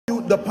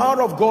the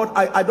power of God,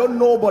 I don't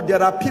know, but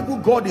there are people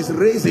God is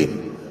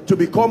raising to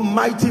become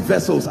mighty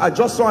vessels. I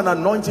just saw an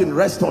anointing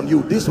rest on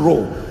you, this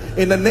row.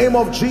 In the name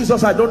of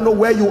Jesus, I don't know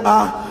where you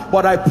are,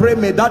 but I pray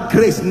may that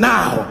grace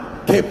now,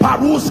 let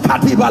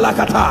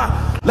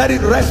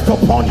it rest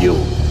upon you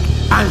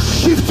and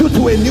shift you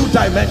to a new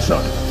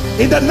dimension.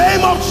 In the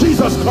name of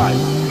Jesus Christ.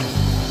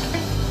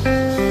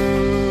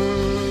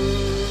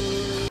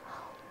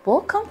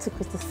 Welcome to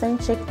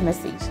Christocentric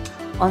Message.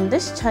 On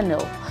this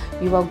channel,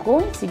 you are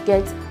going to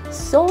get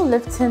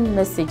soul-lifting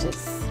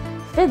messages,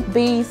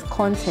 faith-based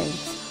content,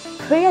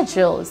 prayer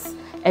drills,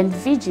 and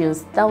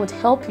videos that would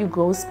help you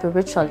grow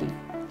spiritually.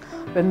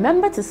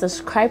 Remember to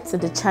subscribe to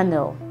the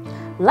channel,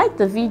 like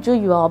the video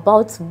you are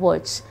about to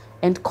watch,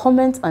 and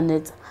comment on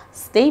it.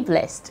 Stay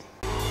blessed.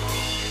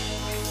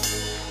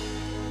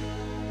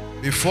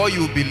 Before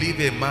you believe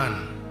a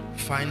man,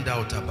 find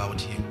out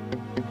about him.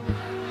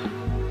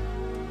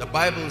 The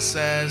Bible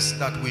says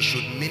that we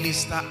should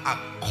minister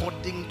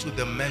according to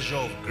the measure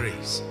of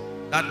grace.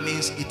 That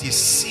means it is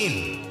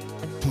sin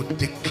to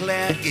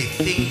declare a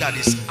thing that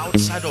is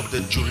outside of the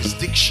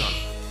jurisdiction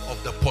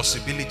of the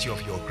possibility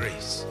of your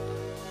grace.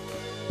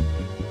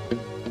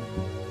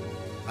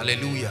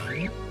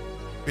 Hallelujah.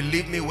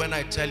 Believe me when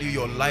I tell you,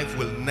 your life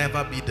will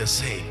never be the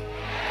same.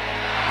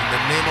 In the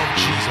name of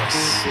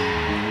Jesus.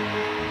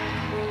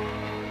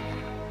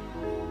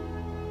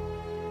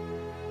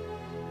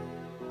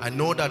 I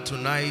know that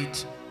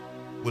tonight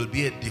will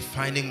be a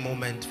defining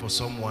moment for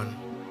someone.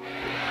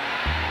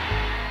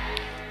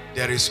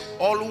 There is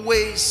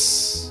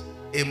always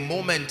a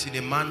moment in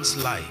a man's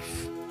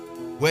life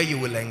where you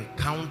will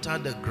encounter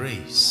the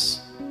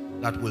grace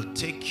that will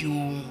take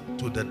you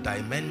to the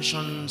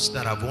dimensions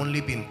that have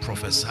only been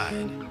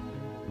prophesied.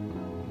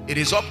 It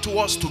is up to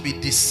us to be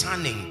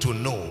discerning to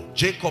know.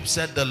 Jacob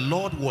said, the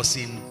Lord was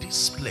in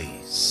this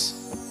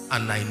place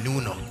and I knew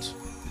not.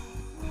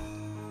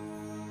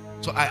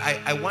 So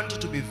I want you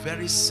to be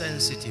very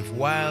sensitive.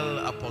 While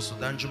Apostle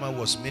Danjuma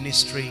was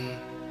ministering,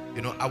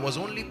 you know, I was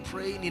only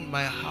praying in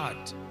my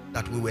heart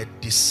that we were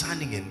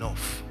discerning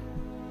enough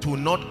to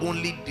not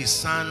only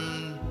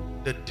discern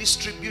the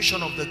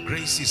distribution of the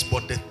graces,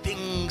 but the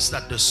things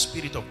that the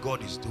Spirit of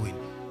God is doing.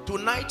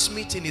 Tonight's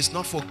meeting is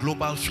not for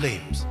Global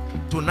Flames.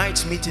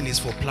 Tonight's meeting is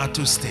for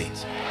Plateau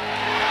State.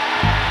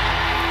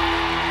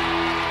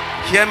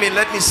 Hear me,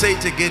 let me say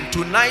it again.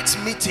 Tonight's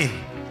meeting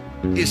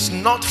is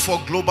not for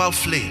Global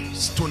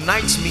Flames.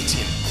 Tonight's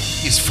meeting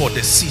is for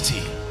the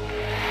city.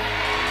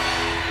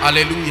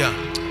 Hallelujah.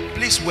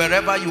 Please,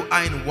 wherever you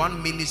are, in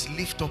 1 minute,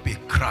 lift up a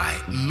cry.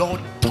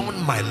 Lord,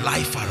 turn my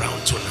life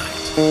around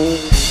tonight.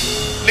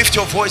 Lift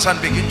your voice and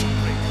begin to pray.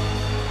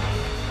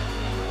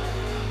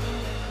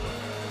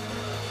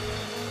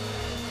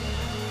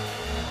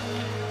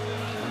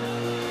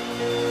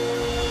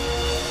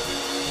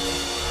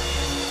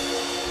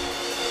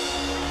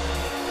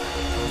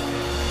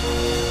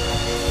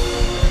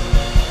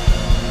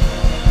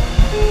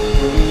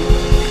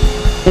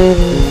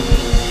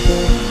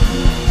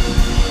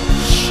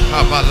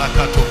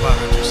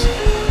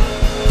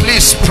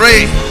 Please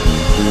pray.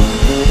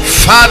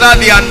 Father,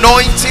 the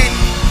anointing,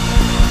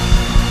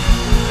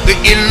 the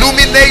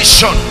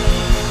illumination,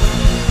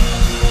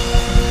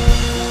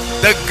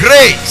 the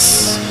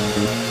grace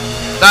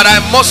that I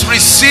must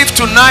receive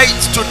tonight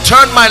to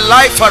turn my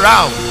life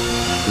around,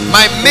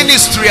 my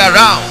ministry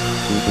around.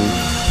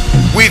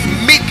 With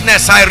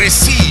meekness I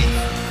receive.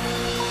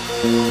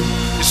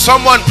 Is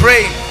someone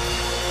praying?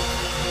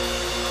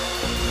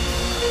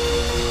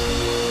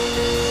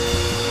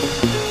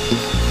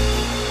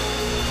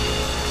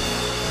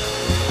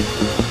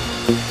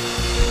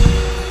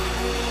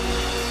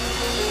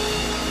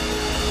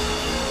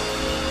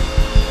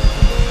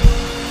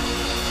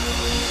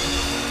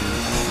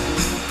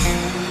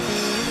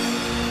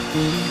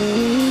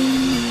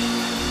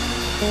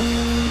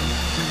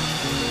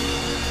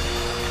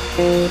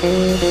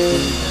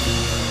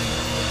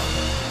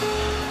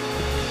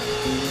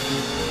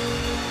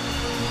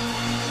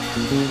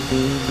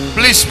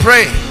 Please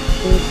pray.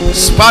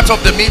 It's part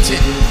of the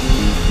meeting.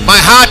 My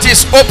heart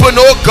is open,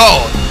 oh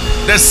God,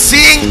 the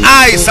seeing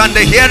eyes and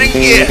the hearing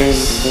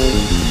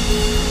ears.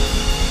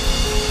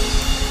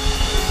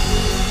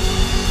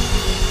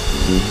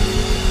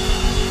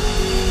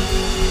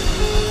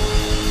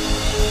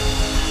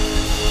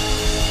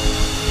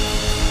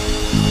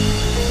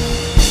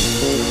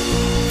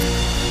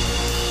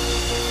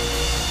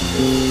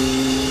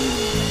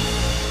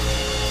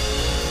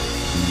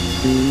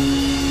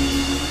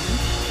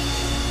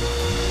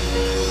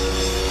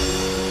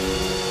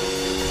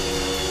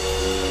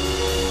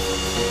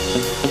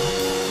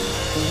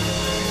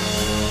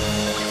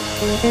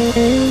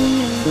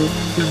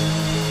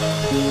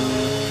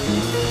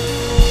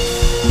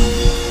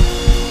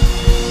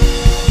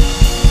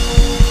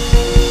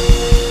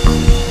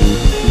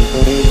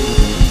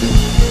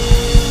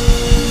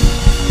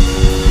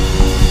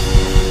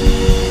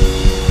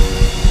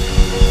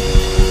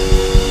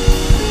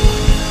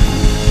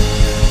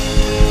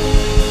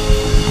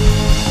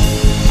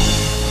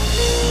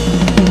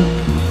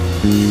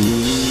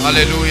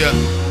 Hallelujah.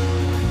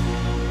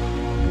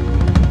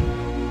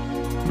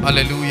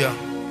 Hallelujah.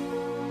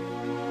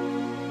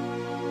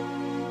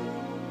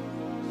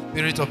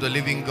 Spirit of the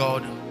living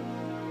God,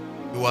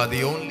 you are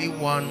the only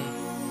one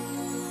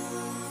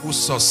who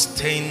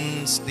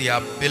sustains the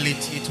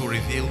ability to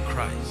reveal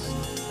Christ.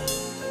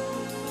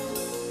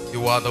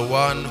 You are the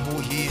one who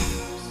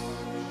heals.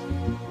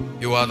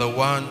 You are the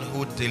one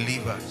who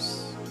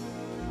delivers.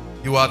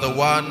 You are the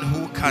one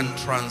who can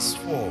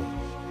transform.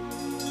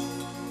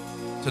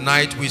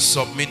 Tonight we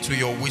submit to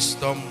your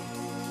wisdom.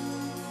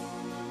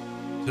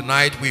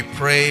 Tonight we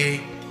pray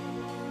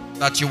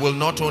that you will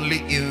not only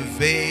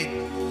invade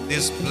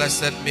this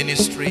blessed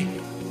ministry,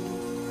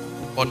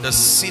 but the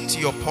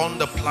city upon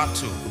the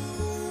plateau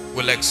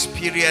will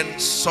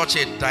experience such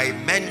a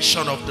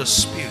dimension of the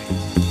Spirit.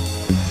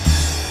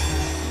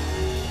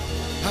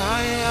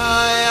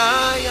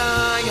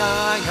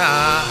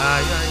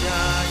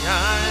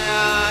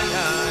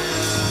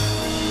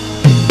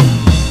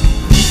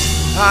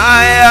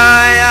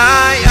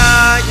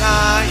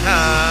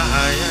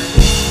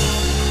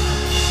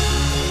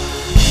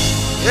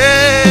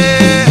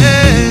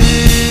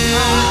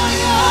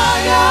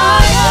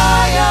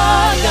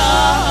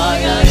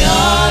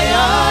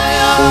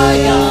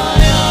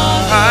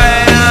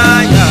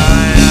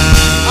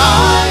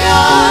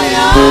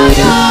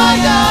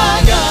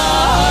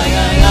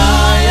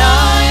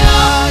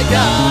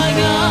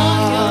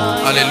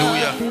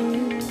 Hallelujah.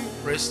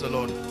 Praise the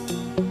Lord.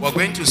 We're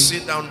going to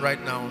sit down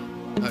right now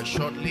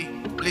shortly.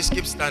 Please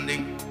keep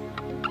standing.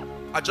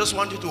 I just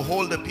want you to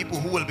hold the people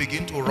who will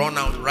begin to run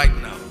out right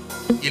now.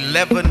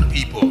 11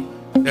 people.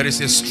 There is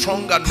a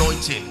strong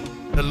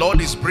anointing. The Lord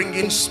is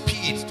bringing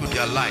speed to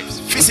their lives.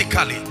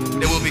 Physically,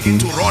 they will begin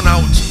to run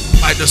out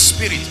by the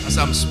Spirit as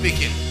I'm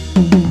speaking.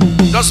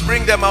 Just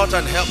bring them out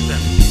and help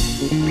them.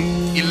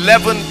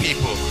 11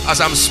 people.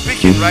 As I'm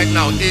speaking right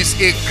now, is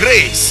a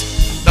grace.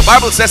 The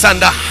Bible says,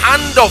 and the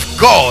hand of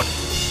God,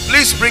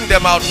 please bring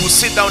them out, we'll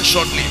sit down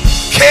shortly,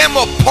 came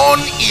upon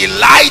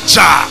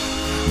Elijah,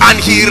 and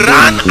he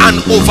ran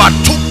and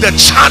overtook the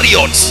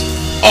chariots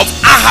of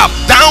Ahab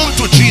down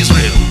to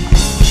Jezreel.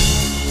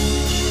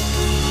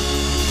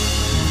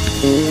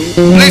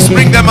 Please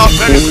bring them out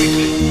very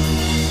quickly.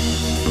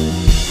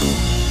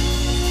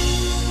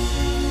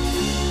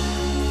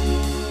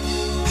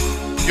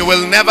 You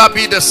will never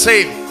be the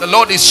same. The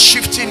Lord is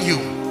shifting you.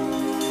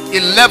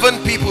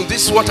 11 people.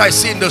 This is what I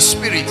see in the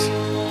Spirit.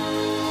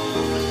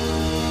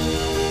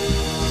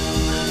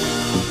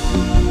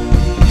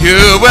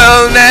 You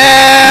will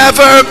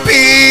never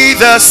be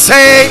the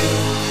same.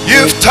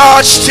 You've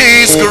touched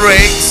His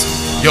grace.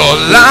 Your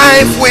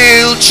life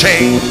will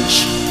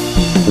change.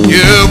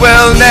 You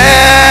will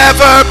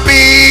never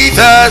be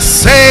the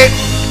same.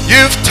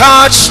 You've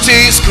touched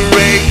His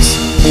grace.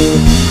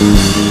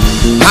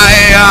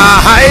 Hiya,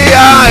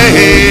 hiya,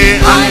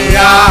 hiya,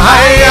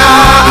 hiya.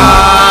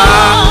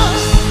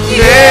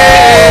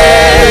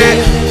 Yeah,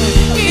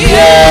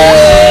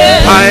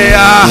 yeah.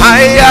 Hiya,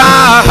 hiya,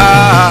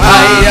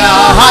 hiya,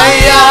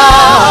 hiya.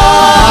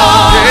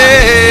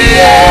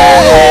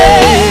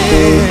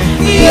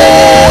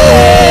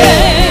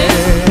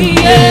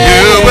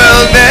 You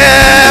will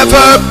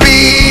never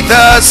be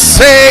the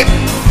same.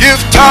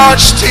 You've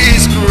touched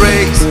His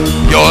grace.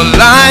 Your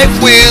life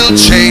will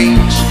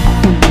change.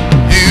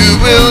 You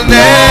will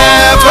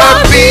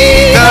never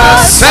be the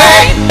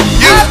same.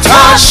 You've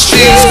touched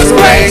His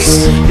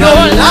grace.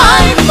 Your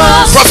life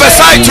must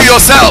prophesy to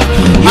yourself.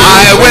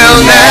 I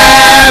will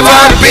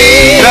never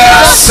be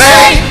the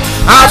same.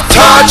 I've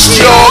touched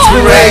your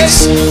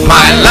grace.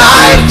 My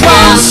life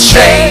must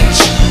change.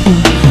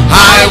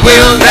 I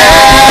will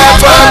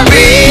never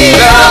be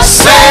the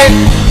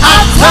same.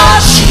 I've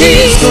touched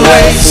His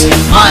grace.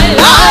 My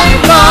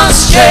life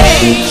must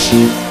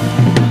change.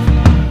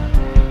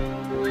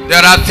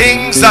 There are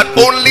things that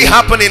only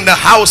happen in the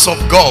house of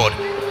God.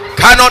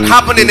 Cannot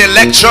happen in a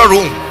lecture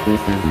room.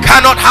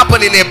 Cannot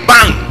happen in a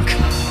bank.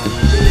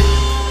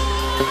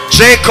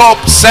 Jacob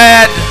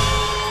said,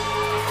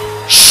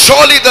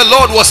 surely the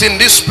Lord was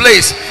in this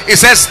place. He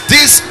says,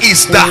 this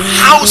is the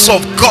house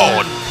of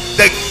God,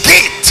 the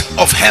gate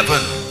of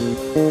heaven.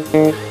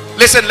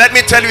 Listen, let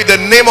me tell you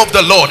the name of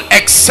the Lord.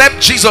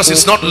 Except Jesus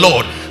is not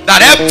Lord,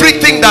 that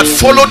everything that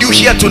followed you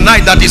here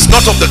tonight that is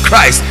not of the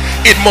Christ,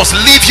 it must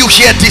leave you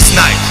here this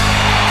night.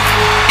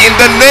 In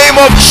the name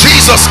of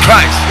Jesus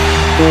Christ.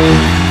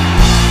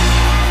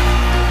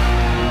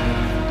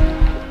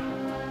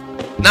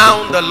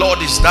 Now the Lord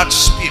is that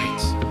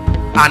Spirit,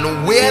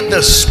 and where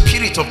the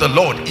Spirit of the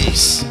Lord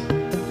is,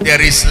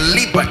 there is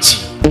liberty.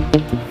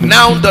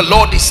 Now the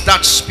Lord is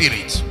that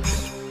Spirit.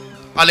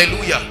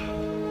 Hallelujah.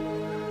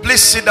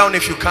 Please sit down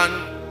if you can.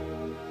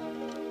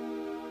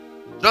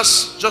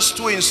 Just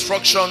 2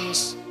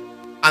 instructions,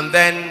 and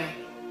then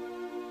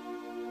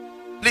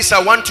please, I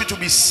want you to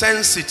be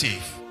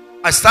sensitive.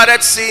 I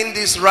started seeing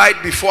this right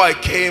before I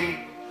came,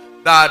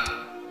 that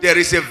there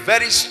is a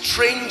very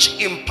strange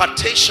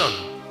impartation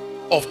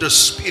of the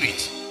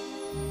Spirit.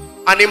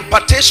 An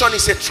impartation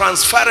is a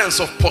transference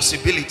of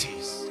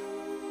possibilities.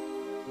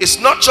 It's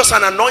not just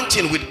an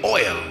anointing with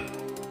oil.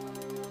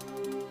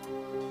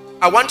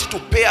 I want you to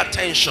pay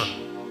attention.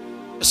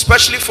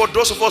 especially for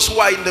those of us who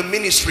are in the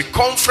ministry,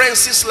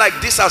 conferences like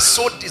this are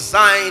so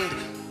designed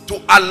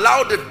to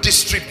allow the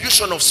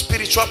distribution of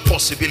spiritual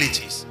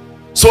possibilities,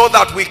 so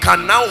that we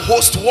can now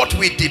host what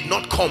we did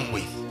not come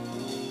with.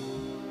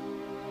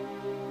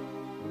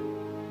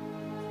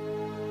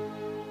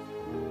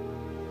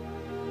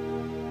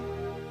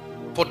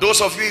 For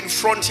those of you in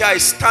front here, I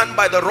stand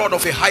by the rod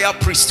of a higher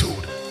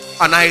priesthood,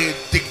 and I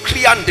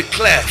decree and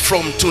declare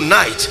from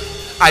tonight,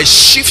 I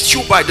shift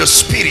you by the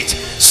Spirit.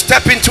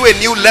 Step into a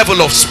new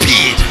level of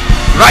speed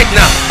right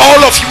now.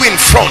 All of you in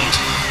front,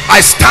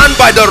 I stand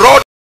by the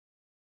rod.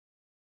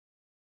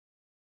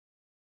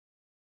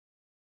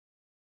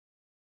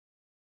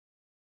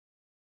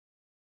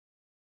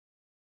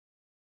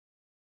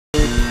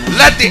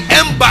 Let the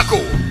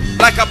embargo,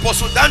 like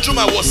Apostle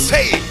Danjuma was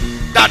saying,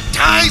 that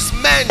ties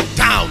men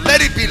down,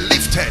 let it be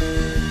lifted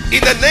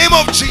in the name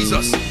of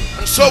Jesus.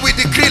 And so we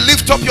decree,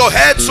 lift up your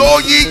heads, O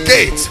ye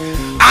gates,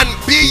 and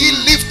be ye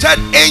lifted,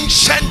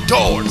 ancient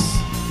doors.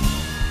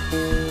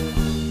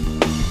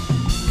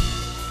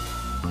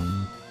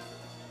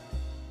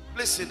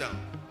 Please sit down.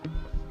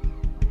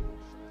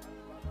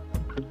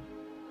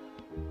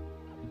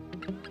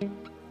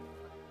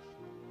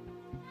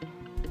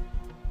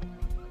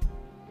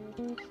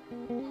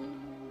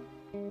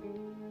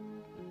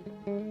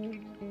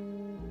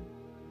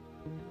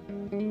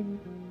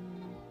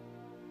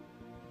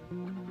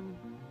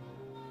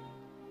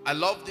 I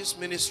love this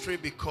ministry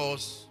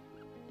because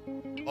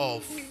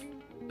of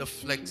the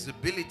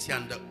flexibility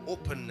and the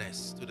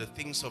openness to the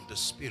things of the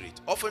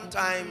Spirit.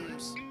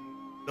 Oftentimes,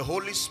 the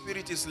Holy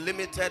Spirit is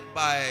limited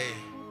by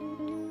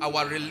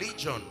our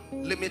religion,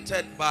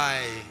 limited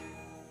by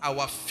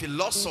our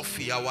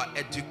philosophy, our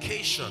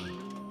education.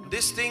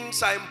 These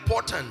things are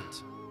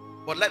important.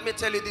 But let me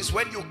tell you this,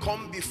 when you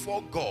come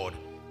before God,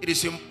 it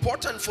is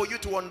important for you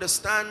to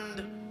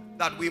understand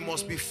that we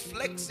must be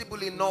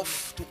flexible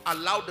enough to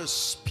allow the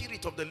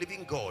Spirit of the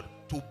living God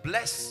to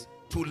bless,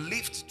 to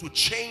lift, to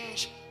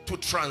change, to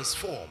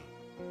transform.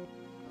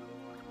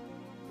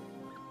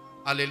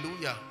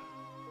 Hallelujah.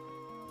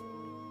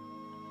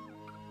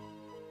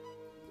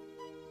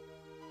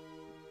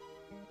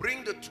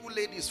 Bring the two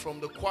ladies from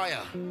the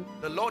choir.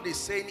 The Lord is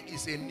saying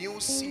it's a new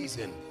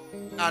season.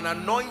 An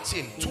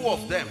anointing, two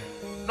of them.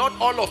 Not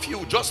all of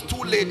you, just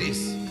two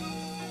ladies.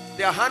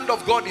 The hand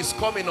of God is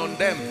coming on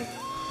them.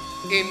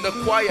 In the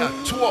choir,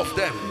 two of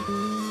them.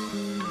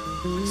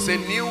 It's a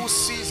new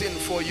season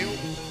for you.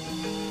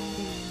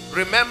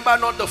 Remember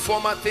not the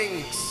former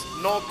things,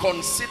 nor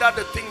consider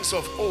the things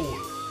of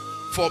old.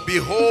 For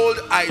behold,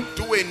 I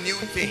do a new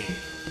thing.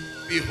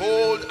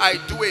 Behold, I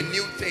do a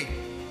new thing.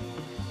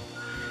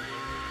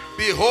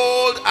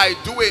 Behold, I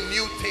do a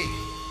new thing.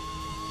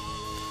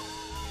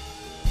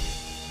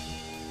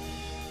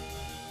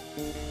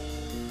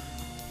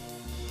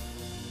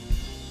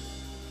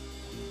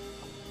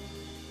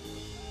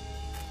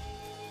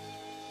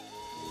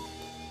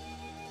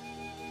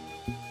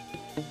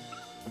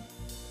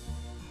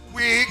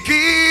 We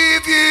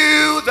give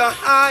you the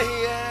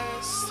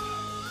highest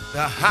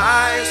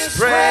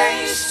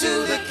praise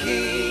to the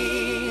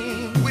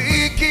King.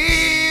 We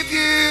give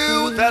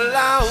you the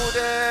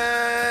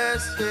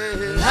loudest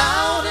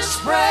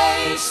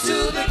praise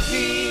to the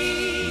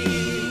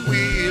King.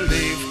 We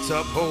lift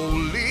up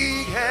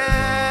holy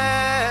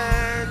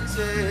hands.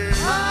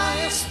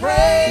 Highest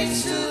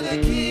praise to the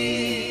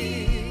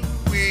King.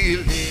 We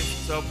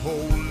lift up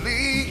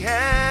holy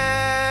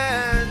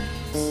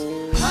hands.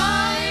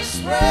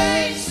 Highest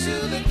praise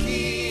to the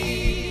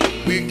King.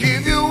 We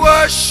give you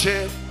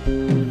worship,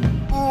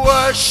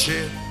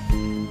 worship.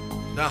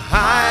 The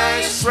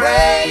highest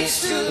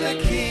praise to the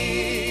King.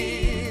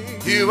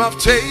 You have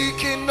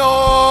taken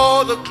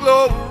all the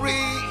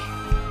glory.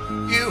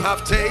 You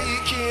have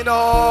taken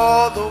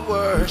all the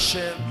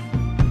worship.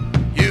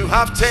 You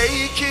have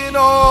taken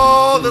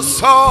all the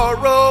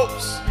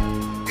sorrows.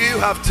 You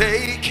have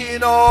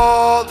taken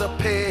all the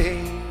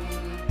pain.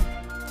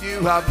 You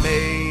have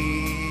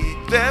made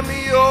them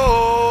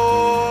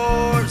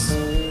yours.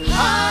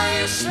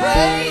 Highest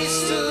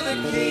praise to the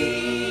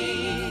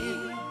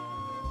King.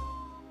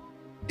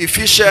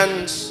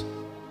 Ephesians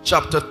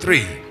chapter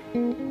 3.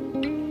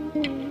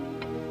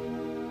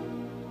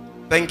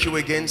 Thank you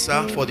again,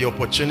 sir, for the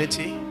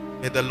opportunity.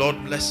 May the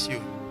Lord bless you.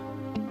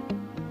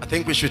 I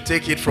think we should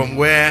take it from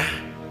where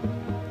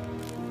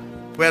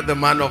the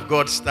man of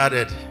God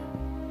started.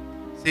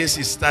 Since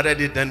he started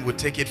it, then we'll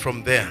take it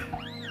from there.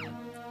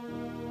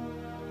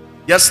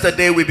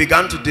 Yesterday, we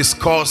began to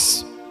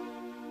discuss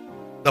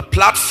the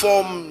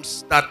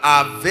platforms that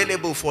are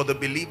available for the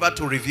believer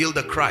to reveal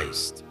the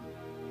Christ.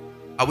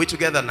 Are we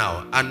together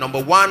now? And number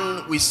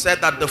one, we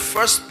said that the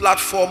first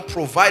platform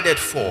provided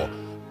for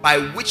by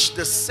which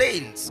the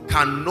saints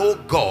can know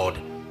God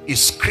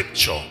is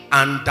Scripture,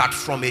 and that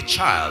from a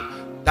child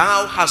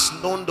thou hast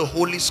known the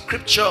Holy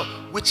Scripture,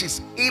 which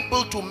is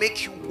able to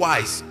make you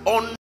wise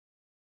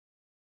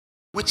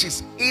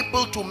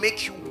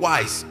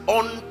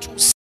unto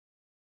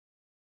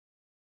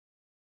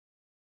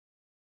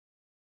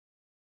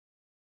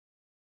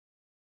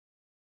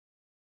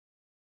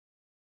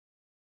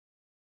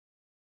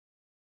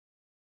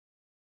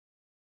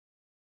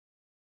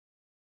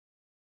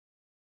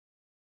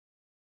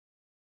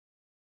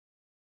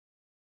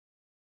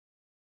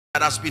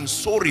that has been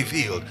so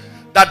revealed,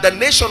 that the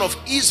nation of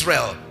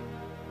Israel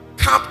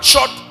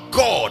captured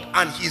God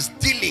and his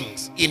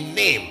dealings in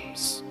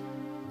names,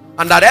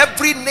 and that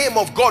every name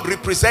of God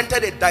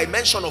represented a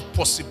dimension of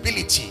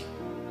possibility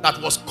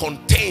that was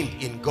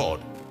contained in God.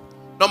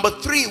 Number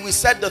 3, we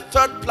said the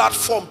third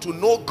platform to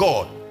know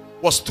God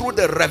was through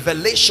the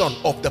revelation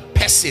of the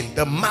person,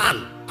 the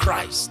man,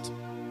 Christ.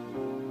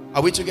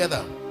 Are we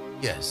together?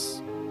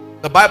 Yes.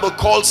 The Bible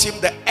calls him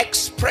the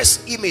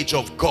express image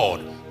of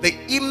God, the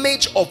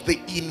image of the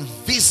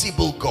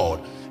invisible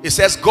God. It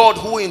says, God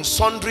who in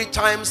sundry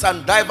times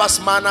and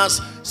diverse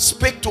manners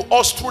spake to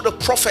us through the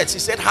prophets, he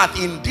said, hath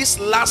in these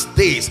last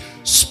days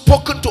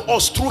spoken to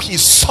us through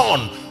his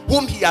Son,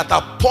 whom he hath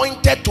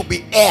appointed to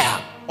be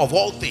heir of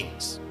all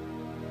things,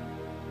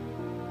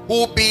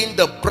 who being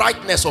the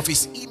brightness of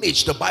his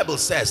image, the Bible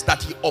says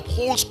that he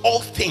upholds all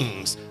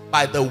things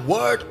by the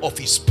word of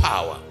his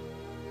power.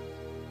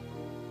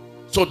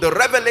 So the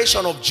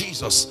revelation of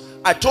Jesus,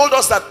 I told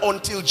us that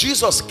until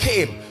Jesus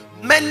came,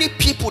 many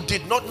people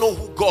did not know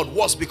who God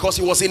was because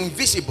he was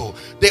invisible.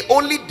 They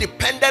only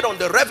depended on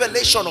the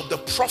revelation of the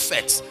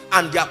prophets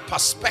and their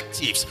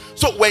perspectives.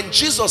 So when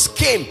Jesus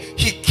came,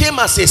 he came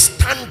as a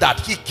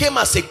standard. He came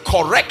as a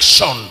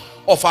correction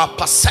of our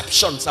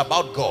perceptions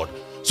about God.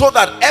 So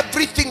that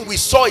everything we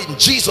saw in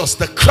Jesus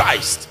the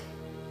Christ,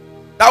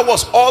 that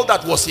was all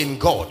that was in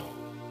God.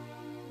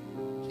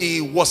 He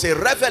was a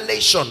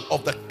revelation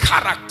of the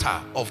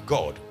character of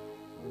God.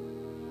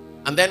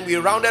 And then we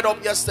rounded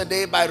up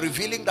yesterday by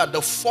revealing that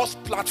the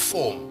fourth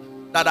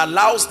platform that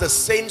allows the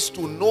saints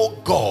to know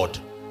God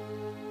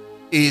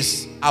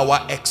is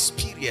our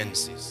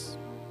experiences.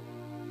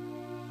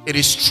 It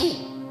is true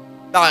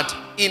that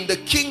in the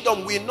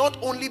kingdom we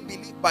not only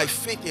believe by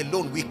faith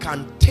alone, we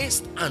can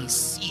taste and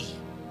see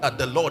that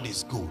the Lord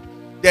is good.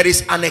 There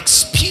is an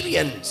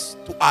experience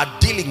to our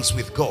dealings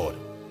with God.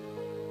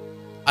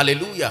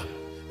 Hallelujah.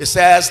 It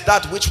says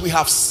that which we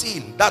have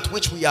seen, that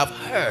which we have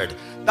heard,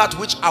 that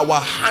which our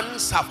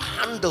hands have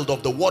handled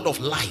of the word of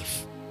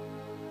life.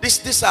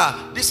 These are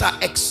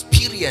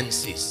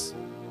experiences.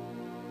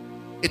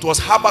 It was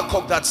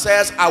Habakkuk that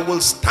says, I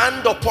will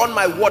stand upon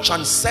my watch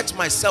and set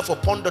myself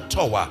upon the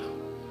tower.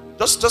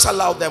 Just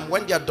allow them,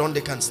 when they are done,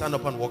 they can stand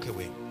up and walk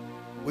away.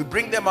 We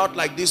bring them out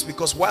like this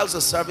because whilst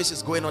the service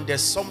is going on,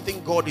 there's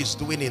something God is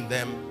doing in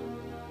them.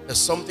 There's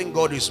something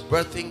God is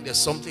birthing. There's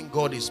something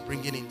God is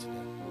bringing into them.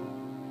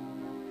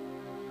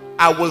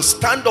 I will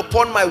stand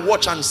upon my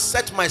watch and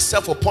set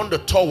myself upon the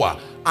tower,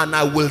 and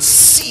I will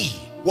see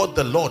what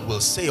the Lord will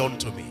say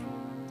unto me.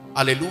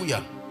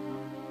 Hallelujah.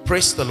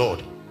 Praise the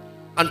Lord.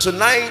 And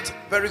tonight,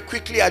 very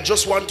quickly, I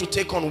just want to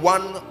take on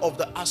one of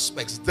the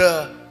aspects,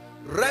 the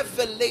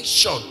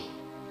revelation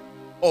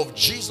of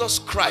Jesus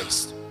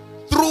Christ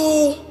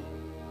through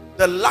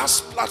the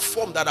last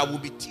platform that I will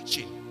be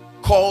teaching,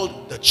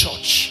 called the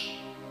church.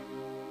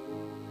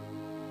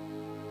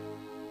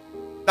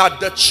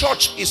 That the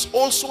church is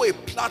also a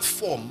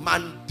platform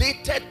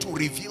mandated to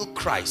reveal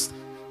Christ.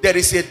 There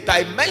is a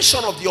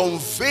dimension of the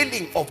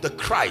unveiling of the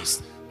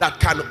Christ that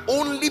can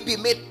only be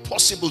made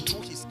possible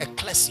through his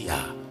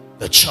ecclesia,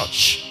 the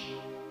church.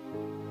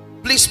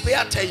 Please pay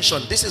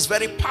attention. This is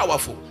very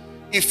powerful.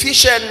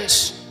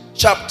 Ephesians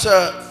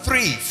chapter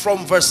 3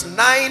 from verse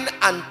 9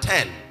 and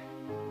 10.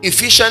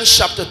 Ephesians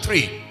chapter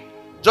 3.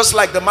 Just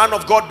like the man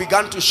of God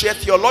began to share,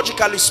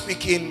 theologically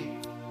speaking,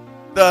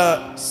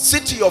 the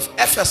city of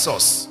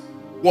Ephesus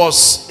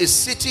was a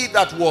city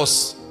that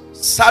was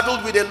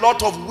saddled with a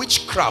lot of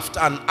witchcraft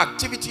and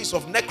activities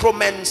of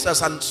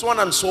necromancers and so on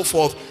and so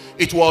forth.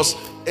 It was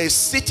a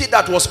city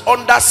that was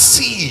under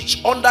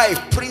siege, under a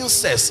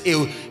princess,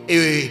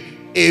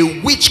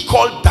 a witch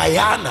called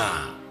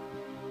Diana.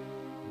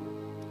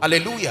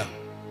 Hallelujah.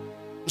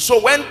 So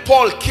when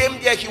Paul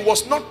came there, he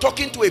was not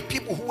talking to a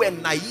people who were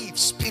naive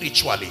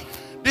spiritually.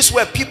 These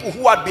were people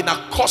who had been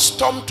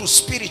accustomed to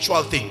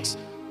spiritual things.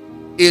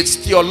 It's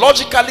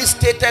theologically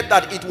stated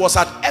that it was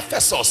at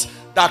Ephesus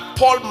that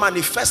Paul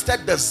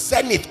manifested the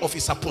zenith of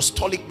his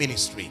apostolic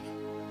ministry.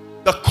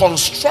 The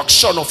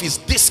construction of his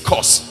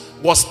discourse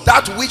was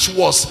that which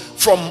was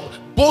from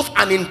both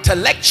an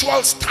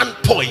intellectual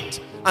standpoint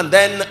and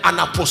then an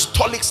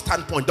apostolic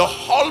standpoint. The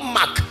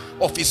hallmark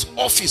of his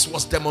office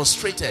was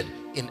demonstrated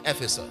in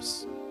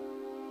Ephesus.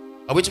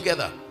 Are we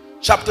together?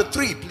 Chapter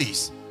 3,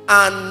 please.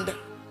 And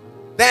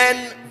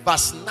then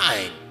verse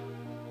 9.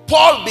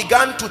 Paul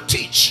began to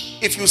teach.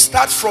 If you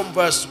start from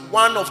verse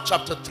 1 of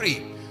chapter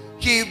 3,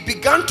 he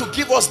began to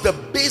give us the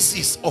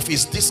basis of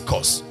his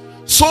discourse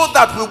so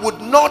that we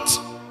would not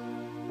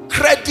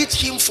credit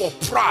him for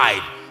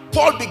pride.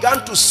 Paul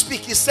began to speak.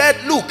 He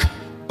said, look,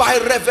 by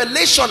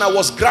revelation I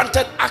was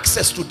granted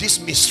access to this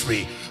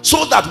mystery,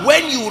 so that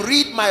when you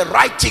read my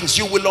writings,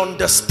 you will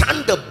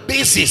understand the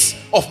basis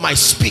of my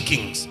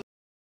speakings.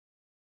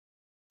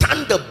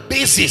 Understand the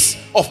basis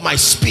of my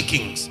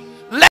speakings.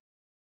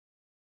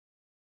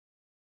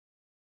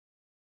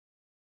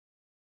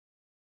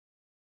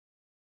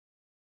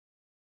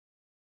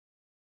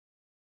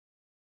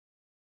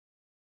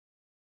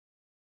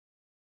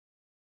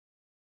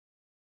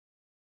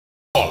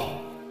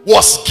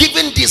 was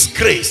given this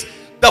grace,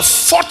 the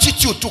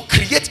fortitude to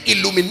create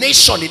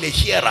illumination in a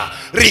hearer,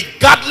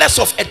 regardless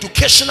of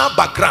educational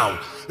background,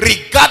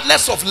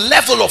 regardless of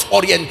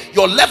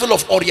your level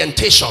of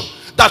orientation,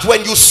 that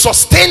when you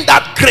sustain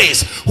that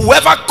grace,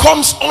 whoever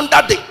comes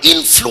under the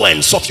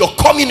influence of your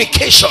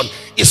communication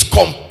is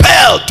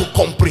compelled to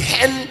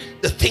comprehend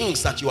the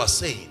things that you are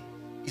saying.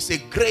 It's a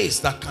grace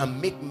that can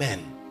make men.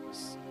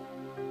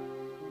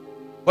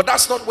 But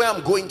that's not where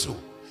I'm going to.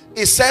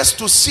 It says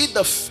to see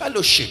the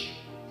fellowship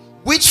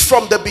which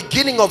from the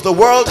beginning of the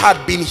world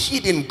had been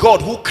hid in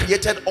God, who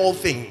created all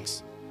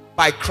things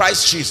by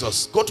Christ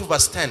Jesus. Go to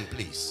verse 10,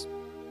 please.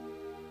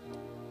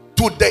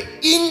 To the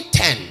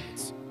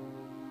intent,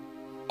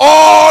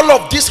 all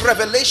of these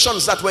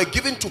revelations that were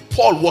given to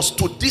Paul was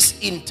to this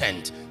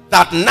intent,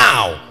 that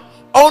now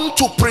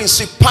unto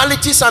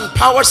principalities and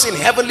powers in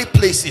heavenly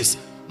places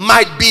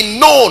might be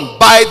known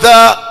by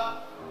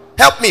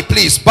the, help me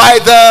please, by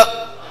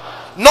the,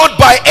 not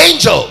by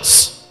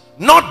angels,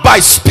 not by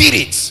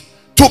spirits,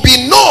 to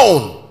be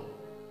known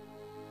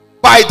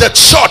by the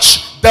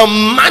church, the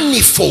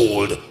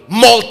manifold,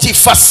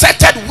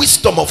 multifaceted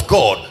wisdom of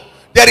God.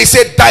 There is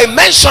a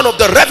dimension of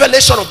the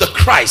revelation of the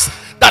Christ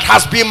that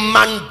has been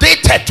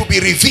mandated to be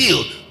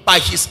revealed by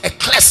his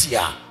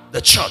ecclesia, the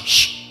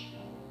church.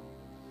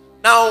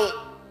 Now,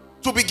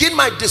 to begin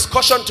my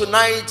discussion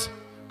tonight,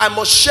 I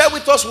must share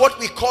with us what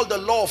we call the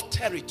law of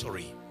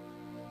territory.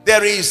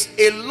 There is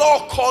a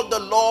law called the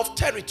law of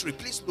territory.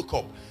 Please look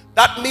up.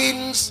 That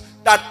means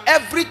that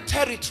every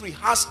territory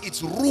has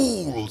its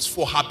rules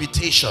for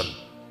habitation.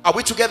 Are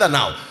we together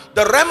now?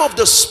 The realm of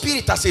the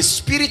spirit as a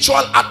spiritual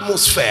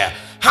atmosphere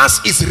has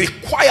its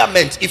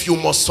requirement if you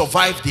must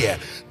survive there.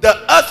 The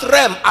earth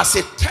realm as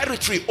a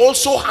territory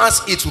also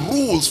has its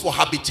rules for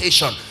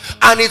habitation.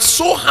 And it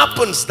so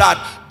happens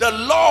that the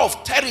law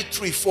of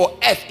territory for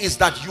earth is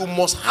that you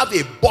must have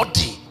a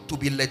body to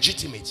be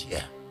legitimate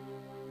here.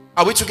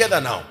 Are we together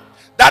now?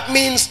 That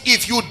means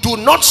if you do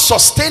not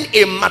sustain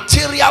a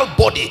material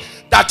body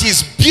that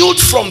is built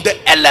from the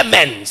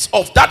elements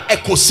of that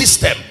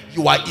ecosystem,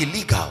 you are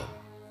illegal.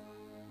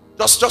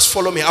 Just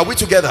follow me. Are we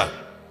together?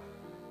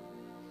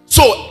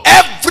 So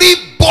every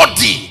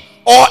body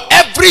or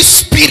every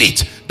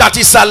spirit that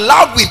is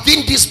allowed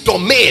within this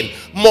domain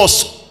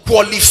must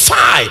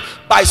qualify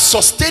by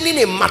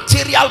sustaining a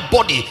material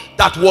body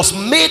that was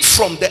made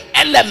from the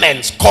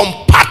elements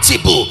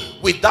compatible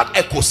with that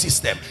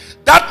ecosystem.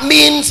 That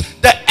means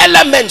the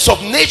elements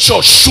of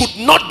nature should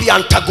not be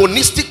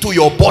antagonistic to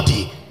your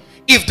body.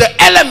 If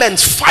the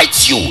elements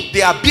fight you,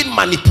 they are being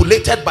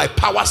manipulated by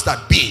powers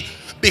that be,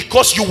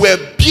 because you were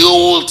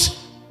built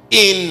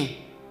in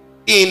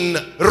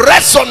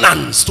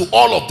resonance to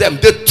all of them.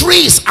 The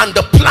trees and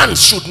the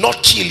plants should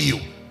not kill you.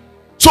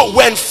 So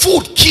when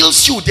food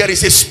kills you, there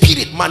is a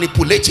spirit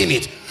manipulating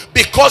it,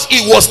 because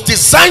it was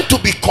designed to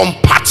be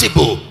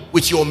compatible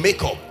with your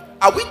makeup.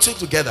 Are we two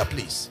together,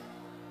 please?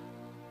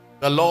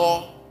 The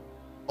law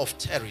of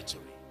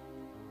territory.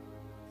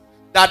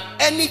 That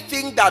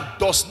anything that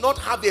does not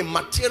have a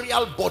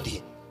material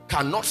body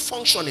cannot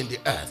function in the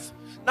earth.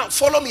 Now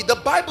follow me. The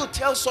Bible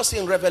tells us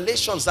in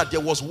Revelations that there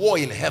was war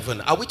in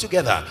heaven. Are we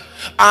together?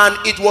 And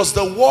it was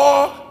the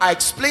war I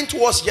explained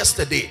to us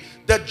yesterday.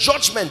 The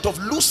judgment of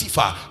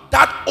Lucifer,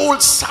 that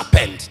old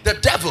serpent, the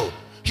devil.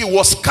 He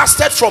was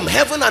casted from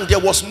heaven and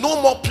there was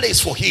no more place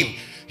for him.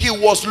 He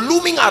was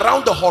looming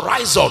around the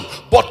horizon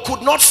but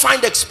could not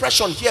find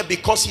expression here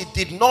because he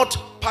did not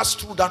pass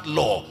through that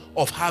law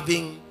of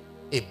having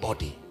a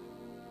body.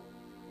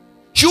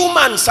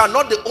 Humans are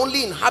not the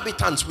only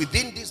inhabitants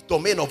within this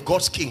domain of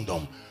God's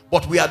kingdom,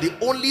 but we are the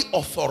only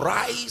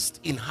authorized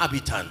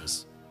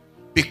inhabitants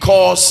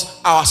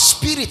because our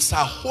spirits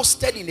are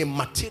hosted in a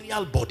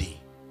material body.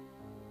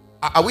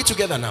 Are we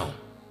together now?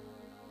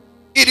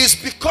 It is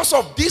because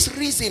of this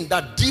reason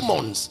that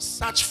demons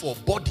search for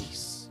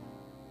bodies.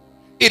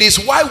 It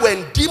is why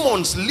when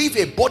demons leave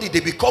a body,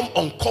 they become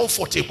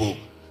uncomfortable.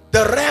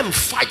 The realm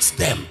fights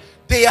them.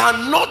 They are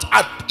not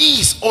at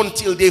ease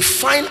until they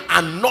find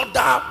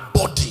another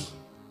body.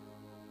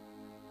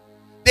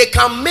 They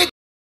can make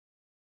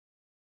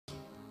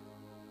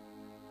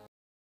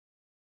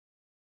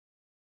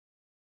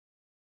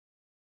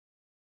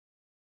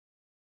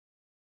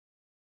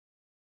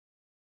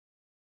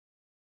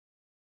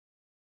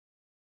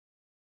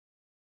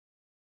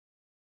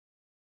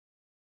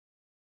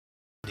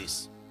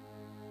this.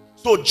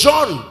 So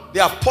John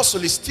the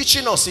apostle is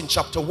teaching us in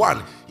chapter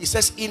 1. He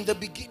says, in the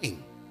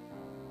beginning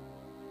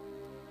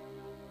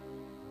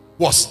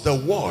was the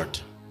word,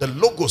 the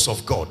logos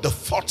of God, the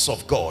thoughts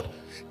of God.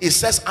 It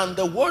says, and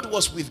the word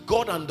was with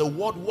God and the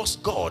word was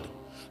God.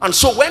 And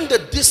so when the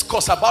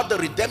discourse about the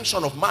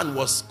redemption of man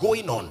was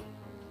going on,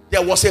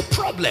 there was a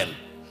problem,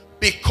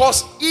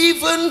 because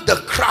even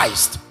the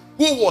Christ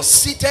who was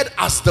seated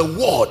as the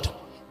word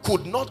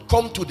could not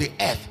come to the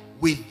earth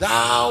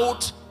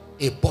without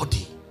a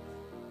body.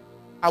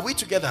 Are we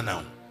together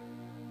now?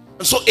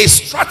 And so a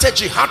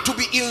strategy had to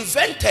be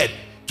invented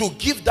to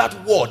give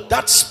that word,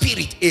 that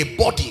spirit, a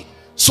body,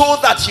 so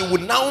that he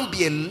would now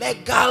be a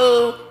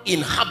legal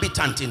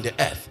inhabitant in the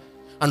earth.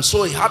 And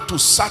so he had to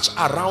search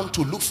around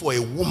to look for a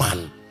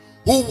woman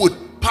who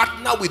would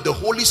partner with the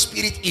Holy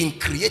Spirit in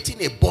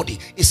creating a body.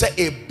 He said,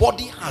 a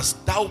body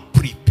hast thou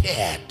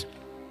prepared.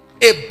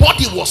 A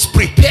body was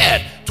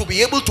prepared to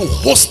be able to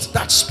host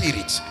that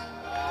spirit.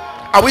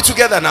 Are we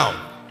together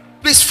now?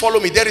 Please follow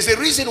me. There is a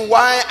reason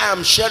why I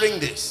am sharing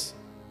this.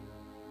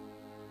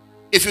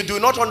 If you do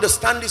not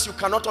understand this, you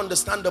cannot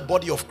understand the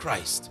body of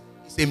Christ.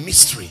 It's a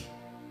mystery.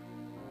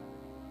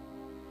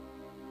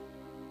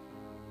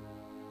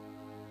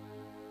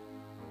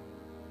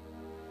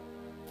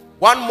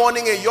 One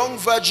morning, a young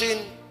virgin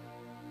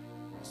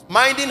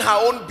minding her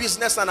own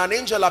business, and an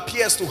angel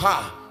appears to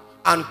her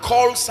and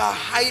calls her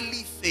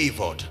highly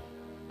favored,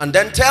 and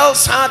then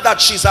tells her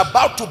that she's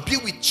about to be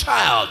with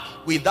child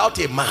without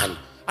a man.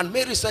 And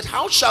Mary said,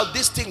 how shall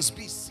these things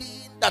be,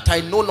 seeing that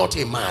I know not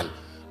a man?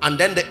 And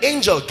then the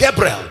angel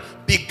Gabriel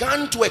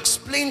began to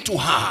explain to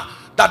her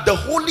that the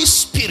Holy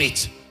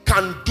Spirit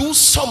can do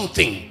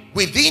something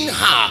within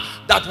her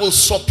that will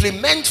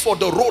supplement for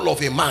the role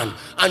of a man,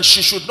 and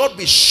she should not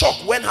be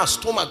shocked when her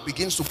stomach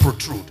begins to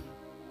protrude.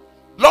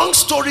 Long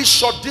story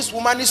short, this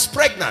woman is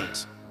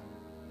pregnant,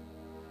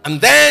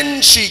 and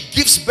then she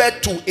gives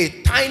birth to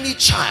a tiny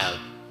child.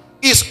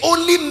 It's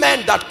only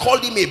men that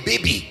called him a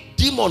baby.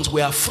 Demons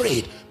were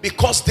afraid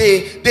because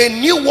they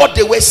knew what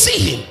they were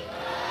seeing.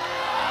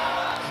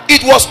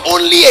 It was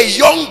only a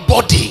young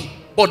body,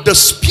 but the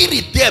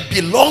spirit there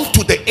belonged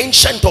to the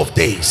Ancient of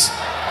Days.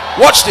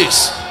 Watch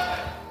this.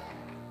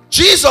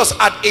 Jesus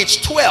at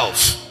age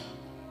 12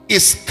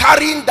 is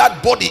carrying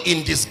that body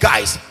in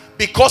disguise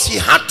because he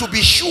had to be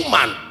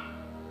human.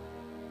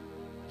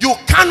 You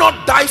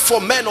cannot die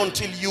for men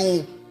until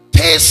you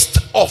taste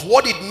of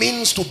what it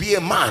means to be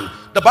a man.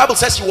 The Bible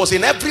says he was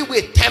in every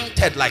way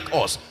tempted like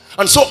us.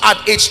 And so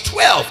at age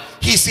 12,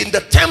 he's in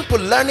the temple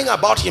learning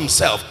about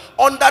himself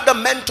under the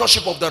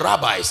mentorship of the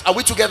rabbis. Are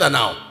we together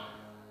now?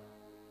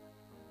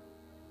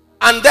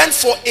 And then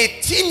for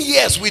 18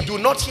 years, we do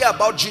not hear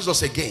about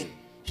Jesus again.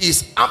 He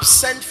is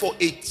absent for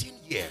 18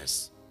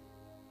 years.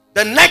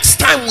 The next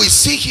time we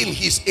see him,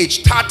 he's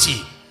age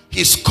 30.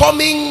 He's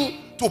coming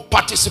to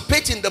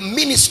participate in the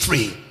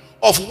ministry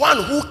of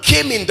one who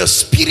came in the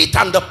spirit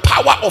and the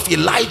power of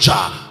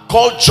Elijah,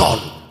 called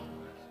John.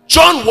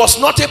 John was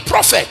not a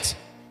prophet.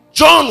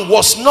 John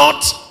was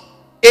not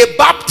a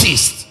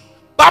Baptist.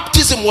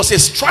 Baptism was a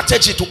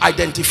strategy to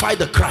identify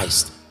the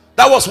Christ.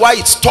 That was why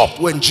it stopped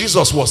when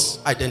Jesus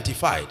was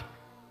identified.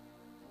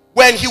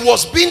 When he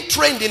was being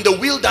trained in the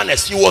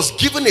wilderness, he was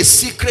given a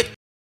secret.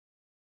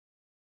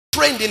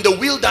 Trained in the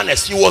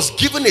wilderness, he was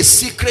given a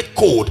secret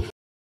code.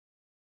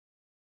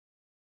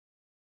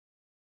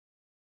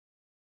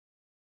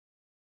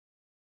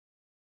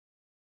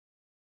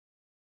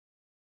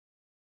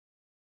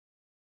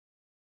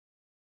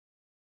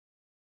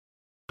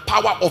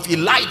 Power of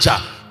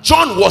Elijah.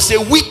 John was a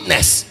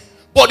witness,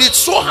 but it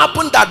so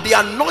happened that the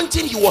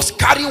anointing he was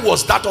carrying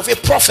was that of a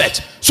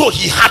prophet, so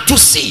he had to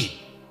see.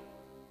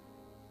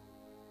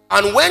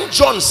 And when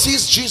John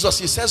sees Jesus,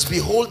 he says,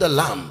 behold the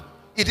Lamb.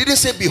 He didn't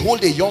say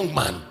behold a young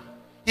man.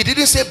 He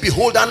didn't say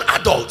behold an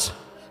adult.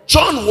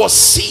 John was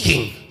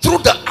seeing through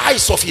the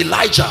eyes of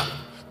Elijah,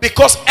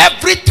 because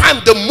every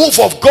time the move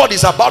of God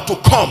is about to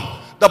come,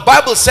 the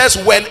Bible says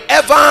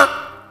whenever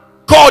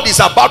God is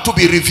about to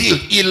be revealed,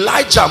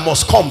 Elijah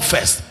must come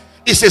first.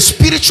 It's a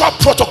spiritual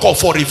protocol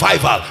for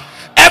revival.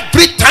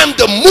 Every time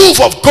the move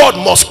of God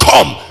must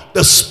come,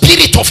 the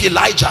spirit of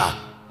Elijah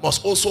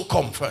must also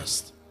come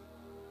first.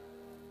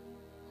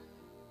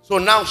 So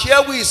now here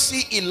we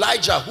see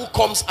Elijah, who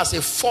comes as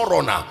a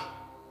forerunner,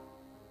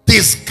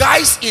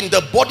 disguised in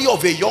the body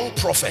of a young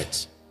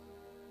prophet.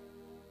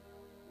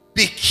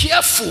 Be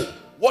careful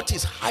what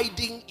is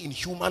hiding in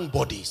human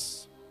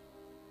bodies.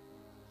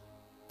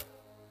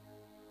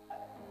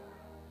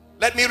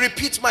 Let me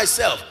repeat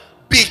myself.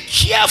 Be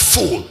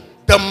careful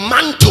the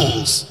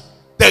mantles,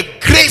 the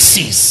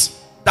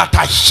graces that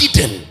are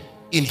hidden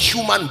in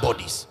human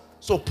bodies.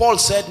 So Paul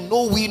said,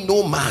 know we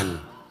no man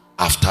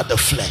after the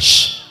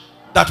flesh,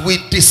 that we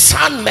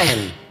discern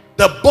men.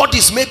 The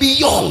bodies may be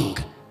young,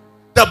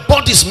 the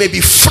bodies may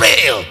be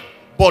frail,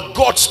 but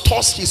God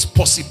stores his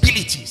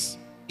possibilities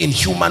in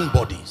human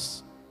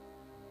bodies.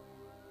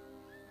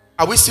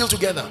 Are we still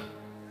together?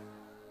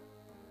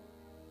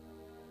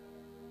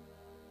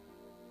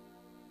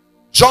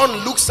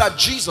 John looks at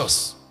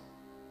Jesus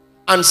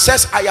and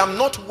says, I am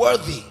not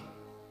worthy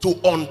to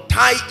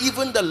untie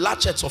even the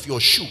latchets of your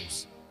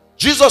shoes.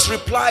 Jesus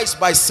replies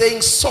by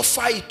saying,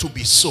 suffer it to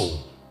be so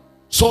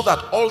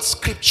that all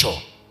scripture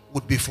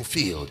would be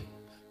fulfilled.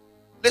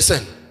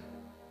 Listen,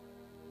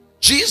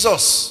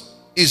 Jesus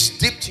is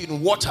dipped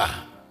in water,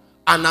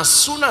 and as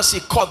soon as he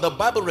caught, the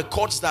Bible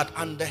records that,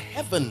 and the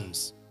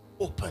heavens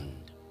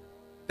opened.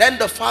 Then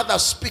the Father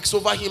speaks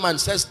over him and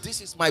says, this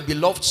is my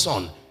beloved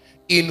Son,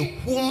 in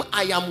whom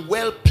I am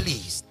well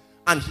pleased.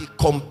 And he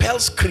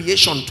compels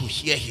creation to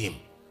hear him.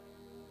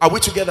 Are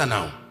we together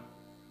now?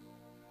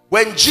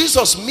 When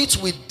Jesus meets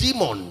with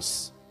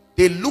demons,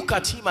 they look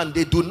at him and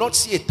they do not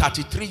see a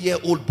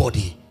 33-year-old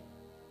body.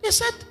 They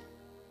said,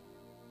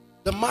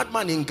 the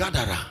madman in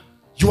Gadara,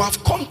 You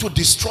have come to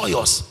destroy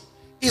us.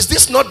 Is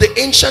this not the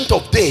Ancient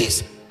of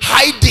Days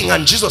hiding?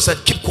 And Jesus said,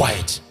 keep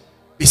quiet,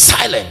 be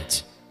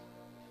silent.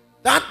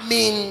 That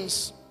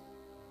means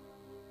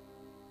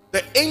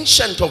the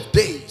Ancient of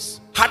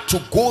Days had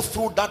to go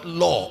through that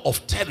law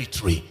of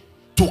territory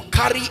to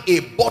carry a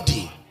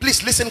body.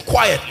 Please listen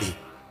quietly.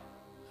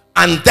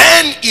 And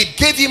then it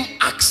gave him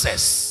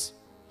access.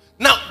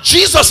 Now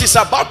Jesus is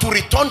about to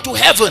return to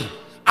heaven,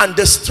 and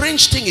the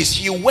strange thing is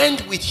he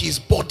went with his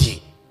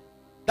body.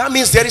 That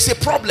means there is a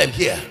problem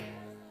here,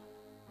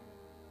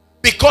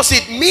 because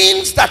it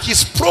means that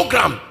his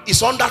program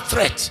is under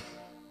threat.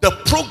 The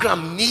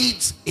program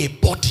needs a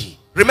body.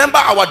 Remember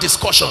our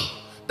discussion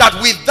that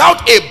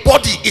without a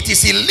body it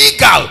is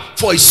illegal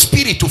for a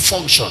spirit to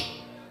function.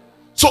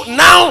 So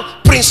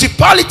now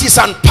principalities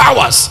and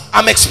powers,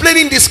 I'm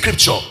explaining this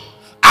scripture,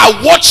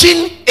 are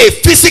watching a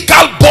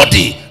physical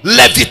body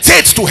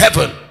levitate to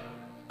heaven,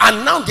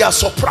 and now they are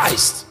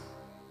surprised.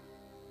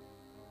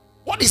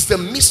 What is the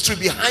mystery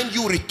behind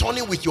you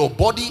returning with your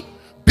body,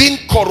 being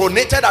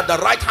coronated at the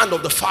right hand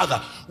of the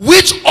Father?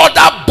 Which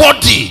other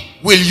body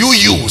will you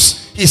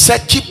use? He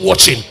said, keep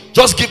watching.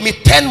 Just give me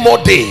 10 more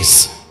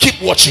days.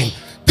 Keep watching.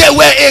 There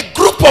were a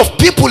group of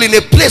people in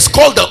a place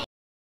called the...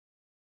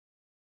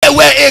 There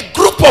were a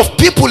group of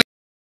people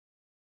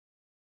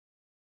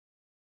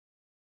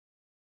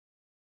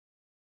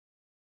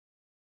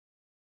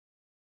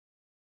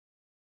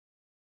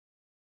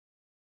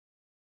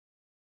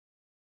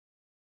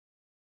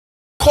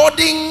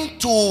according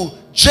to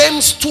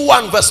James 2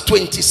 and verse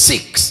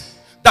 26,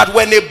 that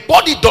when a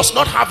body does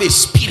not have a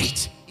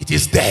spirit, it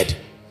is dead.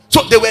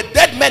 So there were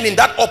dead men in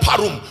that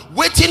upper room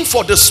waiting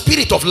for the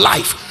spirit of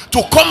life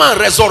to come and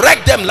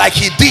resurrect them like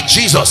he did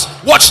Jesus.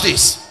 Watch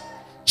this.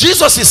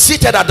 Jesus is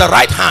seated at the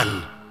right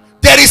hand.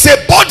 There is a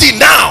body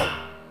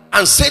now,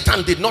 and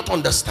Satan did not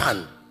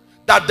understand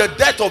that the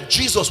death of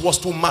Jesus was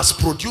to mass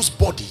produce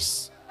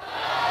bodies.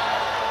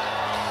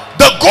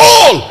 The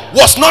goal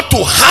was not to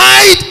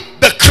hide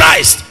the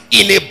Christ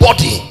in a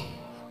body.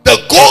 The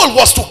goal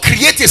was to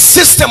create a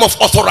system of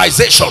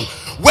authorization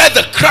where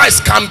the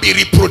Christ can be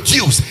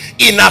reproduced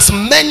in as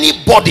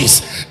many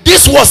bodies.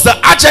 This was the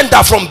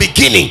agenda from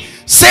beginning.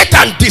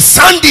 Satan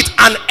discerned it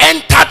and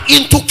entered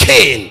into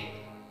Cain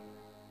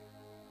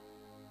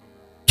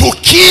to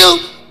kill,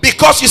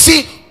 because you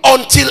see,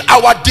 until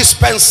our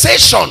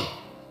dispensation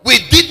we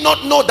did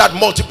not know that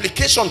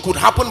multiplication could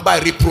happen by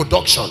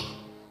reproduction.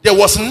 There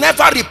was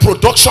never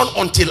reproduction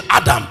until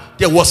Adam.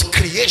 There was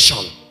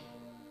creation.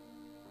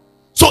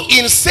 So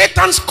in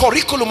Satan's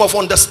curriculum of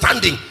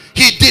understanding,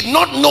 he did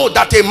not know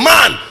that a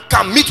man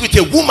can meet with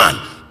a woman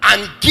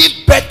and give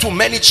birth to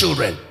many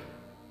children.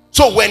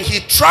 So when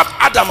he trapped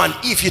Adam and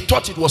Eve, he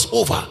thought it was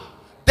over.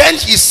 Then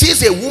he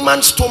sees a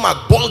woman's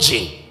stomach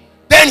bulging.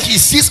 Then he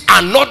sees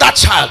another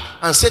child,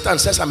 and Satan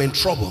says, I'm in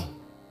trouble.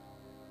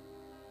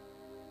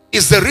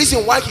 It's the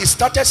reason why he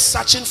started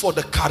searching for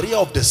the carrier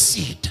of the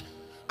seed.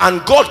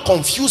 And God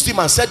confused him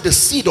and said, the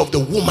seed of the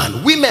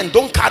woman. Women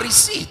don't carry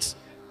seeds.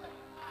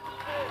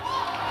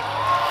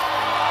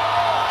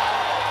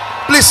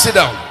 Please sit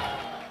down.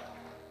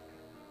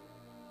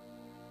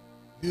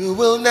 You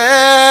will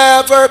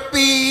never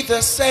be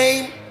the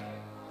same.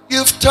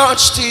 You've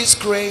touched his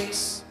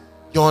grace.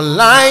 Your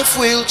life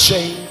will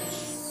change.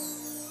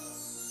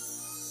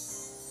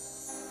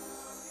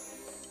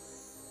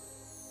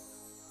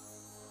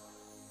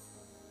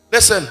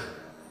 Listen.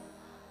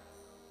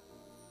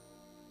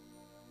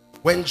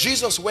 When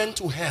Jesus went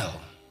to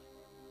hell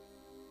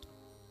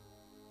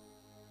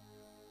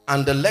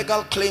and the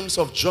legal claims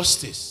of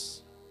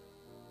justice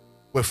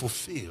were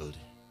fulfilled,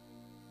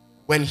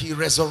 when he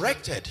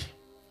resurrected,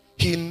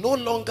 he no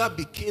longer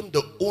became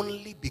the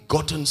only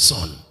begotten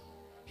son.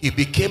 He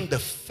became the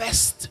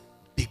first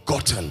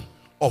begotten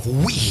of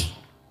we,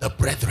 the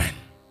brethren.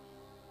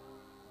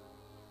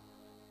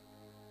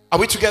 Are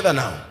we together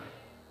now?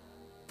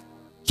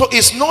 So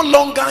it's no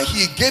longer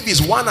he gave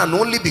his one and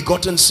only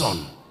begotten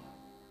son.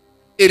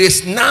 It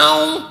is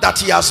now that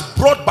he has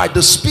brought, by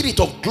the Spirit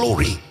of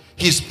glory,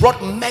 he's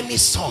brought many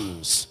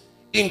sons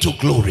into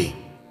glory.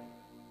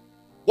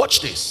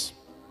 Watch this.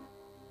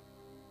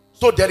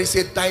 So there is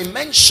a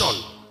dimension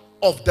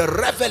of the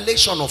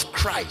revelation of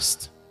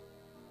Christ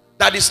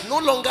that is no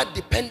longer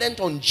dependent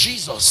on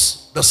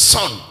Jesus, the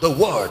Son, the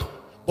Word,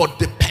 but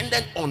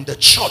dependent on the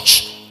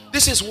church.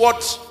 This is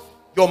what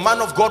your man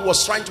of God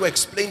was trying to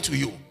explain to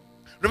you.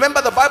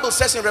 Remember, the Bible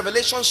says in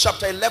Revelation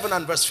chapter 11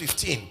 and verse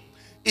 15,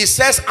 it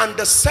says, and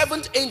the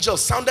seventh angel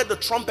sounded the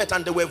trumpet,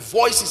 and there were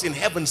voices in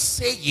heaven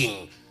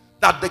saying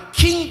that the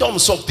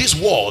kingdoms of this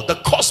world, the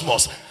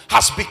cosmos,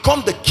 has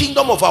become the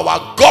kingdom of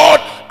our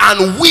God,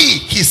 and we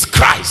his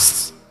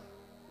Christ.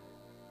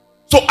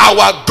 So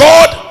our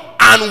God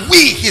and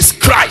we his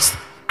Christ,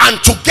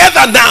 and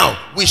together now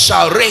we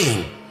shall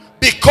reign,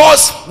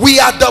 because we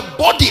are the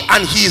body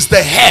and he is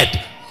the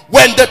head.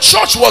 When the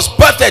church was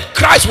birthed,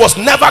 Christ was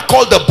never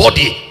called the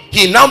body.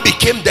 He now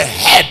became the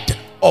head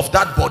of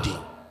that body.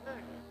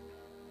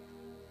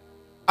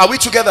 Are we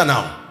together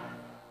now?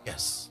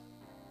 Yes.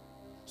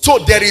 So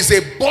there is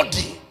a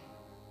body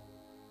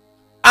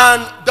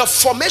And the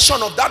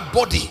formation of that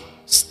body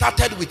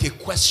started with a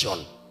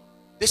question.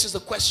 This is the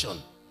question.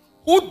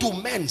 Who do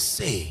men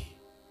say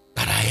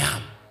that I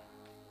am?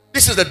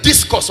 This is the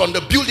discourse on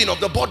the building of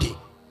the body.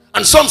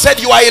 And some said,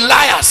 you are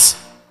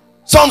Elias.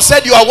 Some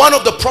said, you are one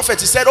of the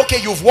prophets. He said,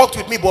 okay, you've walked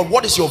with me, but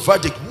what is your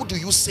verdict? Who do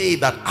you say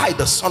that I,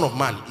 the Son of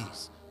Man,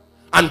 is?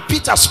 And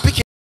Peter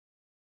speaking,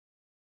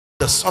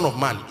 the Son of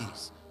Man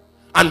is.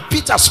 And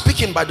Peter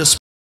speaking by the Spirit.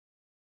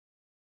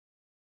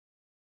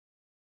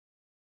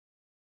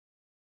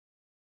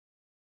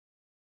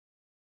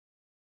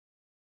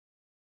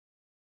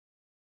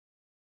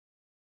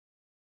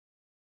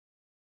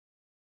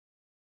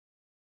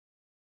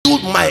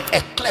 My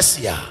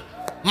ecclesia,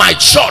 my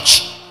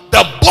church,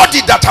 the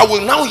body that I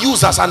will now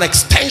use as an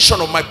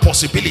extension of my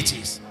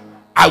possibilities,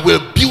 I will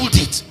build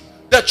it.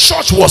 The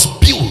church was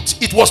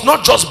built. It was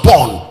not just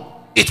born,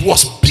 it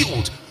was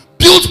built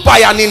by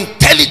an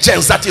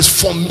intelligence that is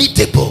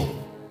formidable.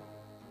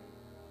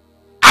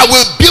 I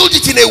will build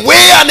it in a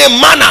way and a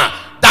manner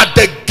that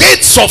the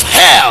gates of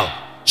hell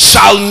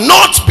shall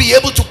not be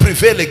able to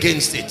prevail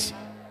against it.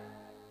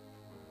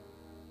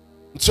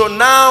 So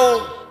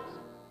now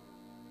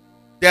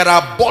there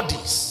are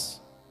bodies.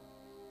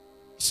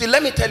 See,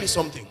 let me tell you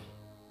something.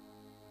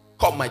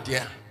 Come, my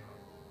dear.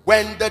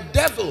 When the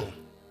devil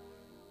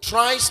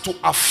tries to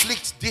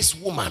afflict this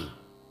woman,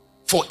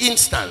 for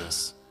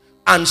instance,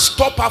 and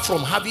stop her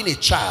from having a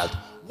child,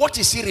 what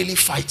is he really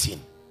fighting?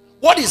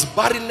 What is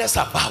barrenness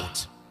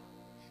about?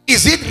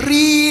 Is it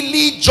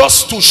really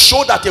just to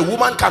show that a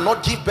woman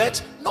cannot give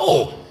birth?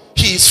 No.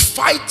 He is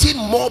fighting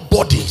more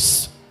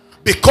bodies.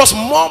 Because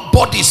more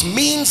bodies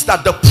means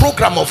that the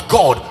program of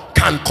God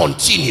can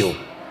continue.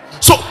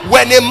 So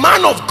when a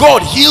man of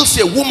God heals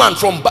a woman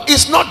from,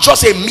 it's not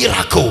just a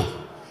miracle,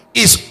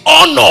 it's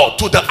honor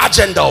to the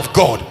agenda of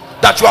God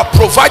that you are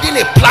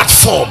providing a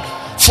platform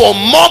for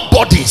more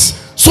bodies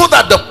so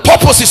that the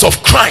purposes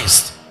of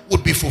Christ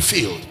would be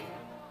fulfilled.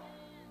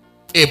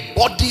 A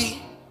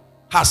body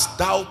hast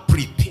thou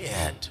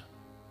prepared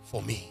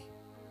for me.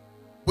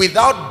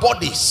 Without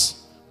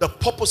bodies, the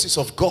purposes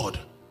of God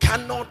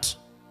cannot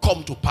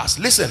come to pass.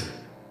 Listen,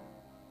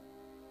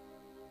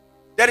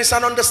 there is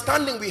an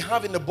understanding we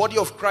have in the body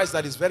of Christ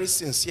that is very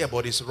sincere,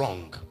 but it's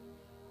wrong.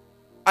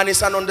 And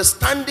it's an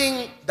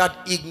understanding that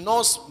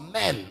ignores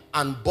men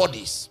and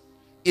bodies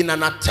in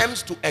an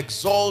attempt to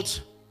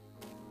exalt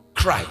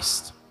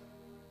Christ.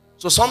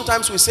 So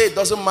sometimes we say it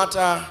doesn't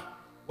matter,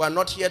 we're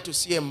not here to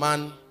see a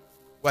man,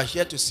 we're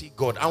here to see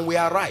God. And we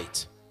are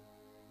right.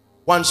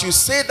 Once you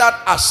say that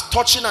as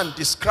touching and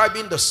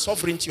describing the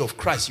sovereignty of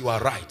Christ, you are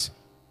right.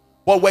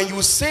 But when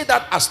you say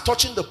that as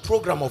touching the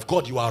program of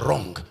God, you are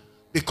wrong.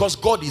 Because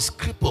God is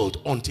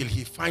crippled until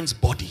he finds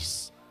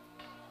bodies.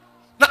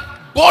 Now,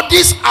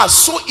 bodies are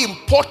so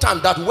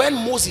important that when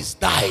Moses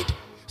died,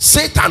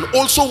 Satan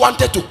also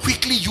wanted to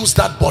quickly use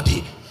that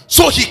body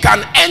so he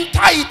can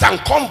enter it and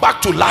come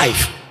back to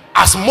life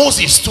as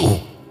Moses too.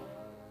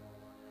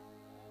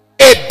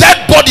 A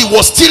dead body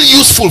was still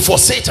useful for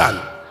Satan.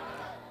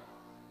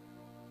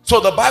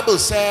 So the Bible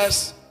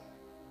says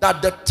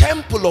that the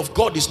temple of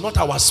God is not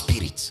our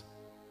spirit.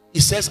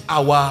 It says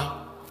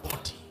our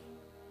body.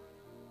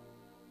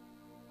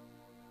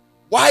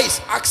 Why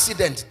is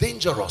accident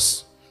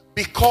dangerous?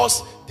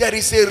 Because there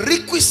is a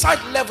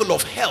requisite level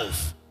of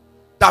health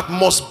that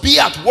must be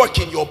at work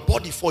in your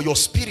body for your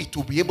spirit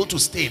to be able to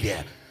stay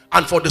there,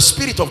 and for the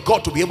Spirit of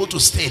God to be able to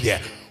stay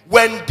there.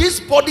 When this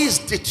body is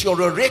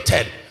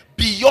deteriorated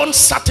beyond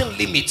certain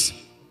limits,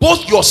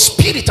 both your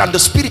spirit and the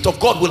Spirit of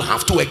God will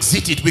have to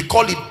exit it. We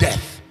call it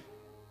death.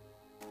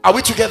 Are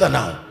we together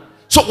now?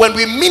 So when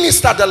we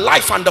minister the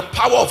life and the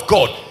power of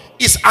God,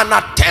 is an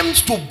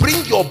attempt to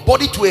bring your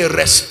body to a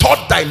restored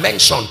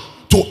dimension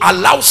to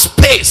allow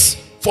space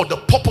for the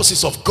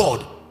purposes of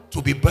God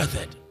to be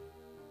birthed.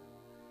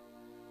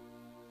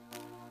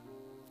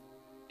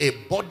 A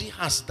body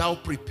hast thou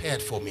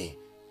prepared for me.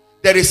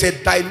 There is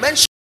a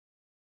dimension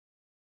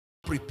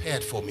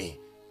prepared for me.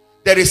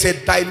 There is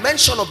a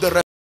dimension of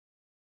the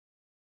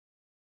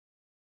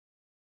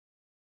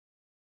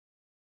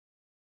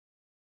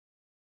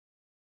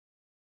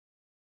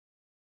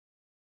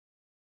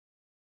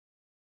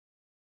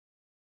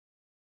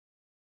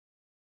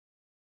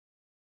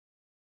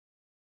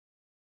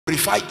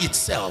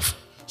itself.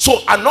 So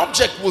an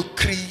object will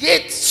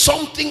create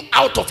something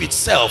out of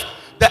itself.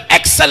 The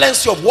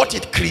excellency of what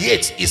it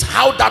creates is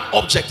how that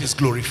object is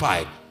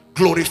glorified.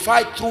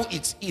 Glorified through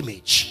its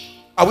image.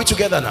 Are we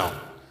together now?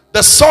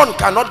 The sun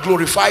cannot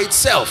glorify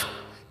itself.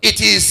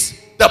 It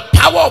is the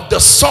power of the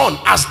sun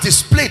as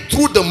displayed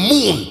through the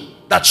moon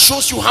that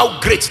shows you how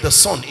great the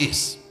sun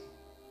is.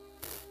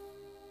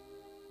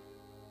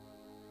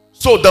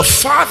 So the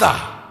Father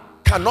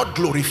cannot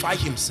glorify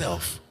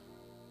himself.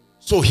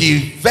 So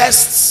he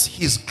vests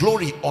his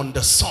glory on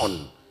the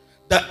Son.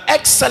 The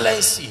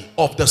excellency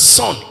of the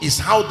Son is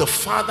how the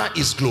Father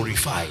is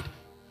glorified.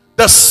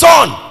 The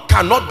Son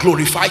cannot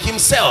glorify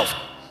himself.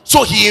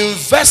 So he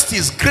invests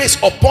his grace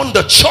upon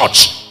the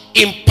church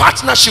in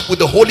partnership with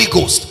the Holy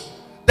Ghost.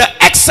 The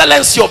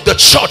excellency of the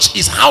church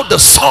is how the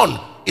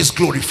Son is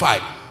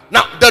glorified.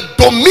 Now, the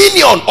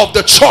dominion of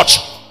the church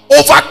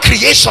over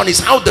creation is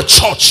how the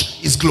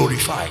church is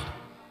glorified.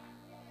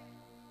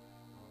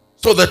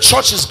 So the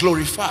church is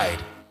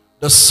glorified,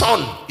 the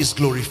Son is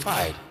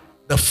glorified,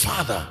 the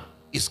Father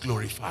is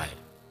glorified.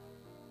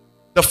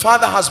 The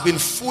Father has been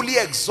fully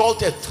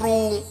exalted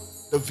through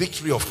the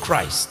victory of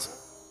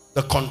Christ.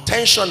 The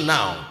contention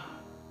now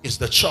is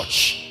the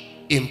church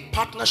in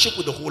partnership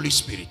with the Holy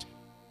Spirit.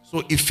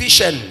 So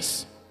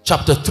Ephesians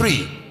chapter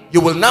 3,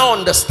 you will now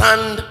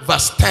understand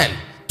verse 10,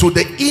 to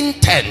the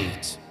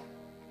intent.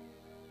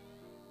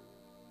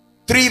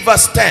 3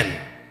 verse 10,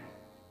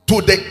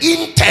 to the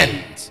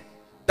intent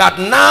that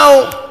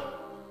now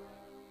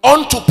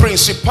unto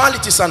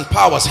principalities and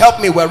powers. Help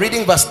me, we're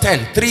reading verse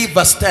 10. 3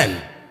 verse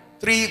 10.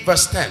 3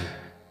 verse 10.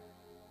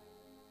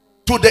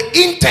 To the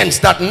intent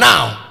that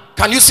now,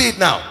 can you see it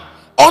now?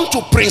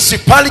 Unto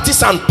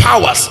principalities and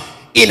powers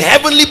in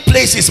heavenly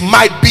places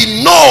might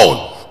be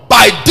known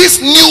by this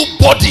new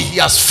body he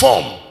has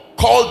formed,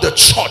 called the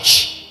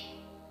church,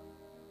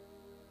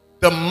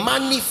 the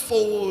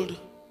manifold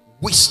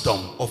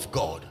wisdom of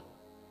God.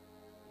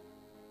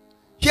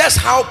 Here's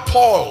how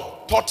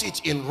Paul taught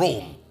it in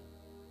Rome.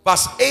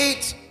 Verse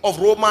 8 of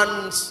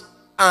Romans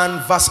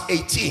and verse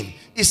 18.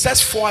 It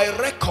says, for I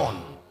reckon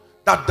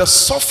that the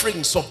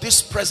sufferings of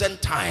this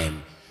present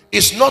time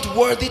is not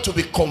worthy to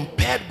be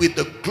compared with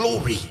the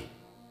glory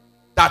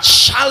that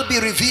shall be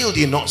revealed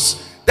in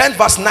us. Then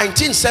verse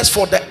 19 says,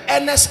 for the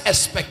earnest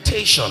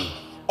expectation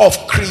of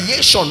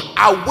creation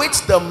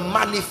awaits the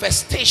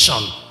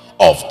manifestation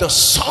of the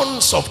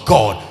sons of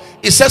God.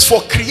 It says,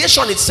 for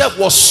creation itself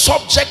was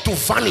subject to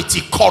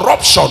vanity,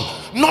 corruption,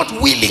 not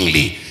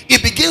willingly.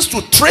 It begins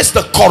to trace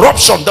the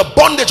corruption, the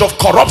bondage of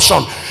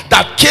corruption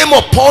that came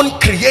upon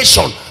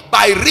creation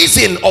by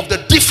reason of the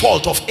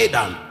default of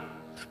Adam,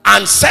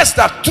 and says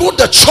that through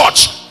the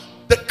church,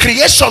 the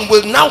creation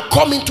will now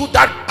come into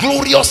that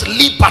glorious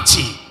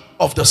liberty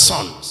of the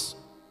sons.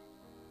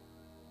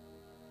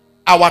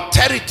 Our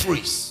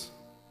territories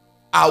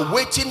are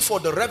waiting for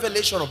the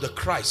revelation of the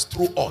Christ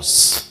through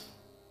us.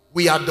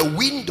 We are the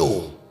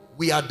window,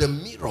 we are the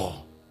mirror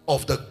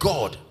of the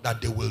God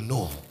that they will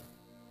know.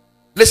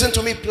 Listen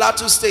to me,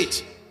 Plateau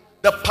State.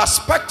 The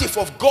perspective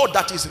of God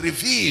that is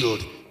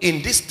revealed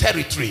in this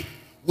territory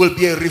will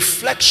be a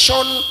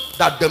reflection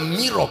that the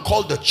mirror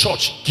called the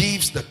church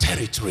gives the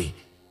territory.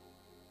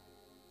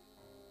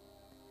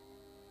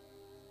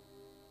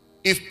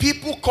 If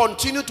people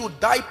continue to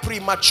die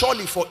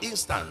prematurely, for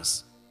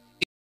instance,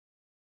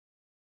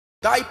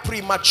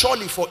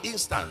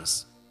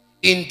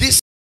 in this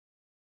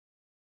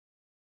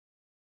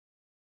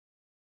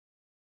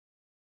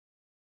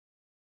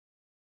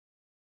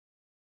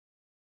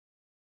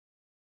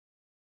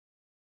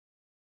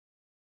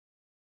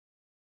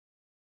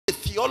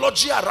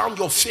theology around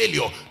your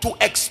failure to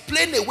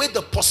explain away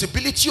the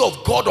possibility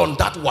of God on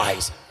that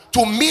wise,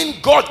 to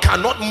mean God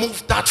cannot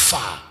move that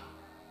far.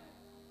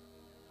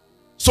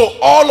 So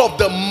all of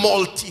the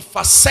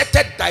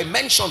multifaceted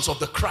dimensions of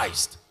the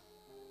Christ,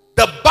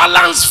 the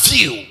balanced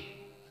view.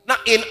 Now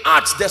in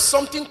arts, there's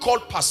something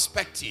called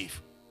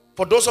perspective.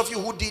 For those of you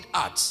who did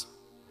arts,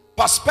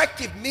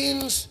 perspective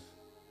means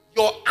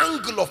your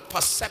angle of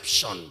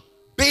perception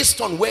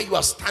based on where you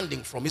are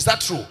standing from. Is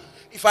that true?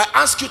 If I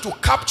ask you to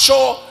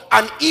capture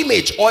an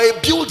image or a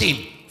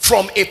building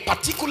from a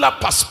particular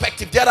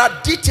perspective, there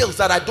are details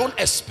that I don't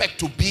expect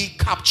to be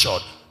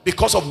captured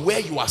because of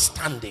where you are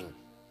standing.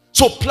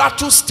 So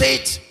Plateau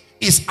State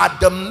is at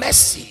the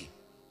mercy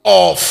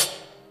of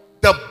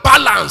the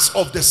balance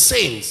of the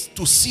saints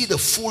to see the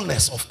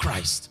fullness of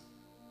Christ.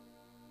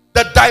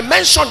 The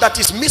dimension that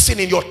is missing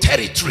in your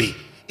territory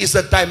is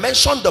the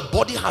dimension the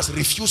body has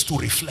refused to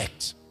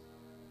reflect.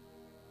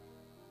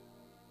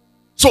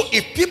 So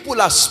if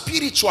people are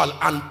spiritual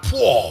and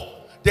poor,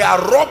 they are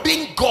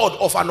robbing God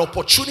of an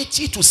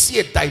opportunity to see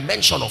a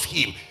dimension of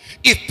him.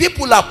 If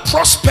people are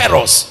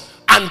prosperous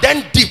and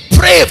then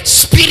depraved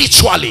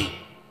spiritually,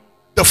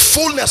 the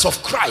fullness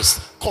of Christ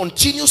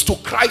continues to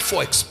cry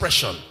for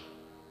expression.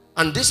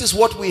 And this is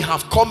what we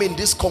have come in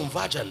this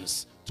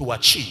convergence to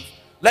achieve.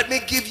 Let me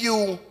give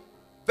you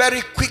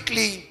very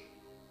quickly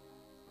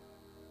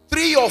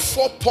 3 or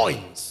 4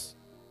 points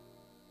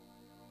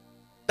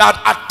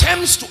that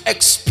attempts to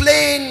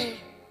explain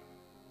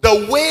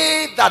the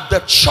way that the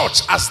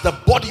church as the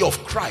body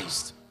of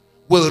Christ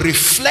will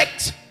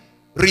reflect,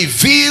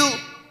 reveal,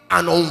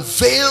 and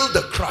unveil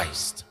the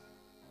Christ.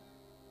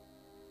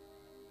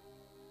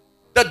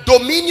 The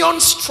dominion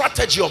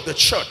strategy of the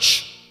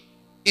church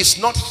is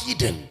not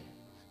hidden.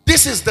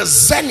 This is the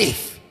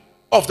zenith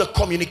of the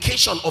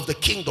communication of the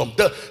kingdom.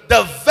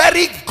 The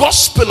very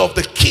gospel of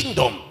the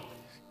kingdom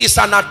is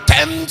an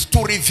attempt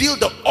to reveal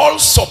the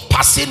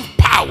all-surpassing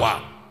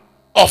power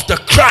of the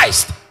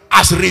Christ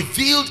as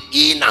revealed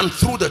in and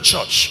through the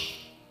church.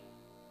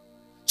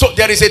 So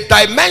there is a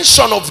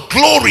dimension of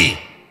glory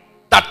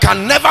that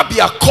can never be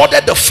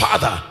accorded the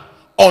Father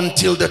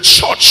until the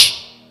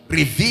church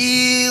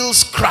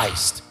reveals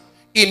Christ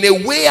in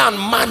a way and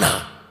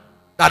manner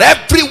that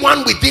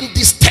everyone within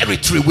this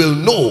territory will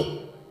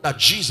know that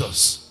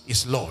Jesus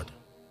is Lord.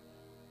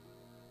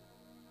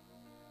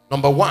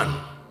 Number one,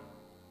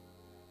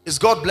 is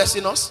God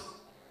blessing us?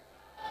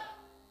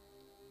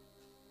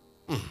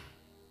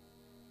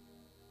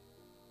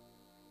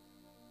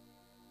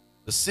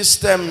 The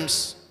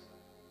systems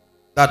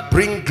that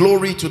bring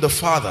glory to the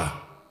Father.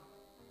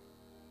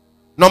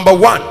 Number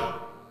one,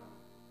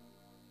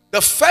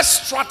 the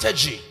first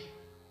strategy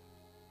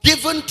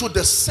given to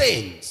the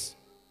saints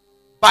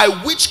by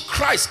which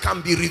Christ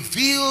can be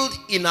revealed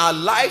in our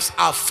lives,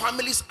 our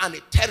families, and a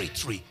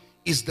territory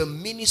is the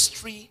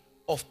ministry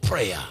of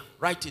prayer.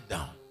 Write it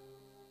down.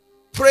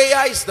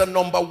 Prayer is the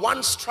number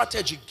one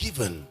strategy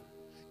given.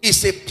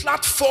 It's a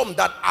platform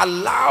that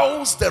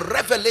allows the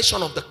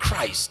revelation of the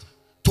Christ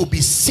to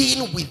be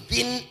seen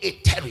within a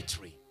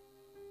territory.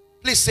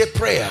 Please say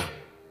prayer.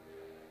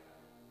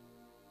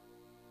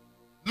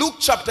 Luke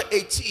chapter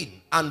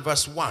 18 and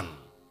verse 1.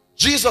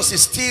 Jesus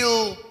is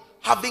still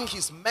having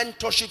his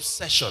mentorship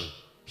session.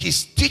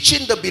 He's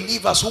teaching the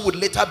believers who would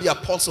later be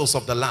apostles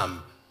of the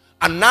Lamb.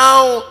 And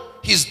now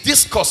his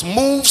discourse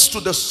moves to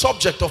the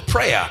subject of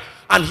prayer.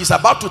 And he's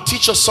about to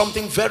teach us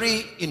something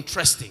very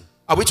interesting.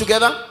 Are we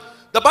together?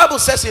 The Bible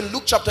says in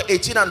Luke chapter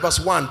 18 and verse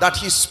 1 that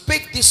he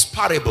spake this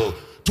parable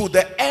to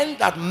the end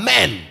that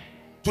men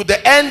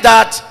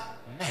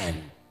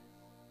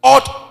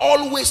ought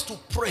always to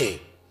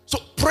pray. So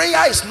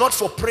prayer is not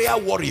for prayer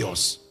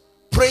warriors.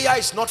 Prayer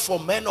is not for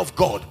men of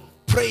God.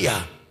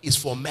 Prayer is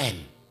for men.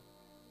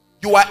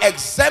 You are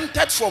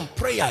exempted from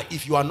prayer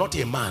if you are not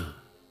a man.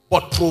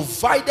 But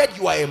provided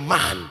you are a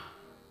man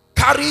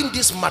carrying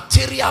this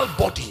material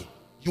body,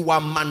 you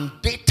are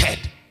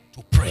mandated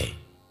to pray.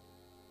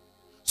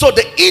 So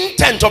the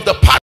intent of the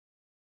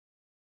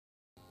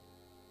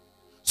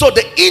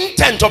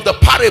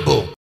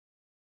parable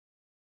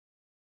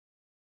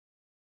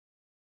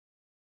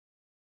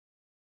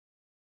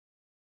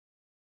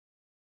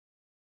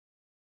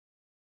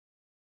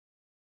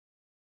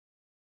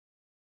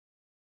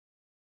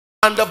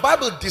and the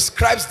Bible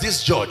describes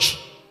this judge.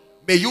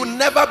 May you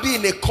never be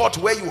in a court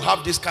where you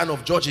have this kind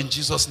of judge in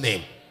Jesus'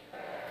 name.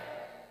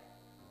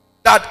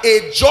 That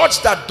a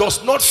judge that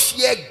does not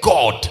fear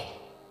God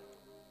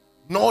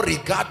nor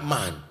regard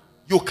man.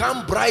 You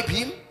can't bribe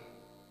him.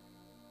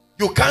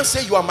 You can't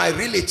say you are my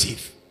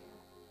relative.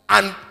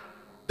 And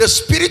the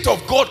Spirit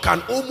of God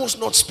can almost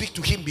not speak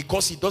to him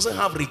because he doesn't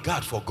have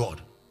regard for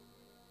God.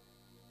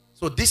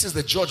 So this is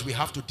the judge we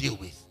have to deal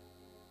with.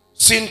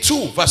 Scene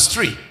 2 verse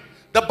 3.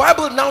 The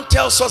Bible now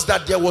tells us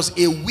that there was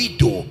a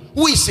widow.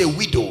 Who is a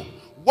widow?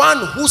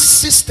 One whose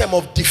system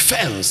of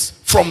defense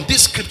from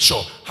this scripture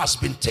has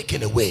been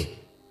taken away.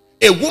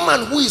 A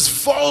woman who is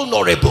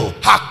vulnerable.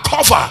 Her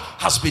cover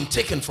has been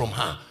taken from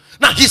her.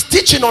 Now he's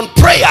teaching on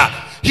prayer.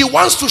 He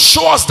wants to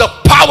show us the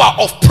power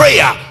of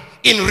prayer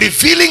in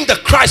revealing the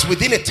Christ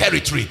within a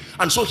territory.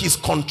 And so he's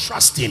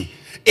contrasting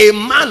a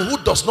man who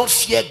does not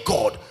fear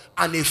God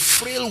and a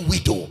frail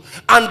widow.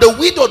 And the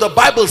widow, the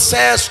Bible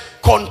says,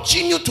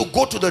 continue to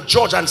go to the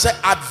judge and say,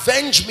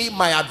 avenge me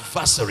my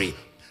adversary.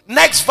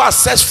 Next verse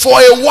says, for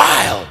a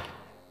while.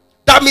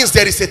 That means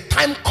there is a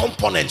time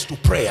component to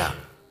prayer.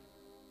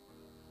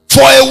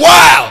 For a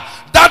while,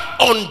 that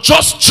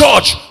unjust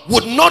judge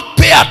would not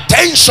pay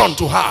attention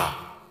to her.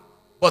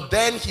 But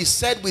then he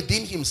said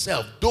within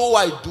himself, though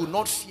I do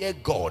not fear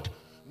God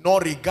nor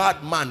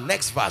regard man.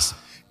 Next verse.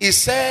 He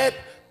said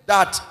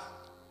that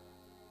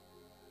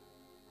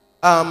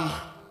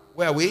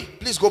where are we?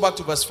 Please go back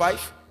to verse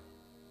 5.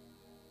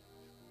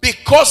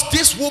 Because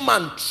this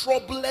woman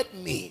troubled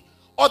me.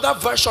 Other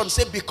versions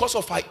say because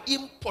of her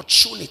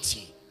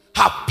importunity,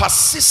 her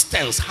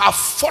persistence, her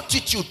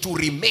fortitude to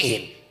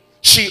remain,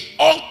 she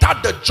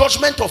altered the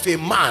judgment of a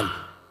man.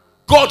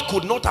 God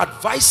could not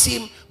advise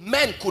him,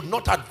 men could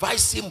not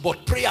advise him,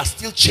 but prayer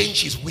still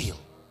changed his will.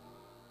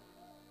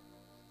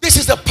 This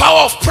is the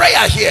power of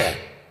prayer here.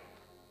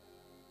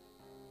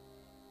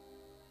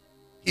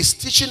 He's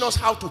teaching us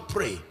how to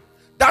pray.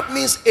 That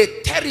means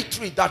a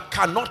territory that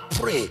cannot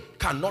pray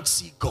cannot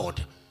see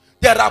God.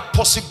 There are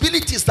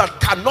possibilities that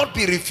cannot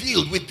be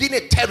revealed within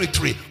a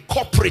territory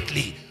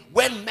corporately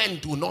when men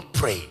do not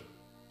pray.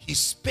 He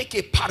spake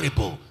a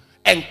parable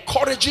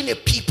encouraging a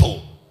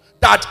people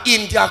that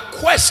in their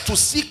quest to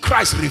see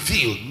Christ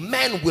revealed,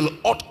 men will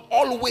ought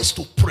always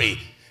to pray.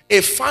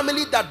 A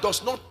family that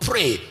does not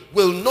pray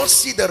will not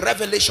see the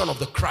revelation of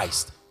the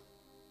Christ.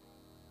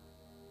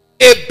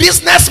 A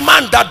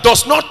businessman that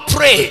does not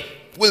pray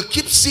will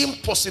keep seeing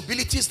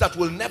possibilities that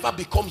will never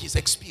become his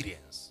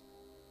experience.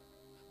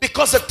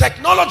 Because the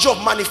technology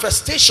of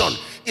manifestation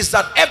is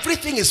that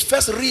everything is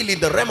first real in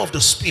the realm of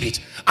the spirit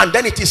and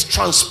then it is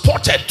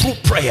transported through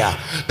prayer.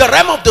 The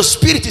realm of the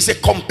spirit is a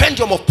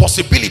compendium of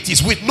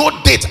possibilities with no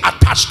date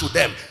attached to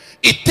them.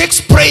 It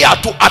takes prayer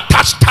to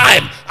attach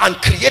time and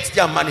create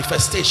their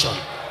manifestation.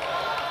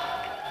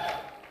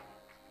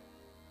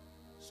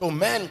 So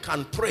men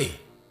can pray.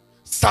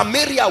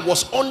 Samaria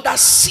was under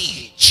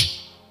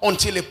siege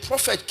until a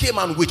prophet came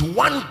and with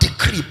one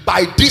decree,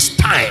 by this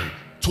time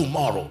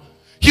tomorrow.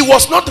 He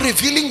was not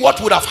revealing what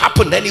would have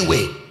happened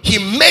anyway. He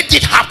made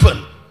it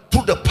happen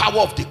through the power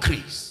of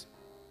decrees.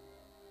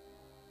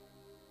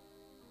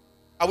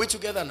 Are we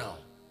together now?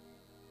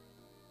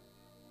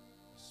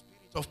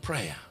 Spirit of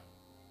prayer.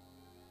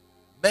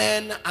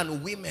 Men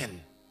and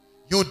women,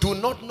 you do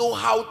not know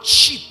how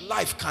cheap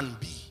life can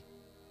be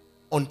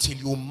until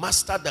you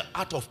master the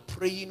art of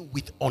praying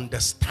with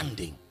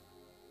understanding.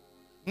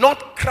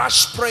 Not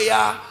crash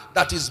prayer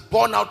that is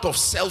born out of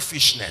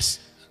selfishness.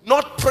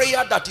 Not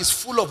prayer that is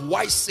full of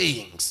wise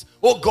sayings.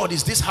 Oh God,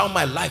 is this how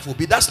my life will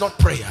be? That's not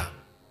prayer.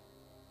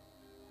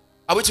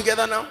 Are we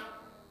together now?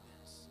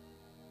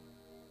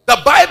 The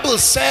Bible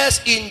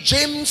says in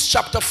James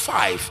chapter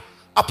 5,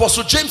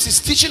 Apostle James is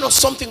teaching us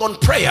something on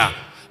prayer.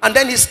 And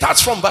then he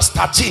starts from verse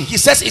 13. He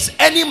says, is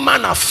any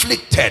man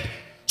afflicted?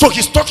 So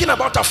he's talking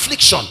about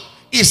affliction.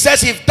 He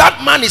says, if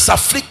that man is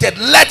afflicted,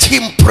 let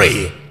him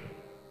pray.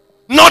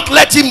 Not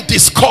let him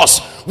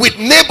discuss with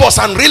neighbors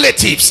and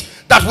relatives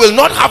that will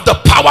not have the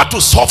power to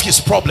solve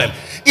his problem.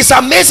 It's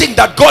amazing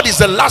that God is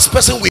the last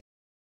person with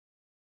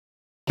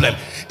problem.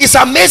 It's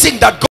amazing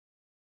that God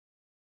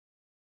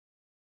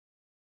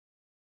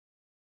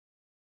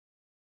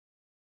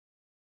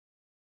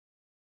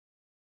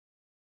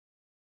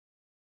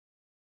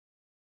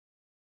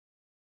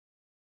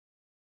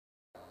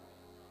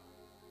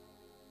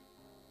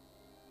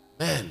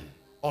men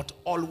ought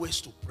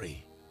always to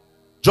pray.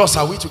 Just,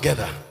 are we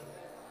together?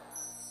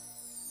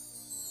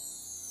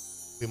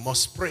 We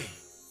must pray.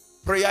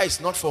 Prayer is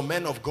not for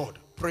men of God.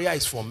 Prayer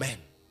is for men.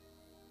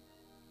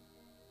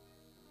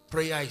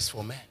 Prayer is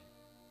for men.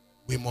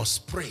 We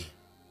must pray.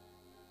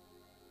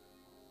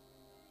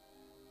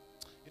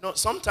 You know,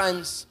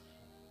 sometimes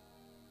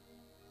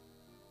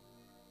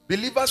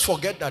believers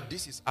forget that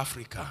this is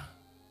Africa.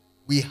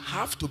 We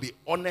have to be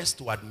honest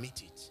to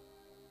admit it.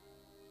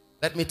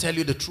 Let me tell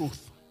you the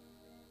truth.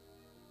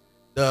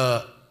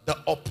 The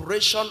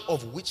operation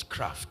of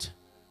witchcraft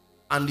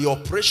and the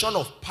operation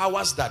of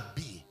powers that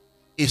be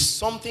is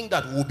something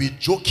that will be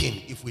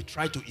joking if we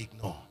try to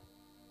ignore.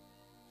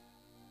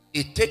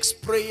 It takes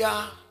prayer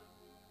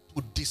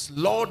to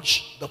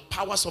dislodge the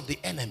powers of the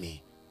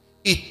enemy.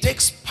 It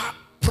takes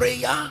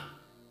prayer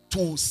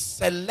to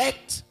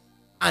select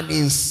and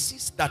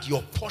insist that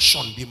your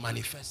portion be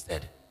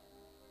manifested.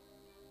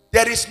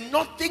 There is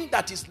nothing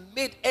that is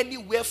made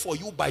anywhere for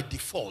you by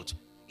default.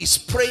 It's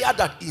prayer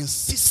that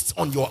insists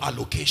on your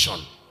allocation.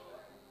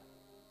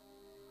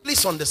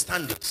 Please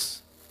understand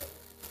this.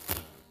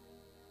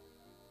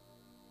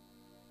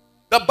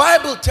 The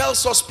Bible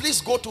tells us,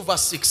 please go to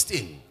verse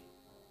 16.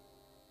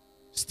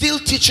 Still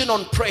teaching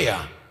on prayer.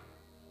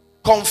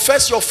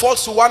 Confess your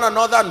faults to one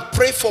another and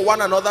pray for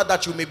one another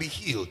that you may be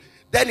healed.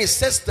 Then it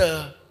says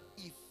the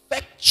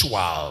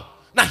effectual.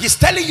 Now he's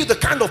telling you the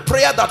kind of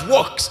prayer that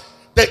works.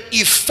 The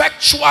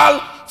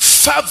effectual,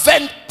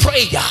 fervent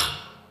prayer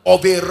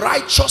of a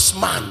righteous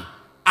man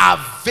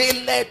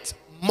availeth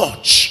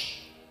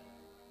much.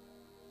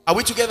 Are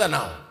we together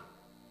now?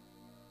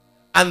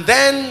 And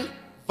then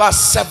verse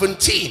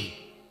 17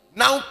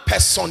 now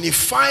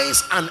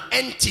personifies an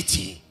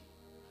entity.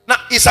 Now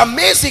it's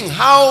amazing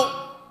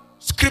how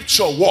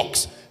scripture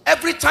works.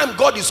 Every time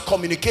God is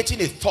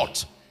communicating a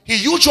thought, he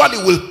usually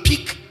will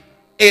pick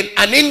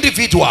an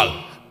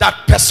individual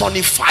that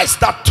personifies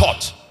that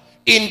thought.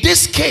 In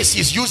this case,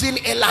 he's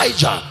using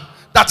Elijah.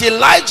 That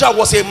Elijah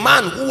was a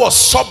man who was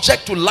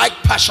subject to like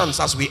passions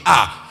as we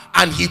are,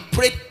 and he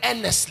prayed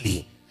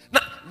earnestly. Now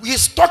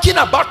he's talking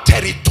about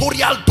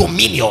territorial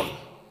dominion.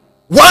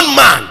 One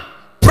man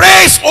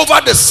prays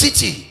over the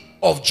city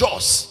of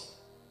Jos,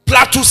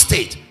 Plateau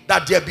State,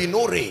 that there be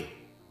no rain.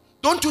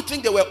 Don't you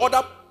think there were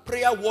other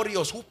prayer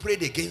warriors who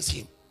prayed against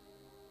him?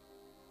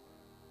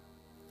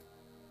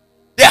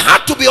 There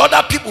had to be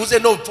other people who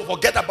said, no,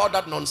 forget about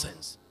that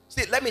nonsense.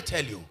 See, let me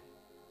tell you,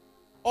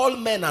 all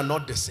men are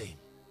not the same.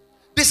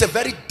 This is a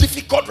very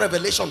difficult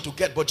revelation to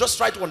get, but just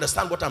try to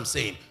understand what I'm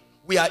saying.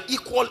 We are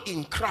equal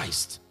in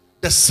Christ.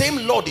 The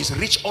same Lord is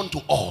rich unto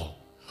all.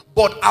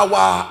 But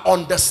our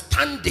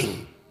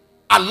understanding,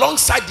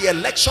 alongside the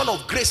election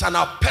of grace and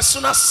our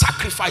personal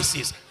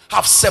sacrifices,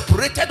 have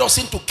separated us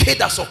into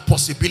cadres of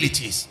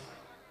possibilities.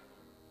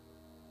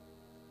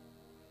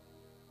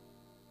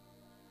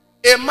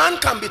 A man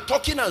can be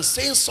talking and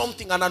saying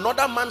something, and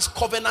another man's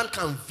covenant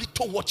can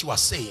veto what you are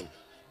saying,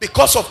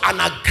 because of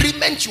an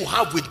agreement you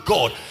have with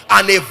God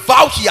and a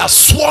vow he has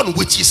sworn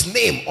with his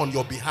name on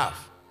your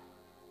behalf.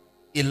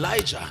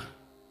 Elijah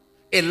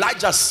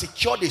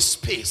secured a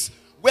space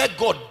where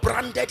God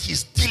branded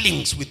his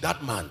dealings with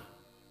that man.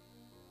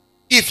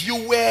 If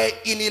you were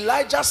in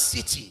Elijah's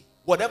city,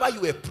 whatever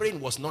you were praying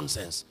was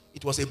nonsense.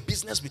 It was a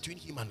business between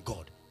him and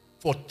God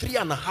for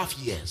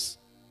 3.5 years.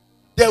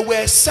 There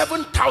were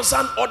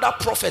 7,000 other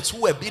prophets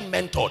who were being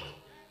mentored.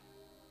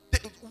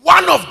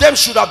 One of them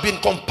should have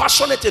been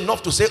compassionate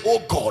enough to say,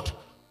 oh God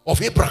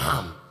of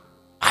Abraham,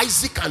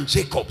 Isaac and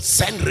Jacob,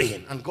 send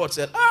rain. And God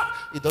said,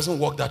 it doesn't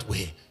work that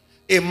way.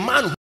 A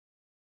man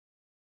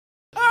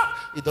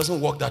it doesn't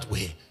work that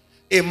way.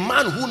 A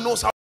man who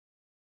knows how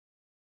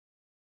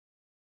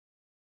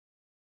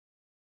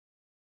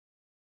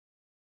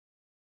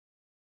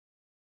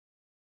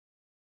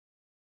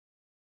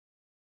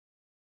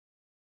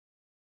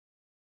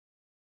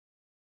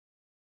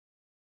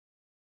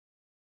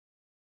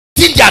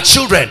their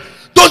children.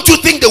 Don't you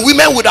think the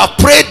women would have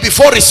prayed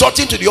before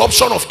resorting to the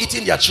option of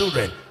eating their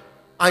children?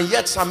 And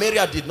yet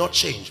Samaria did not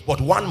change.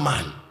 But one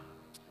man.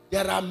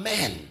 There are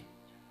men.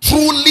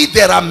 Truly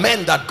there are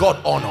men that God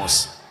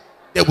honors.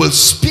 They will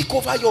speak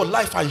over your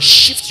life and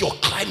shift your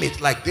climate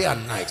like day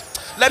and night.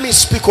 Let me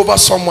speak over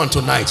someone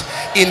tonight.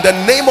 In the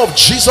name of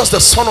Jesus, the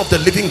Son of the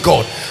living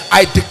God,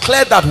 I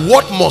declare that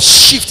what must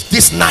shift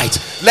this night,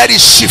 let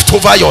it shift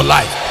over your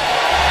life.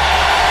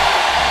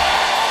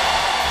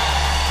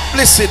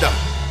 Please sit down.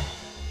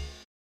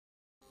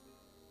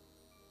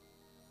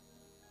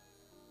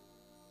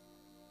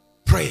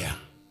 Prayer.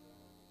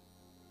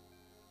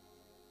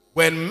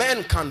 When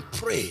men can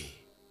pray,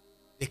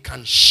 they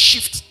can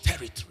shift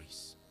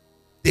territories.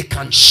 They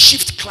can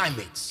shift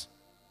climates.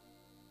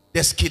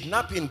 There's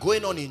kidnapping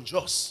going on in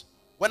Jos.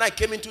 When I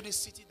came into this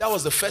city, that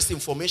was the first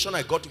information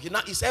I got to hear.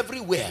 Now it's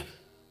everywhere.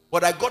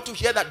 But I got to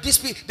hear that these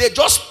people, they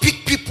just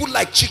pick people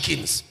like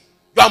chickens.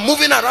 You are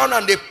moving around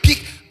and they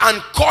pick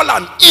and call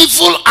an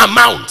evil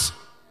amount.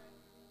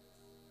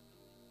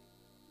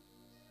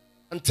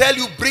 And tell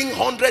you, bring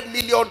 100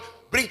 million.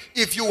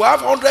 If you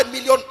have 100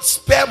 million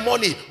spare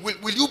money,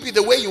 will you be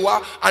the way you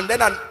are? And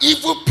then an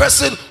evil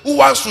person who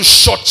wants to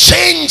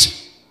shortchange.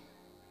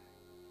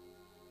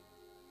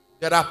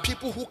 There are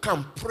people who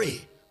can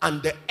pray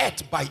and the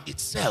earth by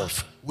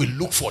itself will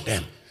look for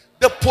them.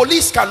 The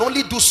police can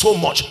only do so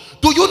much.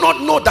 Do you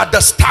not know that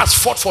the stars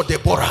fought for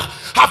Deborah?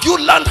 Have you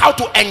learned how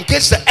to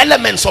engage the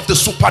elements of the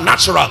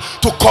supernatural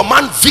to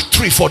command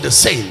victory for the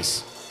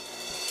saints?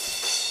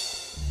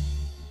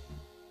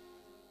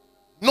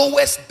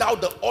 Knowest thou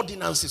the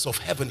ordinances of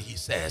heaven, he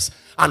says,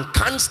 and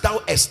canst thou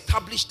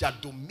establish their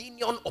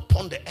dominion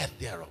upon the earth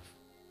thereof?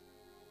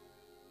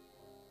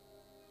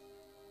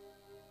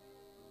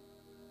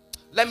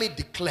 Let me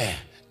declare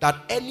that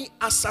any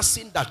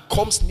assassin that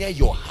comes near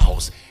your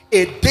house,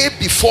 a day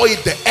before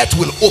it, the earth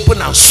will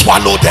open and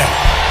swallow them.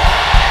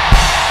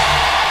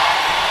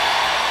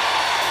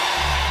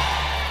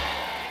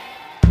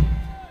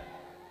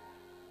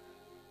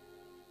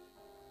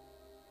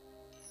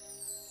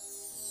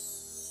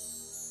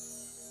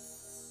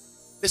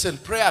 Listen,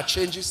 prayer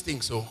changes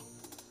things. So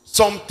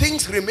some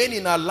things remain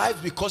in our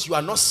lives because you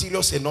are not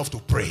serious enough to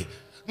pray.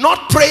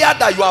 Not prayer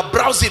that you are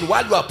browsing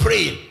while you are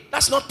praying.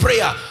 That's not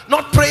prayer.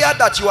 Not prayer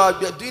that you are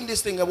doing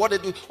this thing and what they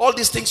do, all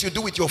these things you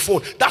do with your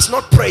phone. That's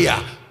not prayer.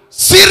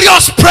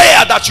 Serious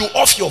prayer that you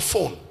off your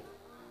phone.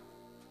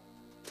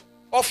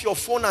 Off your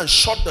phone and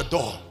shut the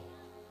door.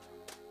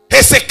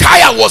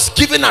 Hezekiah was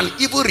given an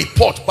evil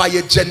report by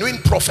a genuine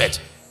prophet.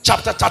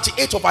 Chapter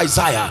 38 of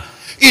Isaiah.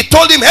 He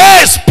told him,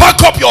 hey,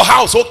 spark up your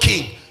house, O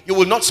king. You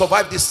will not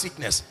survive this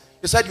sickness.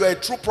 He said, you are a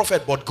true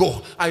prophet, but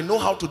go. I know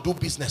how to do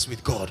business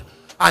with God.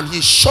 And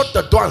he shut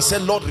the door and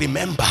said, Lord,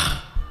 remember.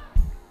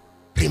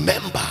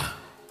 Remember.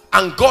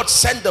 And God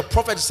sent the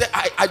prophet to say,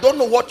 I don't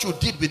know what you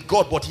did with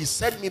God, but he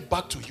sent me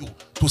back to you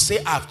to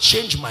say, I've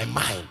changed my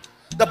mind.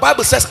 The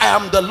Bible says, I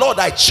am the Lord,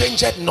 I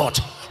change it not.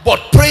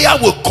 But prayer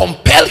will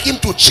compel him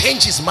to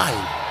change his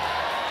mind.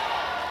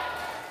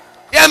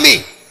 Hear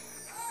me.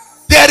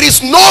 There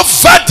is no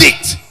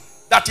verdict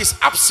that is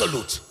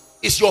absolute.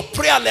 It's your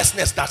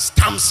prayerlessness that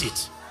stamps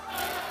it.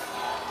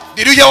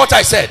 Did you hear what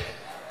I said?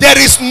 There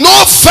is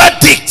no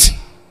verdict.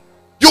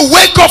 You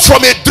wake up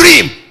from a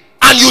dream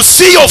and you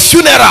see your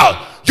funeral.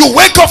 You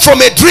wake up from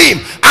a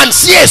dream and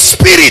see a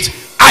spirit.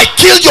 I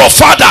killed your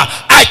father,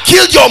 I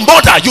killed your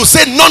mother. You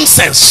say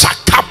nonsense. You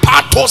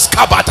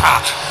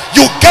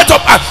get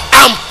up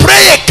and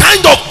pray a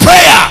kind of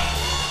prayer.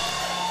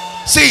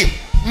 See,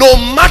 no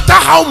matter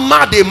how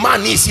mad a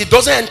man is, he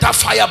doesn't enter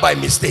fire by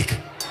mistake.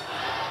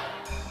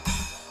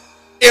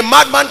 A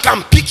madman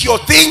can pick your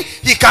thing,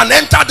 he can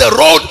enter the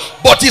road,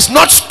 but he's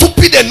not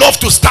stupid enough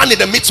to stand in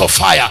the midst of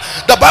fire.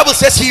 The Bible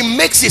says he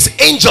makes his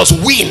angels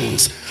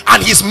winds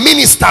and his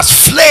ministers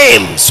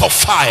flames of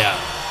fire.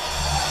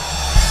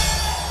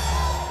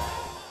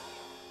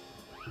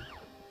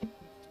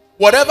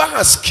 Whatever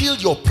has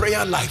killed your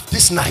prayer life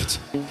this night,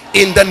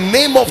 in the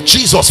name of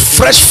Jesus,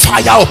 fresh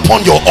fire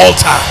upon your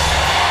altar.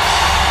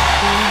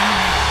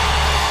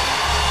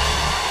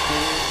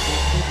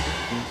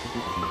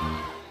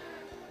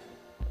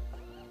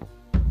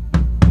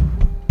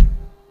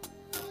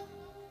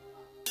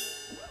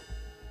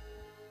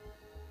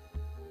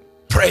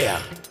 Prayer.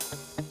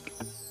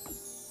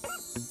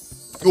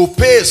 You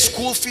pay a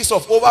school fees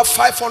of over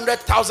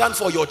 500,000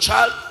 for your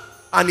child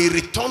and he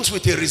returns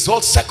with a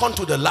result second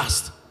to the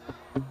last.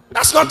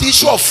 That's not the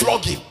issue of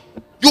flogging.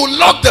 You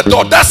lock the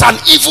door. That's an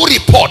evil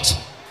report.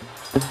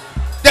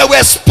 There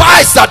were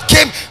spies that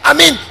came. I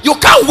mean, you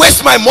can't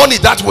waste my money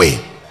that way.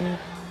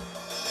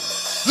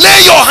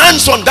 Lay your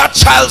hands on that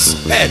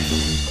child's head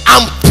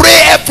and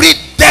pray every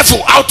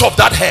devil out of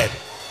that head.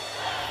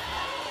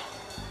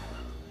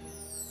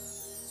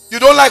 You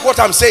don't like what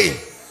I'm saying?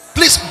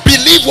 Please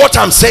believe what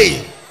I'm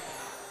saying.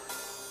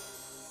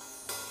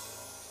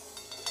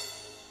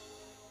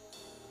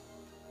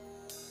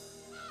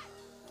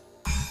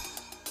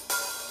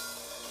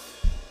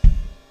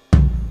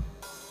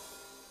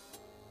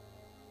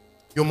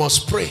 You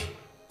must pray.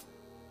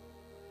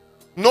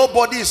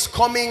 Nobody is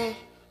coming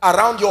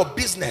around your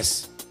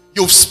business.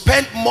 You've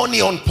spent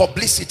money on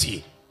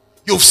publicity.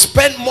 You've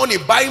spent money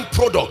buying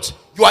products.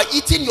 You are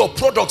eating your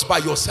products by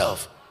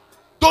yourself.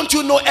 Don't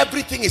you know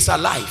everything is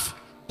alive?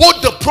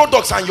 Both the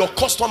products and your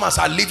customers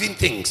are living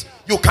things.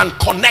 You can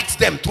connect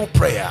them through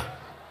prayer.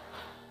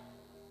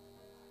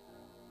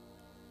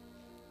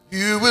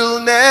 You will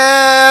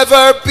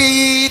never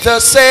be the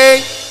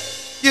same.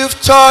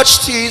 You've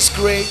touched His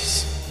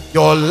grace.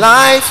 Your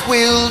life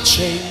will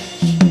change.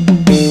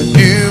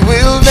 You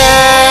will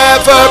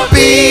never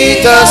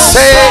be the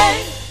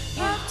same.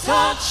 You've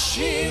touched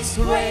His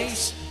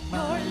grace.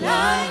 Your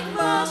life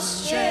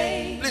must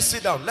change. Please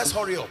sit down. Let's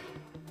hurry up.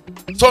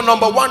 So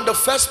number one, the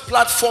first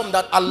platform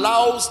that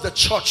allows the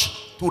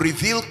church to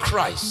reveal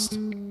Christ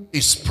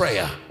is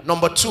prayer.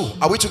 Number two,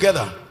 are we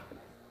together?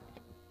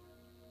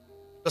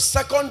 The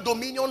second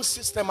dominion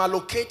system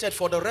allocated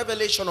for the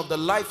revelation of the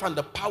life and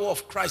the power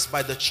of Christ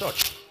by the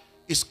church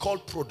is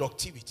called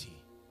productivity.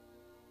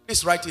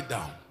 Please write it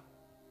down.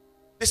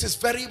 This is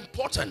very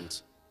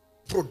important.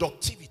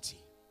 Productivity.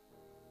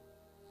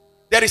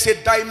 There is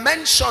a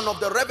dimension of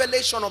the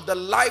revelation of the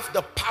life,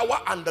 the power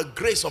and the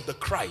grace of the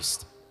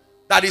Christ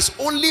that is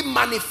only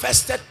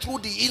manifested through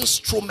the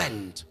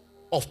instrument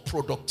of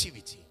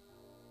productivity.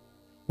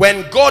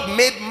 When God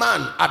made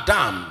man,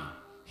 Adam,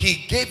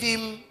 He gave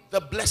him the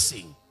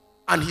blessing,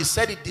 and He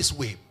said it this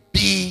way: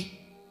 be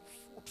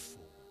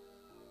fruitful,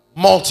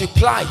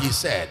 multiply, He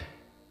said,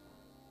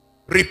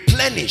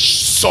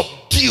 replenish,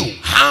 subdue,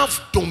 have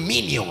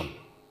dominion.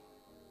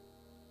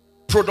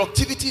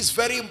 Productivity is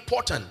very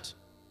important.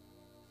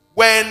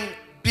 When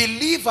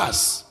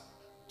believers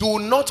do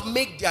not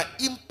make their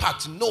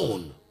impact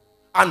known,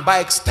 and by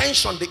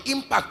extension the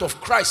impact of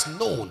Christ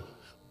known,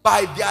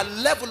 by their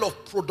level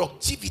of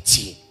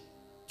productivity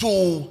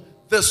to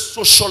the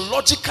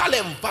sociological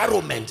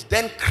environment,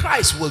 then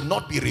Christ will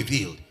not be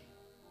revealed.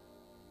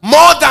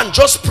 More than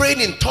just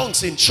praying in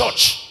tongues in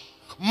church,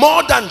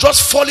 more than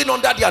just falling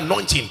under the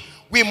anointing,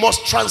 we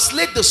must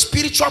translate the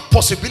spiritual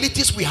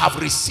possibilities we have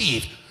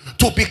received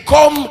to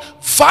become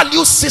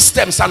value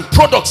systems and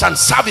products and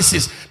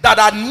services that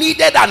are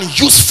needed and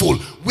useful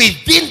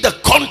within the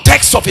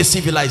context of a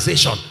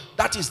civilization.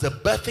 That is the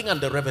birthing and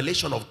the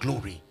revelation of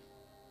glory.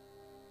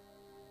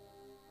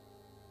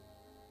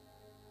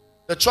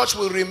 The church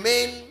will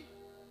remain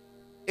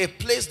a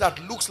place that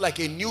looks like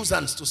a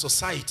nuisance to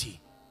society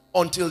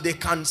until they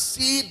can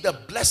see the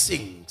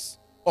blessings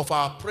of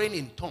our praying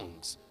in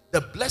tongues,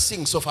 the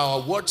blessings of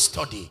our word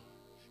study.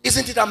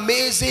 Isn't it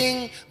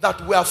amazing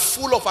that we are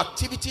full of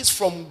activities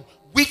from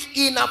week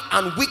in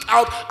and week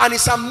out? And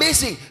it's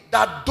amazing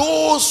that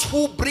those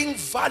who bring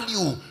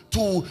value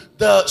to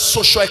the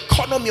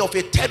socio-economy of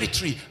a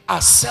territory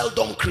are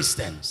seldom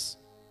Christians.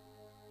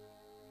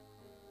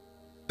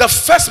 The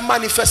first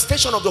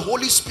manifestation of the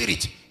Holy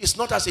Spirit is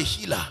not as a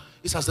healer,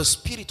 it's as the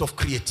spirit of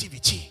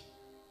creativity,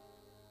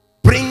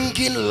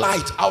 bringing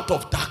light out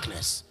of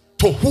darkness,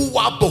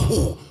 tohuwa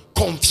bohu,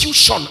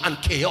 confusion and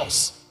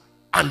chaos.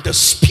 And the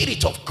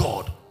Spirit of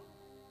God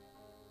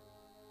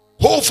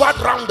hovered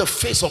round the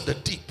face of the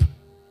deep,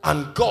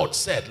 and God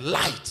said,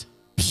 light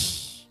be.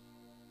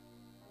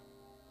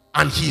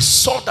 And He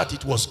saw that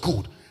it was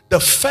good. The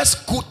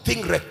first good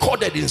thing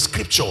recorded in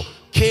scripture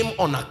came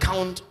on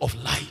account of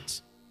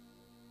light.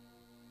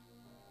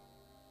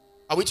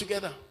 Are we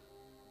together?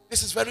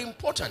 This is very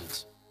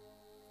important.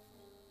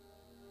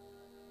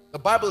 The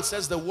Bible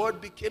says the Word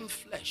became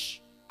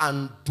flesh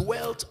and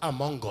dwelt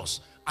among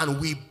us, and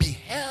we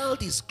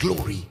beheld His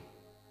glory,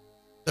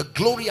 the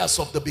glory as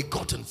of the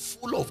begotten,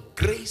 full of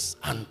grace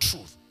and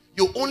truth.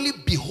 You only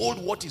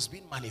behold what is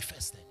being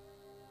manifested.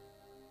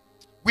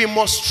 We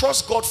must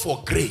trust God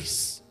for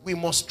grace. We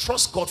must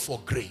trust God for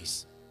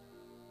grace.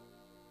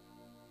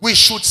 We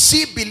should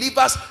see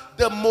believers,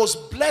 the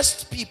most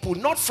blessed people,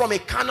 not from a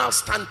carnal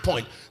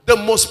standpoint. The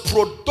most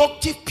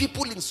productive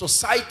people in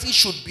society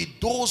should be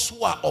those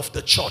who are of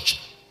the church.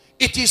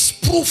 It is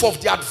proof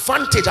of the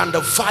advantage and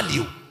the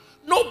value.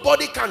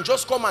 Nobody can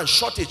just come and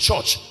shut a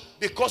church,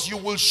 because you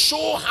will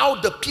show how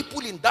the people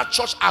in that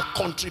church are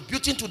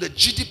contributing to the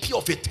GDP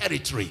of a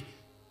territory.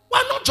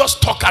 We're not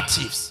just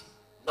talkatives.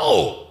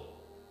 No.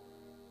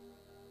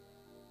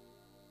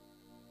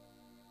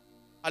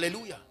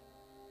 Hallelujah.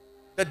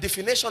 The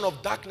definition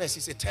of darkness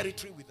is a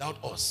territory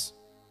without us.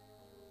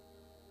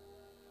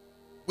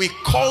 We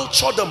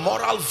culture the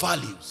moral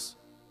values.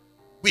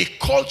 We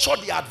culture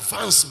the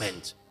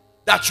advancement.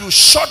 That you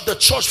shut the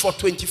church for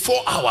 24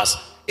 hours.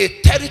 A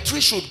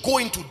territory should go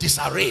into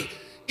disarray.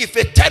 If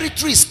a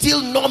territory is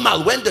still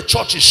normal when the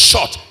church is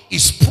shut,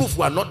 it's proof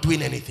we are not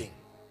doing anything.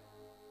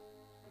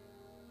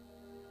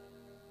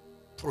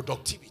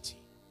 Productivity.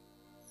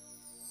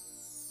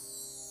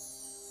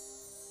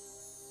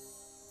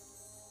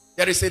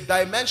 There is a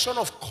dimension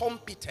of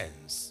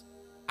competence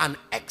and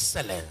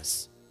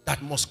excellence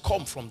that must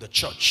come from the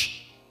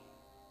church.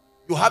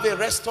 You have a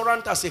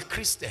restaurant as a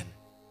Christian.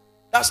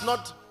 That's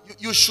not,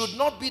 you should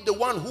not be the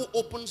one who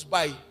opens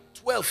by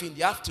 12 in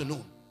the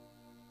afternoon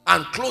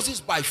and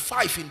closes by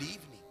 5 in the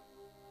evening.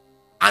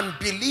 and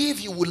believe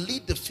you will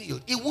lead the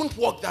field. It won't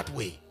work that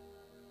way.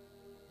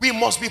 We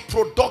must be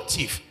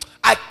productive.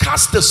 I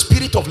cast the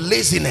spirit of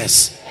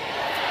laziness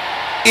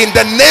in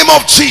the name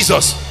of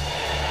Jesus.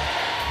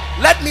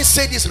 Let me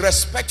say this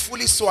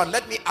respectfully, and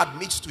let me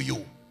admit to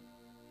you,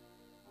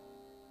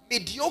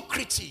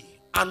 mediocrity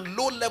and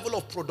low level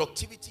of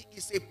productivity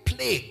is a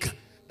plague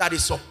that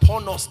is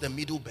upon us, the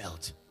middle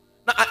belt.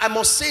 Now I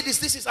must say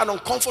this is an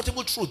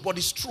uncomfortable truth, but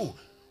it's true.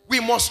 We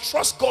must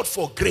trust God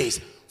for grace.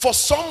 For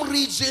some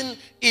reason,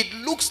 it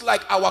looks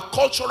like our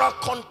cultural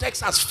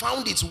context has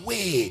found its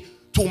way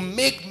to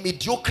make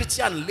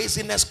mediocrity and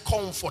laziness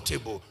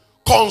comfortable,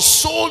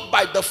 consoled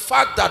by the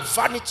fact that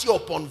vanity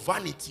upon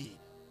vanity,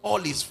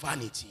 all is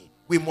vanity.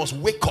 We must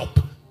wake up.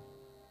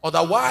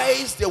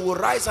 Otherwise, there will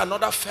rise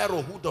another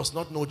Pharaoh who does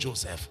not know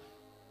Joseph.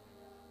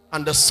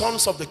 And the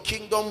sons of the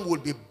kingdom will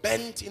be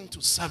bent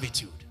into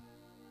servitude.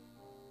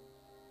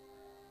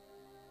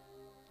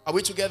 Are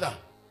we together?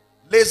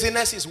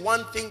 Laziness is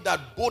one thing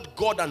that both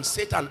God and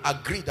Satan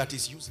agree that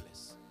is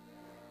useless.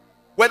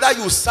 Whether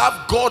you serve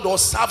God or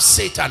serve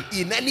Satan,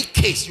 in any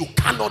case, you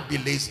cannot be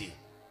lazy.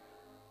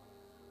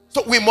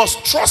 So we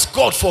must trust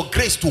God for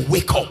grace to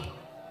wake up.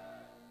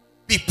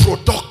 Be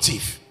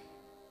productive.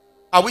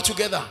 Are we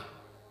together?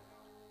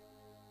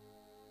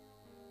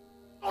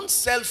 Don't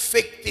sell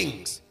fake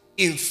things,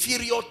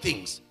 inferior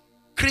things.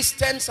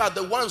 Christians are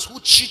the ones who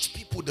cheat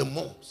people the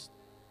most.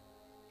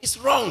 It's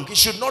wrong. It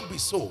should not be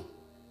so.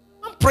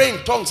 Don't pray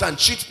in tongues and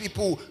cheat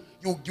people.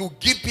 You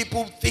give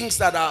people things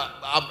that are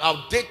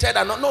outdated.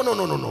 And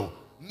no.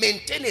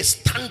 Maintain a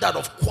standard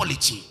of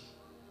quality.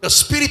 The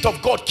Spirit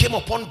of God came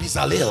upon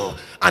Bezalel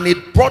and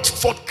it brought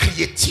forth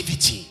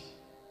creativity.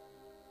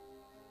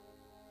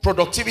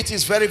 Productivity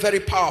is very, very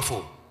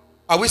powerful.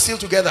 Are we still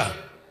together?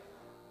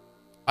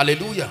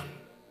 Hallelujah.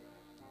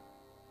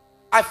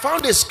 I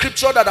found a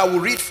scripture that I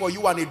will read for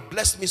you and it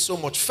blessed me so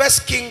much. 1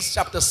 Kings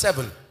chapter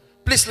 7.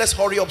 Please let's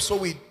hurry up so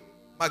we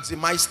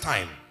maximize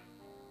time.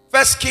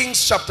 1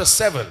 Kings chapter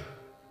 7.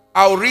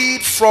 I'll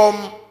read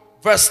from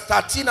verse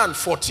 13 and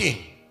 14.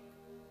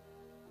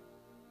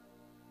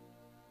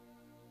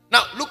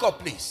 Now look up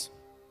please.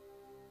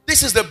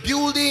 This is the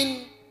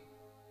building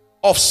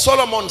of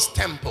Solomon's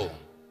temple.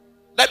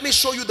 Let me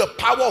show you the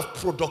power of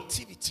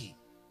productivity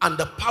and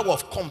the power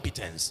of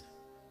competence.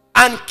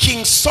 And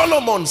King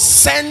Solomon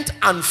sent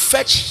and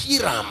fetched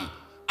Hiram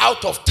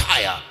out of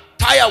Tyre.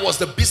 Tyre was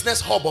the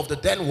business hub of the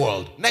then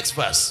world. Next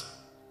verse.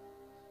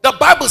 The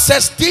Bible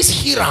says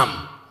this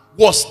Hiram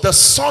was the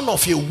son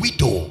of a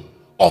widow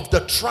of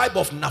the tribe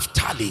of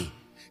Naphtali.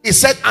 It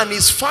said, and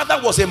his father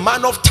was a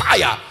man of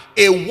Tyre,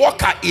 a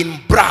worker in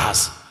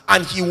brass.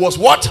 And he was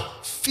what?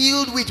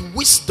 Filled with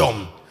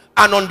wisdom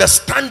and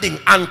understanding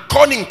and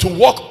cunning to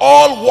work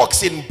all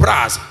works in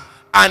brass.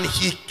 And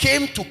he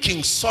came to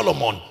King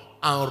Solomon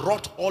and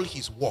wrought all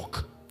his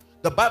work.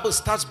 The Bible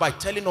starts by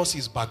telling us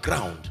his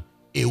background.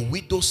 A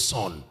widow's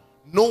son,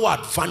 no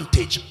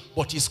advantage,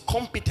 but his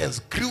competence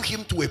grew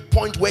him to a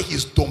point where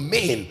his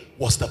domain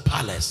was the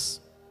palace.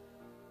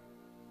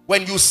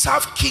 When you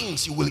serve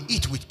kings, you will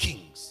eat with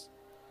kings.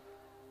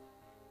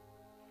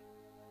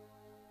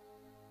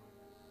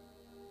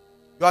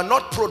 You are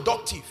not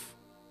productive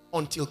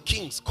until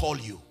kings call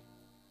you.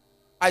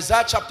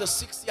 Isaiah chapter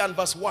 60 and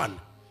verse 1.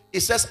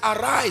 It says,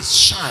 arise,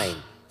 shine,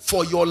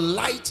 for your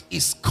light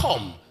is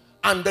come,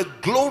 and the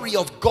glory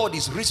of God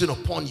is risen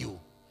upon you.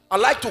 I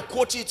like to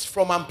quote it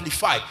from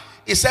Amplified.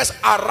 It says,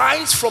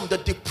 arise from the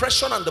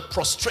depression and the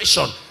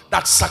prostration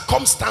that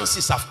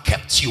circumstances have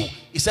kept you.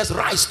 It says,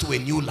 rise to a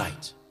new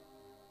light.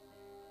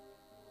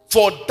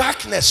 For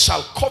darkness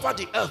shall cover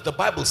the earth, the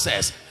Bible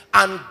says,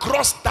 and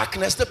gross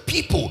darkness the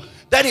people.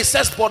 Then it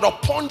says, but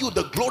upon you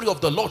the glory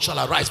of the Lord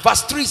shall arise.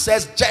 Verse 3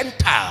 says,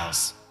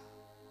 Gentiles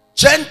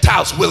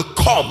will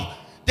come.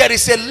 There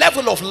is a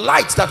level of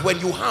light that when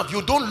you have,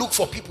 you don't look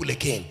for people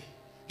again.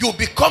 You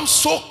become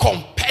so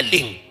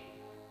compelling.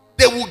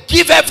 They will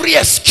give every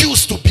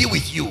excuse to be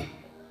with you.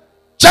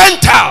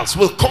 Gentiles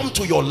will come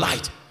to your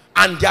light,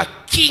 and their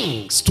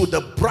kings to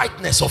the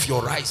brightness of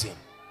your rising.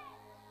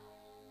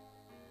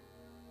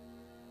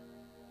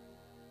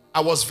 I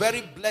was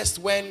very blessed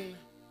when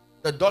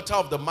the daughter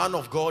of the man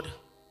of God,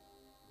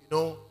 you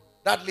know,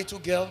 that little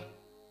girl,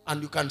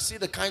 and you can see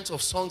the kinds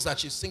of songs that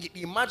she's singing.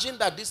 Imagine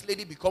that this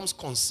lady becomes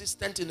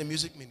consistent in the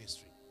music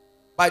ministry.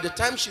 By the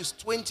time she's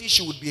 20,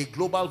 she would be a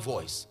global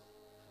voice.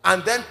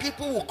 And then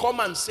people will come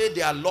and say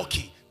they are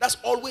lucky. That's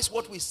always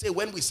what we say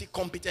when we see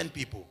competent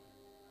people.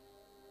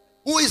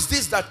 Who is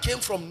this that came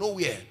from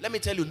nowhere? Let me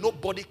tell you,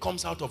 nobody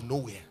comes out of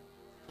nowhere.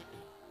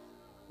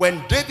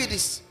 When David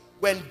is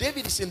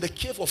in the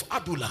cave of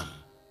Adullam,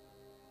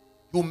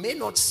 you may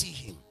not see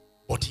him,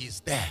 but he is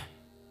there.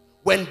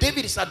 When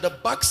David is at the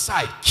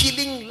backside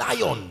killing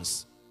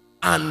lions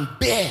and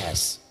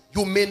bears,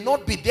 you may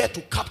not be there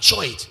to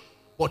capture it,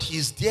 but he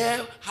is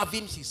there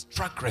having his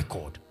track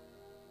record.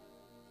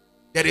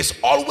 There is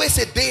always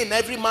a day in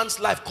every man's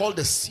life called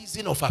the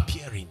season of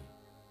appearing.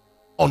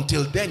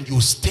 Until then, you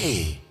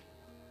stay.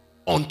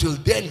 Until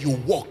then, you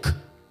walk.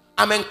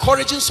 I'm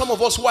encouraging some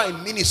of us who are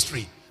in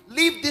ministry.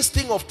 Leave this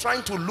thing of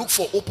trying to look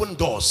for open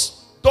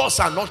doors. Doors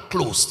are not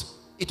closed.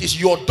 It is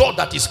your door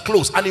that is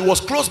closed, and it was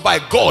closed by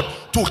God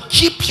to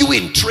keep you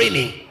in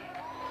training.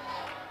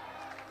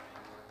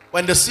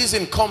 When the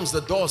season comes,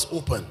 the doors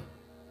open.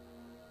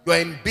 You are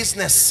in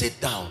business, sit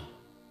down.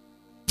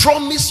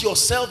 Promise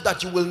yourself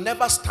that you will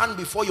never stand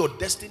before your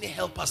destiny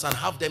helpers and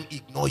have them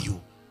ignore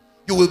you.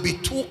 You will be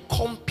too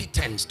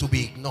competent to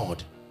be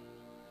ignored.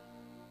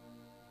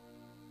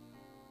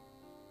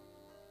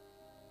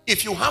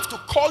 If you have to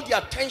call the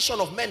attention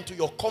of men to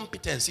your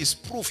competence, it's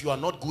proof you are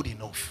not good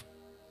enough.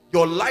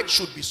 Your light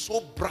should be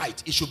so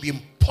bright, it should be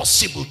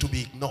impossible to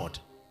be ignored.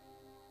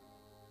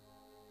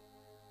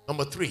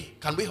 Number 3,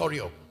 can we hurry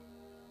up?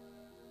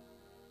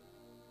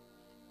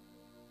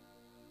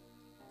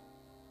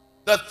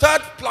 The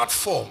third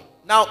platform.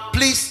 Now,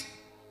 please,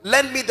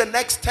 lend me the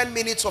next 10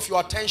 minutes of your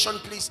attention,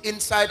 please,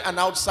 inside and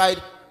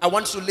outside. I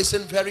want you to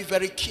listen very,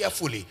 very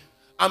carefully.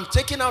 I'm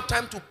taking out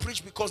time to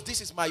preach because this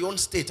is my own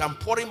state. I'm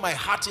pouring my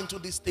heart into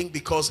this thing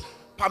because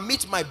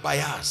permit my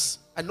bias.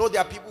 I know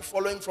there are people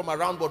following from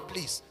around, but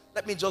please,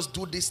 let me just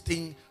do this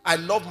thing. I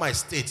love my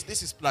state.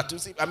 This is Plateau.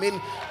 I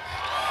mean,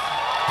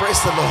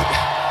 praise the Lord.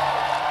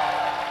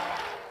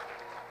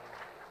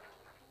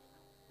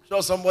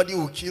 Sure, somebody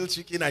will kill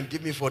chicken and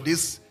give me for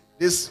this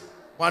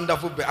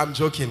wonderful. I'm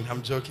joking.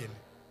 I'm joking.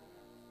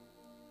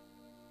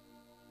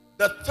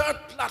 The third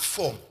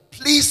platform.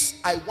 Please,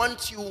 I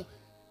want you.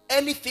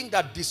 Anything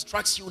that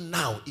distracts you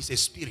now is a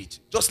spirit.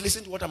 Just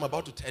listen to what I'm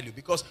about to tell you,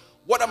 because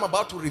what I'm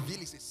about to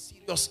reveal is a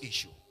serious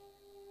issue.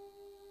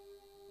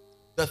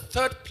 The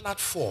third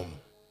platform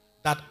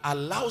that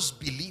allows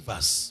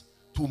believers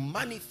to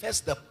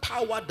manifest the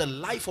power, the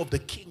life of the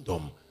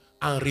kingdom,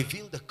 and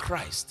reveal the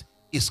Christ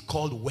is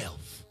called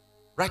wealth.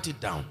 Write it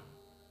down.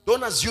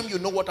 Don't assume you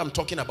know what I'm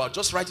talking about.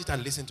 Just write it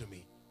and listen to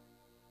me.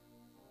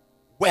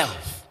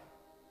 Wealth.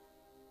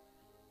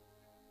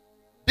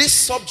 This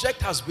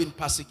subject has been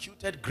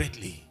persecuted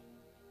greatly,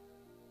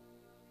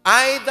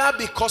 either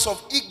because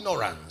of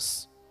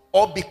ignorance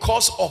or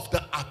because of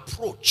the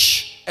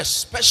approach,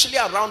 especially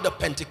around the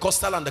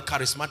Pentecostal and the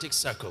charismatic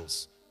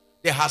circles.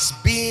 There has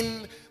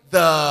been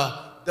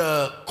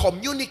the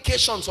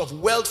communications of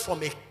wealth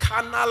from a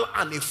carnal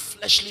and a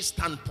fleshly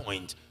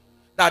standpoint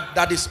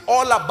that is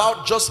all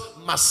about just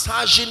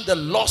massaging the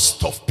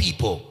lust of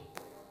people.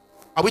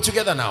 Are we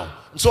together now?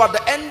 And so at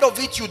the end of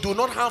it, you do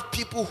not have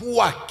people who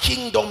are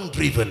kingdom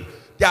driven.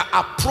 Their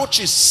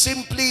approach is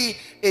simply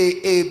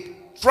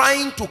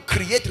trying to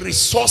create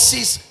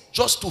resources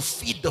just to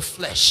feed the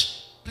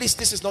flesh. Please,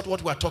 this is not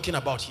what we are talking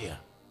about here.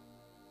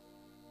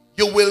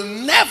 You will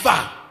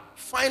never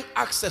find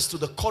access to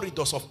the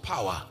corridors of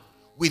power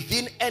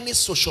within any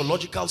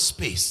sociological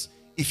space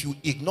if you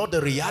ignore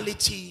the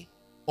reality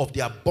of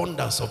the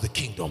abundance of the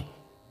kingdom.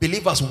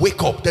 Believers,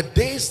 wake up. The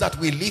days that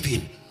we live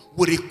in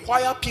will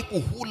require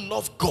people who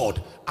love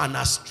God and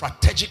are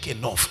strategic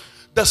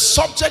enough. The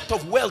subject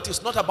of wealth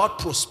is not about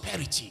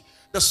prosperity.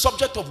 The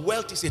subject of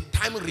wealth is a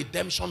time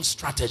redemption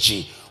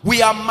strategy.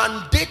 We are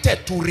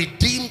mandated to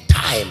redeem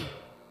time.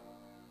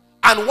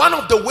 And one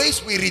of the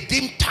ways we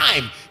redeem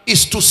time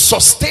is to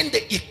sustain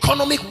the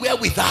economic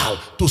wherewithal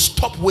to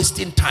stop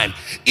wasting time.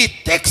 It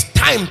takes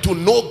time to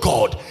know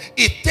God.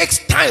 It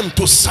takes time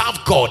to serve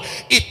God.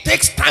 It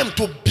takes time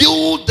to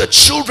build the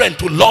children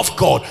to love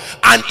God.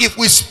 And if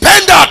we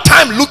spend our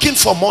time looking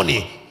for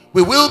money,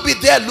 we will be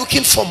there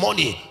looking for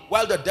money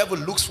while the devil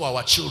looks for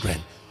our children.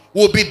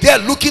 We'll be there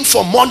looking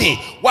for money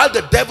while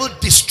the devil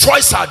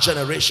destroys our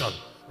generation.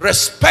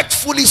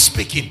 Respectfully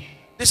speaking,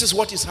 this is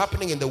what is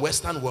happening in the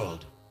Western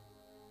world.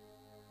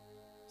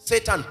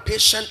 Satan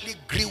patiently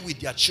grew with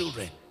their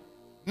children.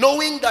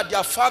 Knowing that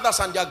their fathers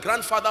and their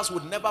grandfathers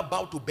would never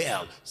bow to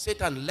Baal,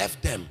 Satan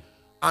left them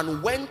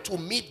and went to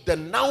meet the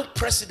now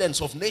presidents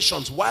of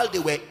nations while they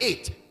were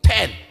 8,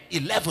 10,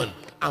 11,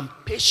 and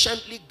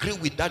patiently grew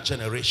with that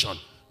generation.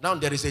 Now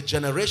there is a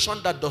generation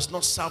that does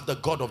not serve the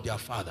God of their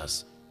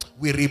fathers.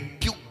 We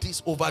rebuke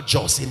this over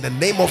Jos in the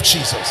name of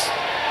Jesus.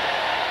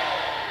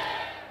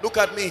 Look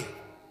at me.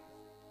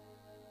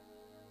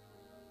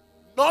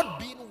 Not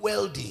being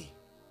wealthy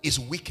is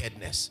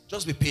wickedness.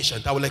 Just be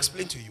patient. I will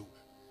explain to you.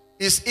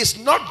 It's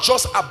not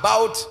just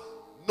about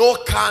no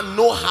car,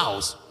 no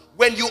house.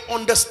 When you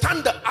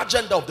understand the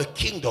agenda of the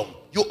kingdom,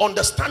 you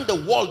understand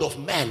the world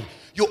of men,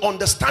 you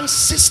understand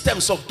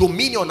systems of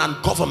dominion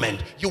and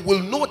government, you will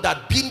know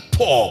that being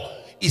poor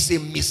is a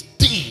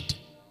misdeed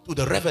to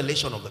the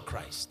revelation of the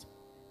Christ.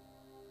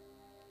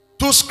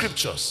 2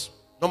 scriptures.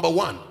 Number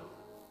 1,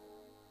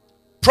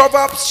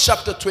 Proverbs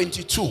chapter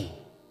 22.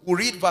 We'll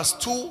read verse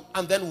 2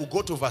 and then we'll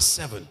go to verse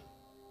 7.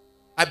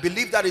 I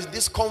believe that in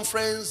this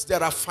conference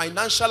there are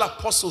financial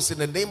apostles in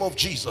the name of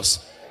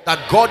Jesus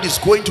that God is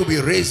going to be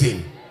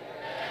raising.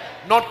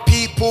 Not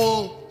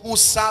people who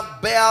serve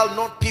Baal,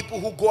 not people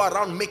who go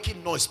around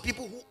making noise.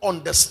 People who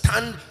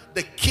understand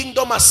the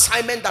kingdom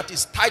assignment that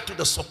is tied to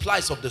the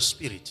supplies of the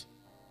Spirit.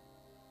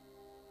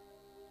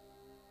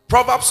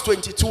 Proverbs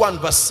 22 and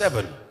verse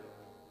 7.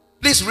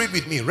 Please read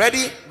with me.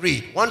 Ready?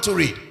 Read. Want to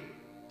read.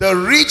 The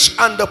rich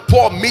and the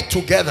poor meet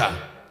together,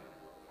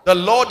 The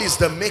Lord is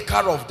the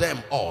maker of them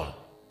all.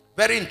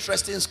 Very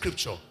interesting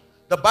scripture.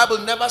 The Bible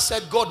never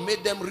said God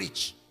made them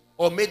rich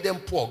or made them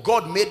poor.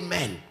 God made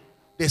men.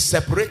 They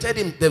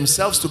separated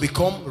themselves to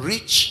become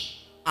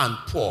rich and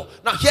poor.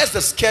 Now here's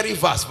the scary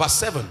verse, verse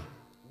 7.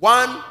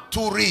 1,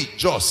 2, read,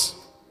 just.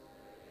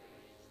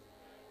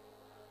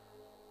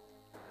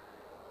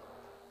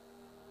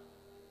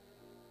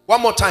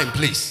 One more time,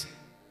 please.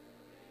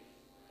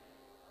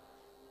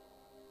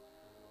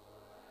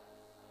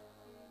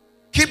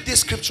 Keep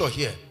this scripture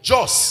here.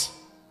 Jos,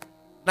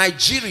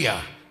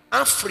 Nigeria,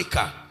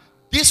 Africa.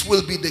 This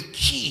will be the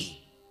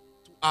key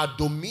to our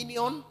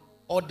dominion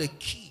or the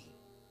key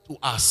to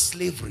our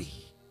slavery.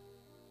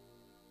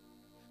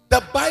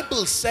 The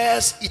Bible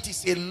says it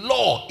is a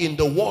law in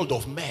the world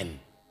of men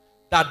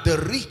that the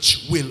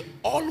rich will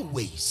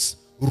always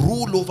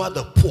rule over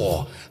the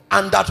poor,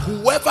 and that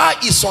whoever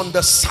is on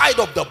the side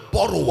of the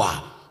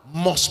borrower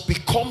must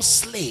become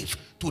slave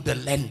to the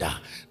lender.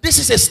 This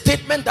is a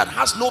statement that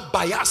has no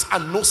bias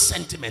and no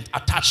sentiment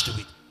attached to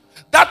it.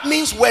 That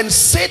means when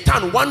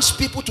Satan wants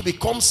people to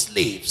become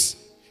slaves,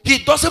 he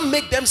doesn't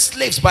make them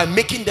slaves by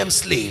making them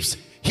slaves.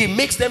 He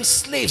makes them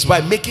slaves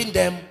by making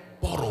them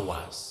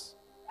borrowers.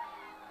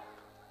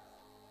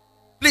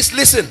 Please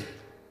listen.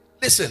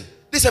 Listen.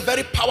 This is a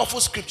very powerful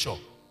scripture.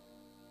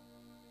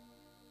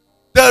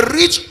 The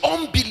rich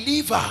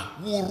unbeliever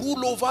will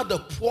rule over the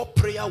poor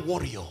prayer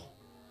warrior.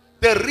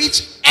 The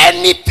rich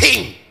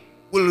anything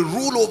will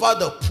rule over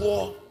the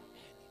poor.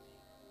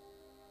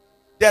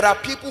 There are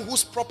people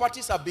whose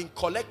properties have been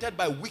collected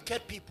by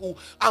wicked people,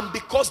 and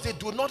because they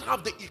do not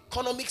have the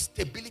economic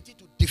stability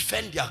to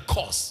defend their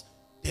cause,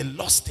 they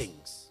lost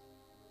things.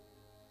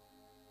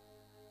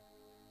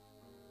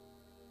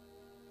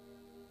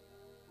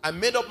 I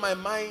made up my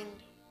mind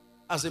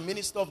as a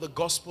minister of the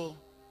gospel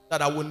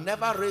that I will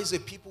never raise a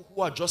people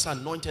who are just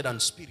anointed and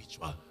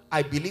spiritual.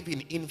 I believe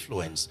in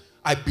influence.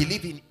 I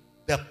believe in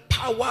the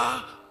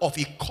power of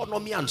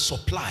economy and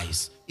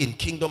supplies in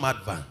kingdom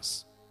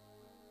advance.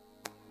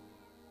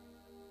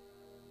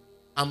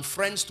 I'm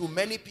friends to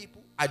many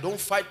people. I don't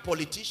fight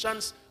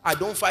politicians. I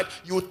don't fight.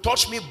 You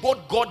touch me,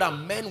 both God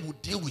and men will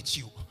deal with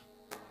you.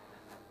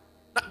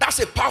 That's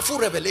a powerful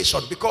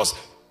revelation, because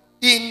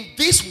in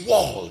this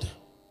world,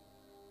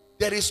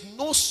 there is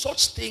no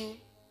such thing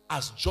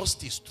as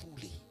justice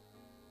truly.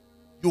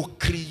 You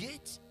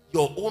create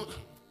your own.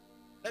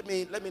 Let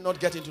me not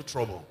get into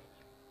trouble.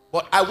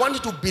 But I want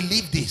you to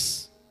believe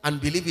this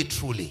and believe it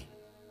truly.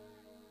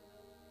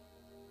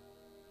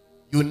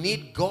 You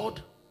need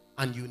God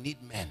and you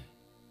need men.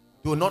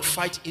 Do not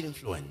fight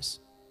influence.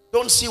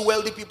 Don't see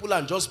wealthy people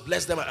and just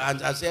bless them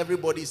and say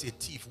everybody is a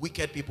thief,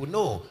 wicked people.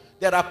 No.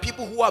 There are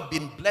people who have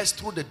been blessed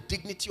through the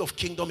dignity of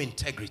kingdom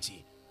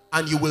integrity,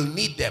 and you will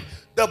need them.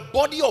 The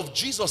body of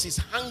Jesus is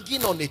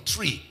hanging on a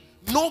tree.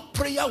 No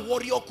prayer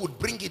warrior could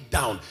bring it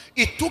down.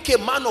 It took a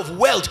man of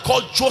wealth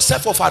called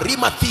Joseph of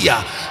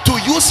Arimathea to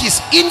use his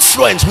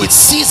influence with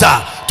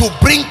Caesar to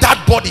bring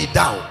that body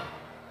down.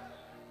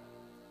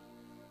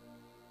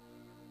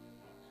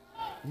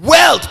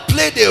 Wealth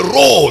played a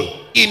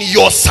role in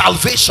your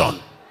salvation.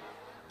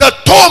 The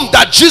tomb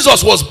that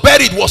Jesus was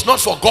buried was not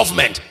for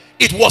government.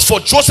 It was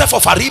for Joseph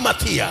of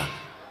Arimathea.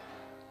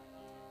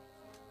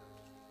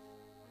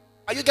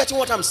 Are you getting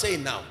what I'm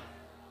saying now?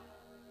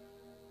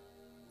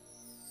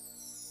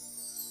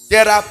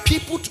 There are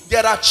people,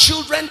 there are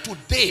children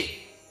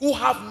today who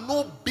have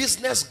no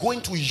business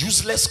going to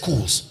useless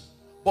schools.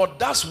 But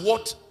that's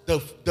what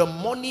the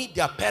money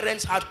their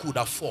parents had could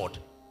afford.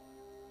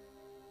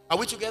 Are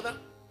we together?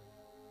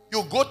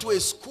 You go to a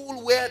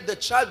school where the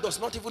child does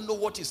not even know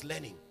what he's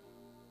learning.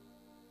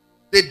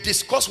 They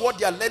discuss what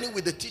they are learning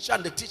with the teacher,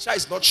 and the teacher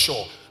is not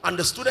sure. And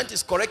the student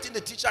is correcting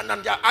the teacher,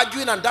 and they are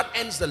arguing, and that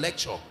ends the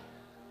lecture.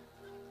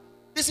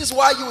 This is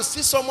why you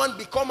see someone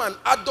become an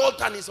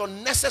adult and is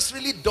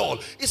unnecessarily dull.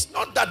 It's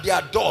not that they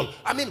are dull.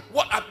 I mean,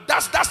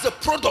 that's the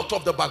product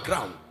of the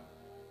background.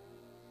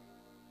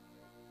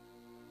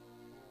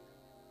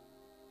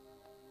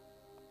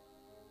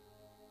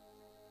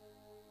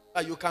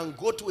 You can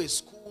go to a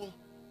school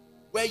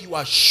where you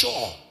are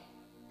sure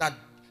that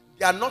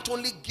they are not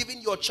only giving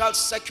your child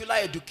secular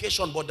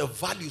education, but the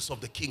values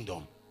of the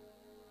kingdom.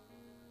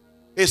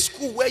 A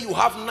school where you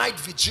have night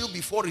vigil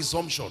before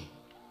resumption.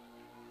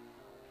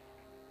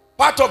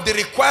 Part of the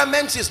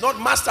requirements is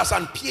not masters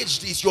and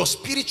PhDs, your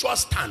spiritual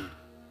stand.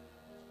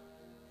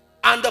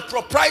 And the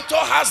proprietor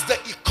has the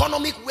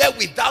economic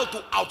wherewithal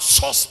to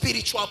outsource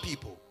spiritual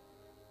people.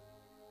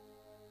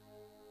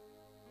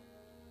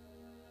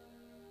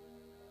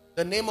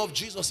 The name of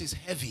Jesus is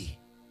heavy.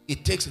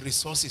 It takes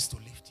resources to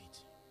lift it.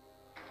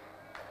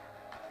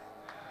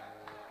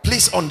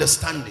 Please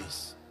understand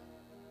this.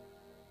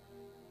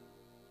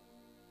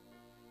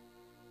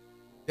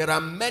 There are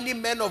many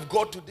men of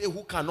God today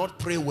who cannot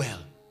pray well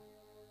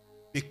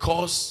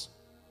because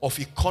of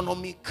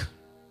economic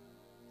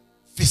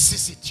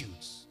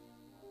vicissitudes.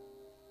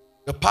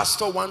 The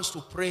pastor wants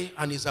to pray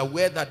and is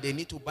aware that they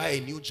need to buy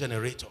a new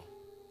generator.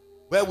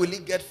 Where will he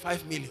get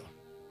 5 million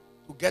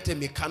to get a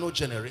mechano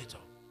generator?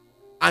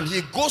 And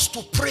he goes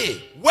to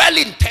pray,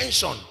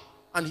 well-intentioned,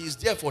 and he's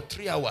there for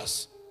 3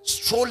 hours,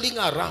 strolling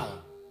around.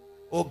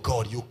 Oh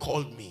God, you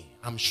called me.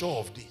 I'm sure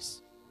of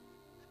this.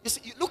 You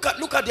see, look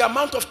at the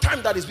amount of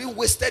time that is being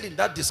wasted in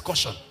that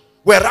discussion.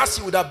 Whereas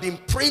he would have been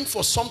praying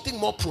for something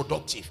more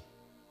productive.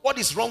 What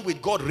is wrong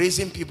with God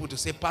raising people to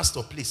say,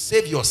 Pastor, please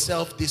save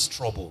yourself this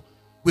trouble.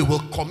 We will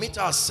commit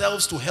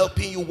ourselves to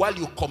helping you while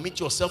you commit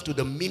yourself to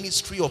the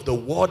ministry of the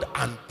word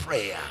and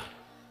prayer.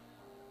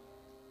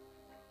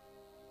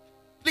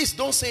 Please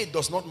don't say it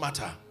does not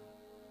matter.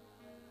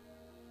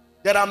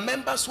 There are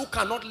members who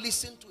cannot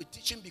listen to a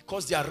teaching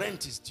because their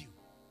rent is due.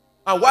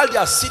 And while they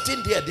are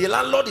sitting there, the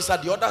landlord is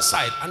at the other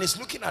side and is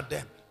looking at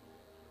them.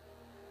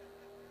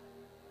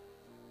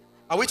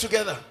 Are we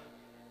together?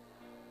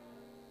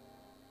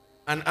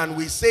 And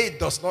we say it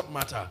does not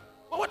matter.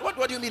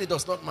 What do you mean it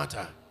does not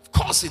matter? Of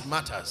course it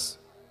matters.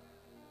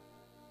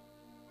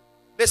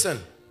 Listen.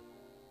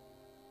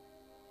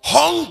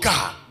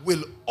 Hunger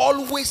will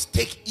always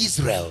take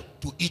Israel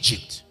to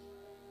Egypt.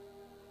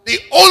 The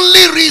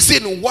only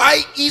reason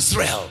why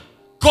Israel,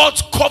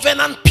 God's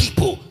covenant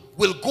people,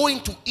 will go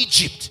into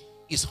Egypt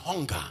is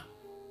hunger.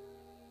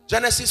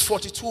 Genesis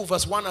 42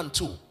 verse 1 and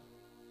 2.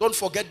 Don't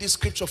forget this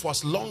scripture for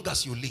as long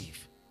as you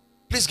live.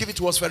 Please give it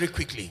to us very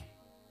quickly.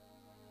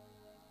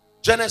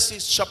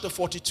 Genesis chapter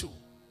 42.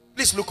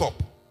 Please look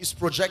up. It's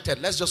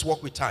projected. Let's just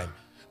walk with time.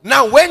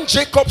 Now when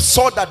Jacob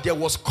saw that there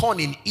was corn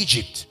in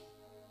Egypt,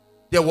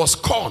 there was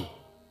corn,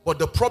 but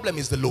the problem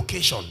is the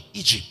location,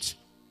 Egypt.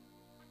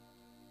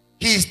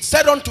 He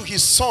said unto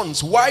his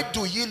sons, why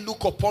do ye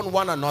look upon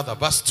one another?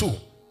 Verse 2.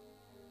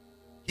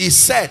 He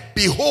said,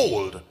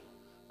 behold,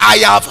 I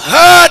have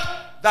heard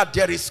that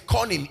there is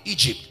corn in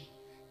Egypt.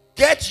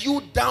 Get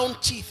you down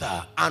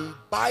thither and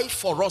buy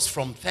for us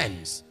from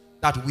thence,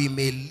 that we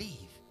may live.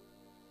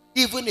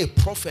 Even a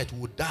prophet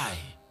would die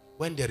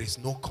when there is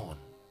no corn.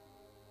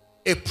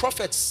 A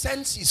prophet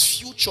sends his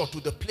future to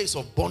the place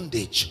of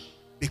bondage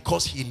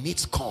because he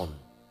needs corn.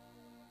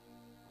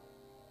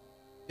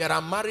 There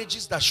are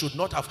marriages that should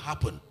not have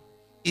happened.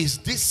 Is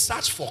this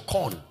search for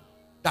corn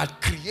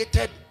that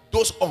created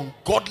those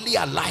ungodly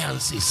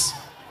alliances?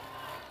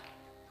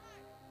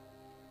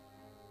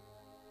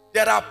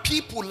 There are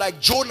people like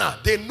Jonah,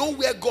 they know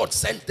where God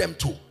sent them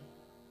to.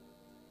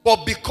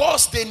 But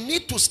because they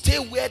need to stay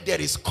where there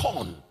is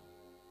corn,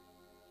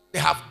 they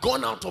have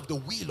gone out of the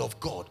will of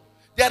God.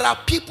 There are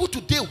people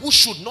today who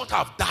should not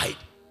have died.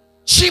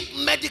 Cheap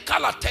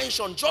medical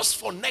attention just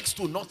for next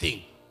to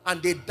nothing.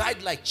 And they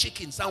died like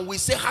chickens. And we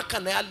say, how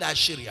can I la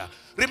Sharia?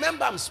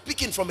 Remember, I'm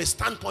speaking from a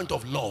standpoint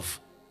of love.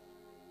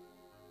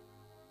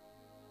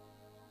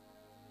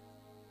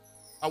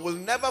 I will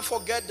never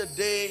forget the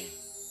day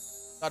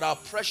that our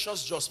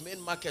precious Jos main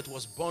market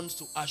was burned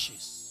to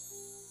ashes.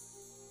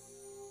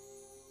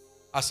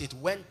 As it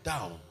went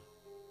down,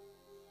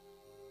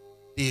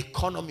 the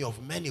economy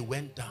of many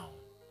went down.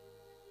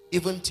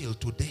 Even till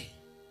today.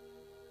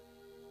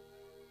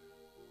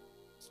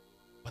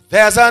 But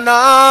there's an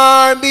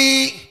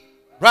army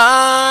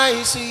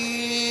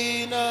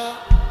rising up.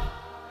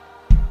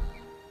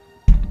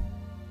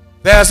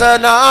 There's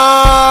an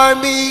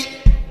army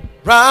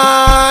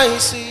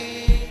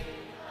rising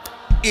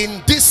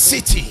in this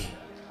city.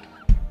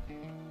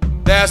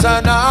 There's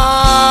an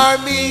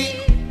army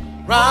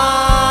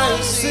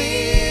rising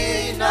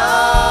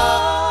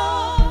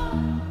up.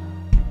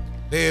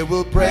 They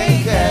will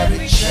break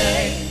every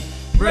chain,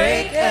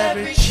 break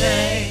every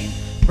chain,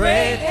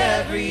 break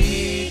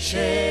every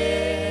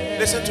chain.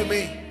 Listen to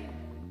me.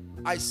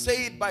 I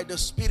say it by the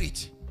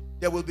Spirit.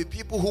 There will be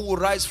people who will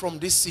rise from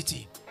this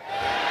city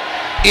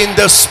in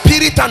the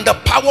spirit and the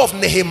power of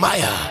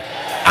Nehemiah,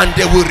 and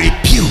they will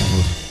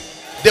rebuild.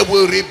 They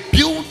will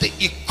rebuild the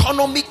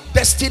economic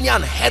destiny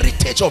and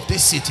heritage of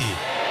this city.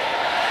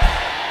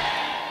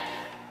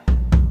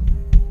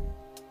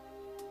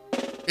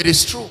 It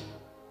is true.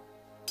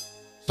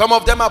 Some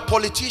of them are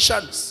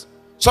politicians.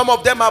 Some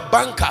of them are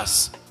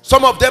bankers.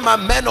 Some of them are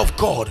men of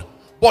God.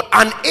 But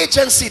an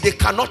agency they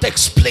cannot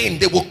explain,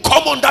 they will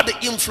come under the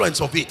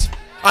influence of it.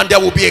 And there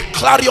will be a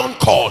clarion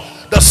call.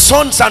 The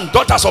sons and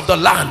daughters of the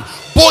land,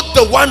 both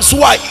the ones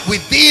who are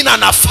within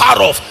and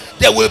afar off,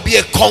 there will be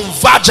a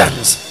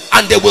convergence.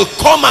 And they will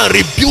come and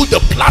rebuild the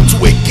plateau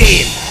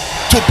again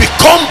to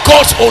become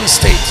God's own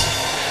state.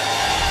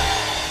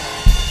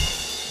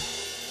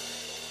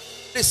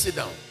 Please sit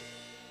down.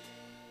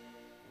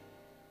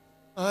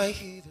 I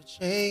hear the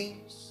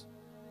chains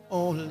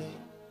only.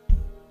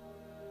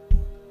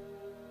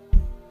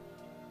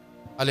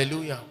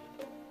 Hallelujah.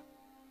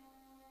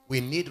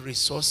 We need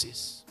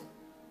resources.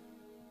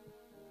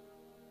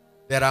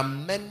 There are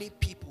many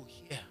people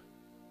here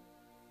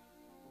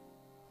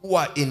who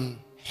are in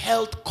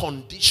health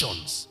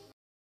conditions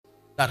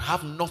that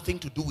have nothing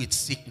to do with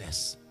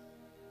sickness.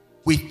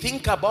 We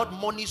think about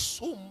money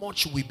so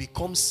much we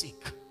become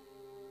sick.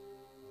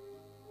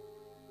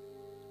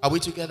 Are we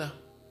together?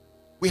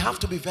 We have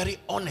to be very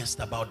honest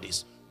about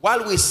this.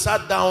 While we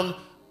sat down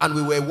and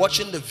we were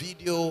watching the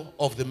video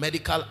of the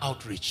medical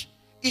outreach,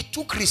 it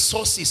took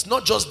resources,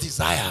 not just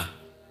desire.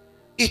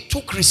 It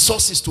took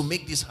resources to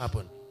make this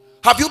happen.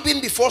 Have you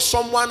been before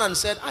someone and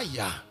said, ah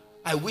yeah,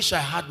 I wish I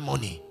had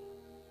money?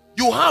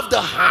 You have the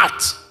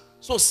heart.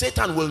 So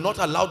Satan will not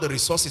allow the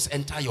resources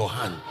enter your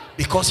hand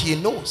because he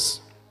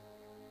knows.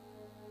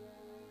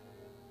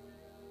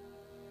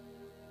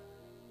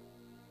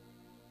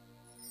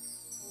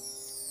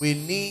 We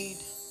need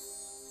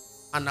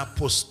an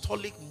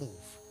apostolic move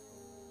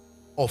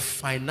of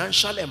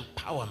financial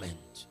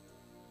empowerment.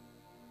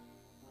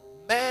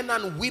 Men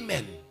and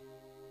women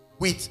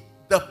with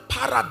the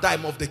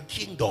paradigm of the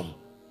kingdom.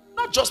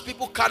 Not just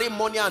people carrying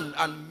money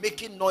and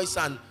making noise.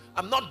 And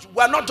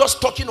we're not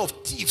just talking of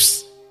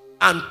thieves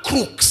and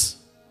crooks.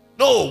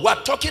 No, we're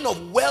talking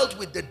of wealth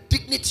with the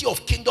dignity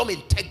of kingdom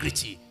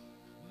integrity.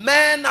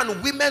 Men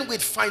and women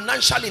with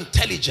financial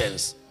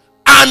intelligence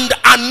and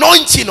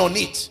anointing on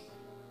it,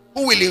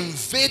 who will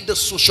invade the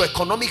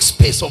socio-economic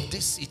space of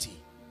this city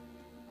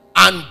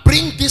and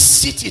bring this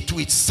city to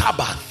its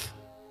Sabbath.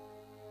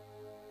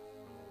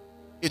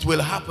 It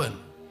will happen.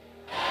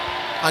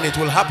 And it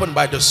will happen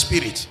by the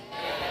Spirit.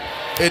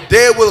 A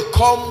day will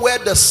come where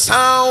the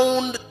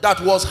sound that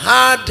was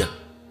heard,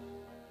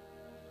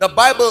 the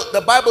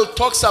Bible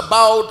talks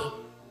about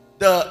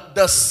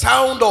the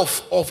sound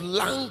of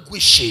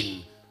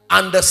languishing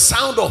and the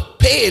sound of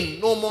pain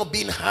no more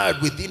being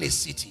heard within a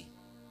city.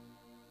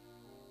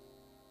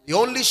 The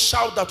only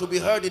shout that will be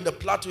heard in the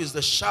plateau is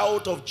the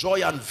shout of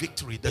joy and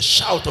victory, the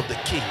shout of the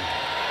King.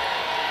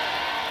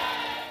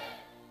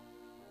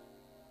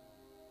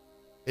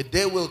 A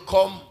day will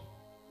come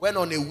when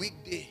on a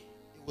weekday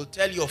you will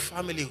tell your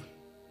family,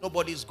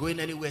 nobody is going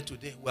anywhere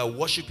today. We are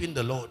worshiping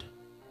the Lord.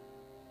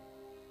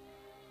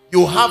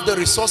 You have the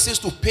resources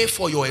to pay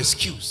for your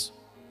excuse.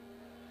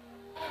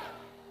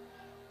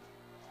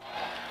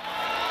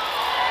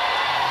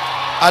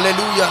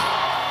 Hallelujah.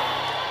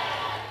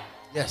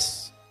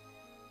 Yes.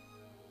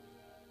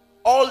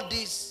 All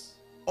this,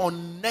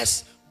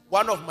 unless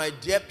one of my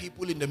dear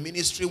people in the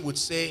ministry would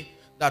say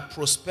that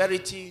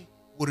prosperity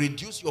will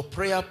reduce your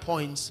prayer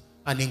points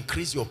and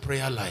increase your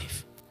prayer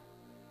life.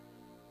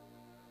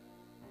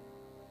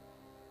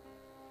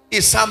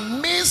 It's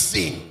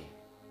amazing.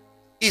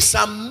 It's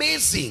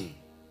amazing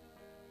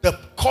the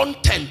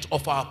content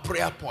of our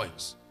prayer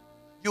points.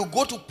 You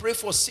go to pray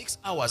for 6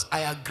 hours.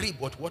 I agree,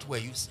 but what were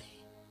you saying?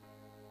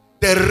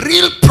 The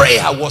real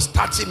prayer was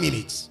 30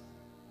 minutes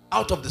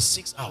out of the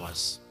 6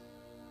 hours.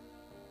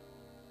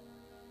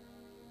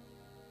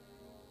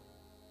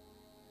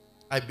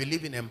 I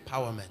believe in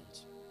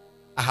empowerment.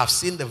 I have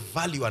seen the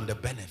value and the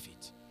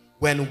benefit.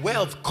 When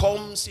wealth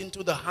comes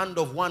into the hand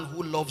of one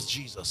who loves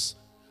Jesus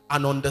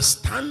and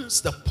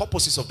understands the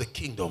purposes of the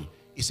kingdom,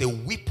 is a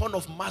weapon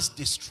of mass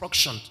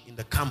destruction in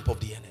the camp of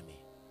the enemy.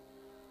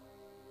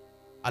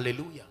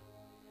 Hallelujah.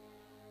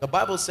 The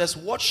Bible says,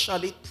 what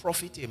shall it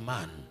profit a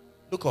man?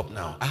 Look up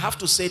now. I have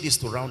to say this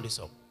to round this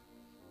up.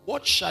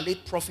 What shall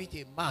it profit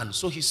a man?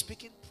 So he's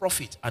speaking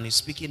profit and he's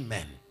speaking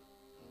men.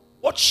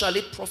 What shall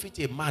it profit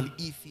a man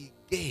if he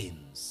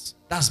gains?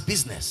 That's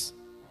business.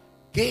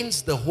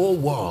 Gains the whole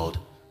world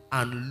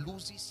and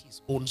loses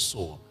his own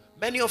soul.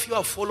 Many of you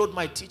have followed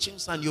my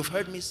teachings and you've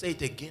heard me say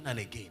it again and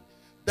again.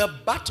 The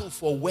battle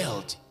for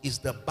wealth is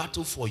the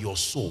battle for your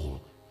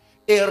soul.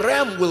 A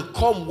realm will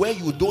come where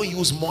you don't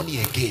use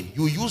money again.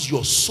 You use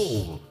your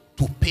soul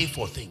to pay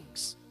for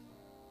things.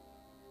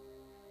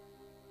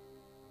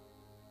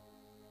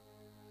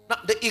 Now,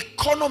 the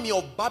economy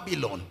of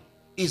Babylon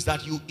is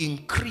that you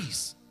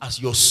increase as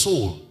your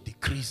soul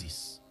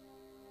decreases.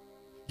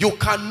 You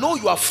can know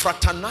you are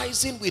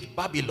fraternizing with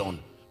Babylon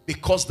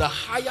because the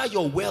higher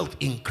your wealth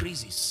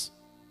increases,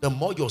 the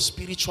more your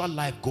spiritual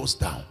life goes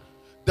down.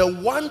 The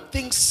one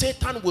thing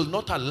Satan will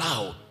not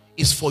allow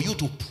is for you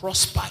to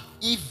prosper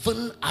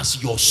even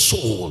as your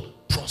soul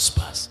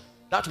prospers.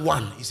 That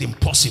one is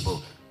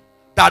impossible.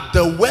 That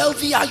the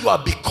wealthier you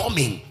are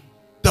becoming,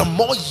 the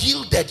more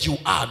yielded you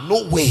are.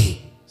 No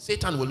way.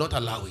 Satan will not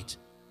allow it.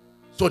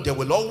 So there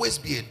will always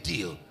be a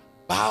deal.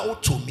 Bow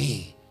to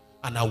me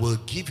and I will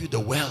give you the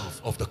wealth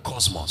of the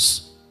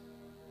cosmos.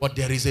 But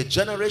there is a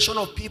generation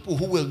of people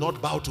who will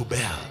not bow to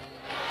Baal.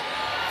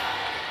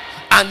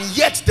 And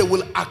yet they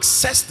will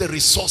access the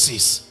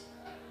resources.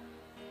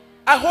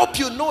 I hope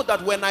you know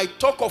that when I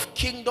talk of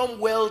kingdom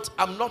wealth,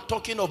 I'm not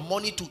talking of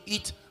money to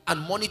eat and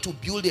money to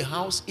build a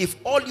house. If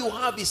all you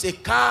have is a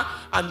car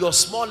and your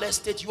small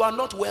estate, you are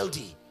not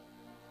wealthy.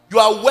 You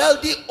are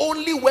wealthy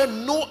only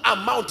when no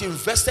amount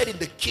invested in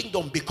the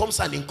kingdom becomes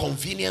an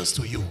inconvenience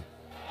to you.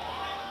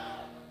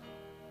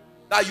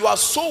 That you are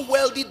so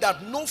wealthy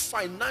that no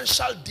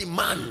financial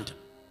demand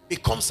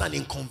becomes an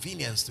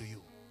inconvenience to you.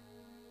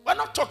 We're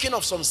not talking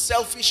of some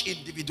selfish,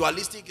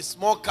 individualistic,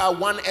 small car,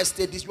 one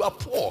estate. You are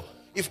poor.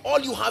 If all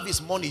you have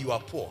is money, you are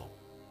poor.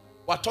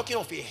 We're talking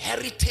of a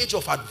heritage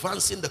of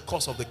advancing the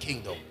cause of the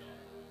kingdom.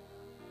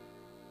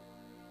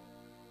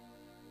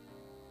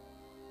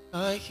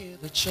 I hear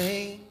the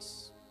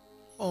chains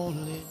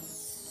falling.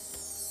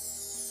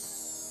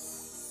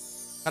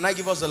 Can I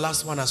give us the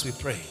last one as we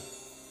pray?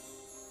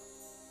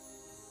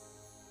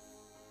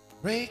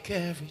 Break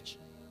every chain.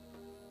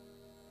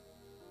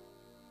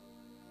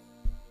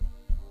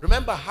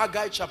 Remember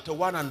Haggai chapter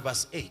 1 and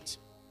verse 8.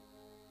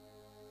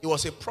 It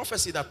was a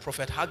prophecy that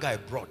Prophet Haggai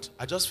brought.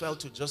 I just felt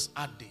to just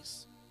add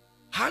this.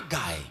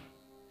 Haggai.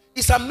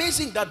 It's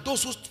amazing that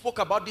those who spoke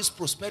about this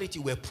prosperity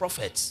were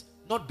prophets,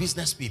 not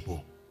business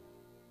people.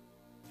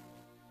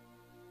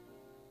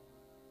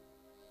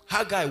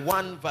 Haggai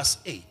 1 verse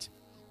 8.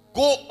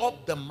 Go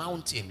up the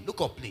mountain.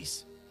 Look up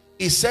please.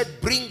 He said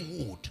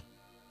bring wood.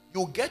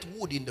 You get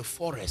wood in the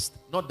forest,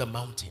 not the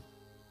mountain.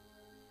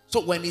 So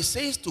when he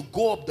says to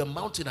go up the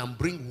mountain and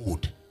bring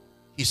wood,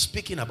 he's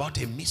speaking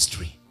about a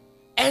mystery.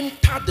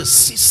 Enter the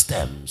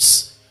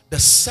systems, the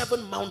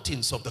 7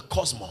 mountains of the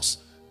cosmos,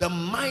 the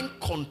mind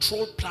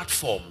control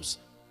platforms.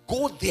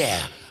 Go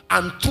there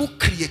and through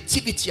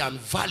creativity and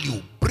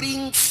value,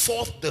 bring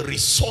forth the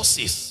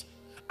resources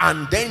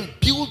and then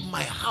build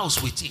my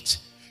house with it.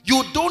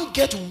 You don't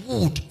get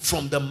wood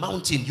from the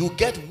mountain, you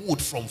get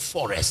wood from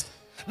forest.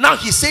 Now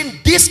he's saying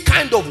this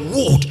kind of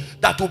wood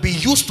that will be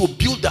used to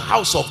build the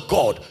house of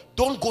God,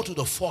 don't go to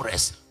the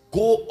forest,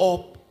 go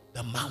up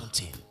the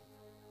mountain.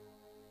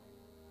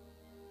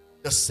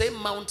 The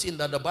same mountain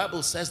that the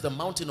Bible says the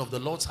mountain of the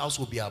Lord's house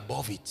will be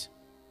above it.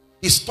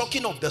 He's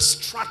talking of the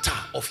strata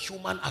of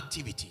human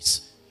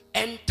activities.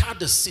 Enter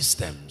the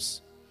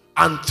systems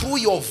and through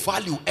your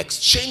value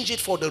exchange it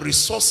for the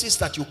resources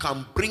that you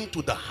can bring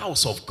to the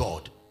house of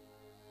God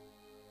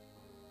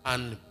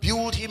and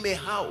build him a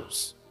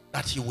house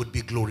that he would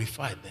be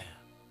glorified there.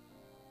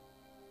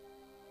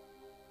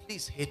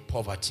 Please hate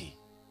poverty.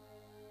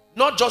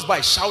 Not just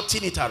by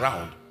shouting it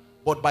around,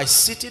 but by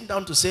sitting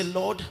down to say,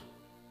 Lord,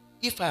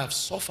 if I have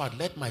suffered,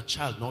 let my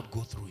child not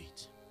go through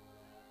it.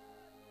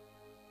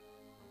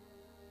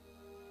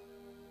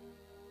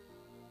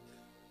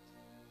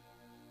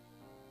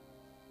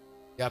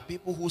 There are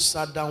people who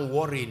sat down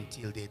worrying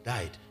till they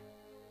died.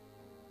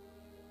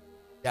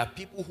 There are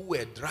people who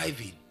were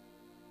driving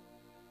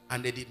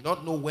and they did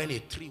not know when a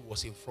tree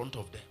was in front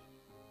of them.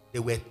 They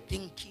were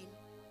thinking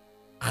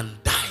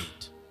and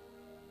died.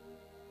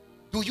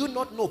 Do you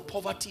not know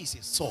poverty is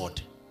a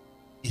sword?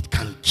 It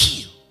can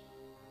kill.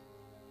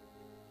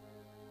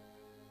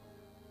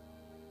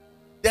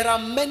 There are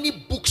many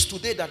books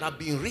today that have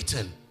been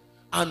written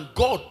and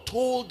God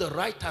told the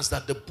writers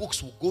that the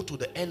books will go to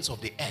the ends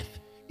of the earth.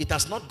 It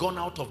has not gone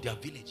out of their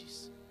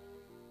villages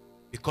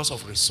because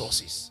of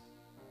resources.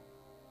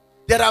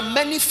 There are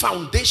many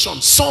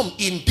foundations, some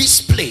in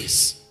this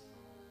place,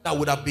 that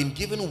would have been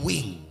given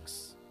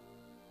wings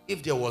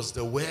if there was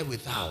the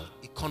wherewithal,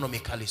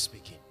 economically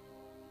speaking.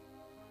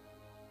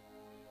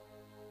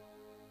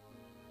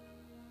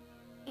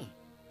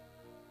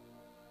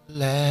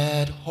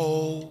 Let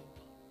hope,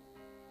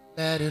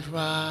 let it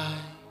rise.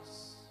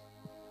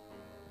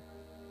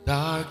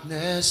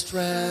 Darkness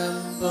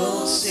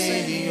trembles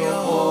in your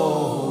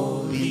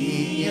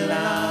holy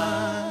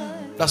light.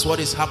 That's what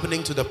is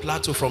happening to the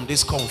plateau from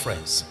this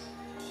conference.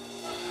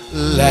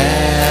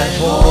 Let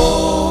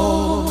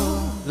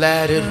hope,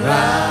 let it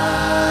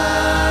rise.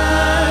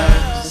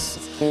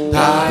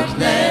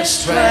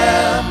 Darkness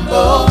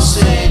trembles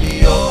in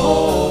your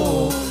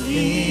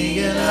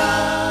holy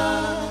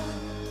light.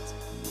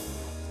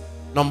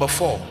 Number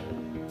 4.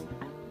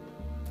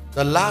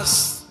 The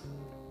last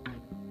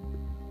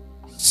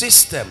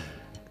system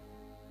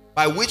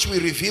by which we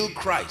reveal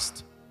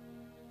Christ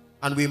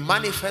and we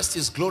manifest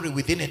his glory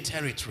within a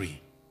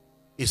territory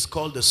is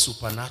called the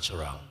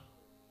supernatural.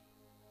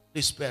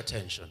 Please pay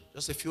attention.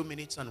 Just a few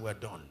minutes and we're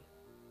done.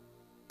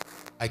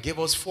 I gave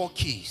us 4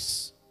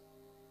 keys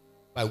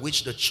by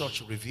which the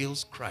church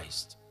reveals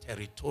Christ,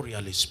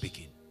 territorially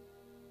speaking.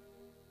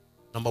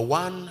 Number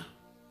 1,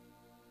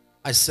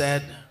 I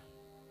said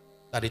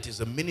that it is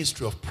a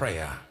ministry of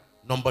prayer.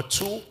 Number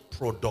 2,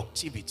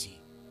 productivity.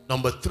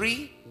 Number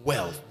 3,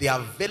 wealth, the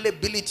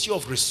availability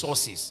of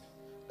resources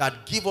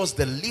that give us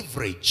the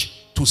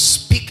leverage to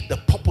speak the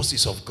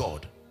purposes of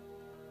God.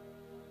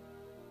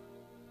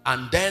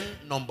 And then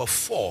number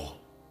 4,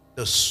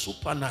 the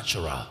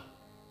supernatural.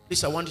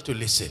 Please, I want you to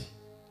listen.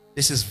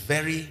 This is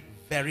very,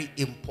 very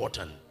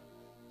important.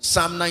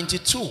 Psalm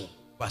 92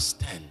 verse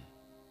 10.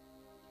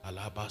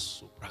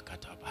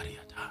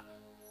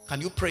 Can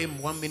you pray in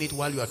 1 minute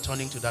while you are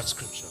turning to that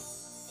scripture?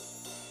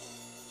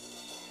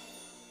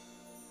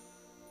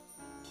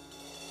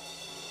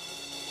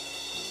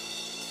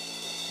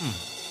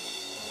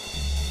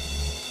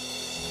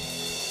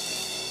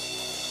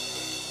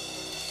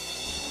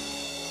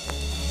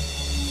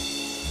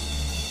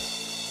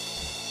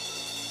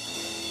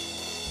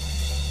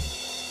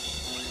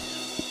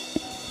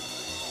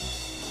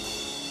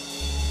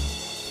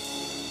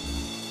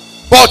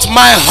 But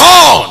my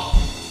horn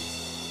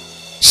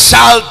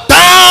shall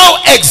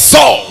thou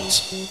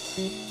exalt.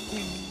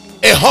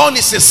 A horn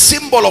is a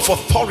symbol of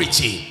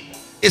authority.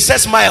 It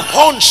says, my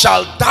horn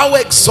shall thou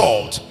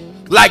exalt,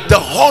 like the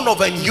horn of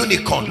a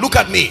unicorn. Look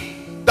at me.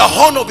 The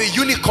horn of a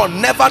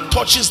unicorn never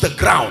touches the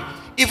ground.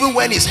 Even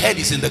when his head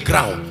is in the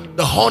ground,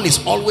 the horn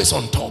is always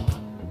on top.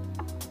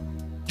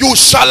 You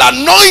shall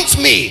anoint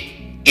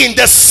me in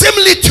the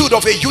similitude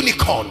of a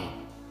unicorn.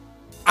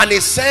 And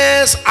it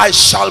says, I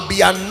shall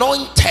be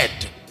anointed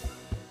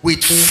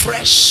with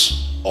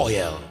fresh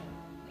oil.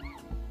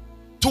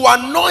 To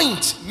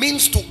anoint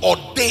means to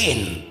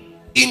ordain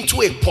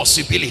into a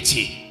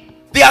possibility.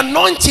 The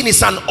anointing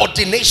is an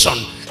ordination.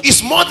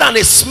 It's more than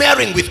a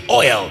smearing with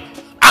oil.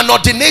 An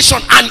ordination,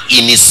 an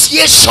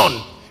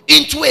initiation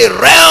into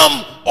a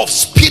realm of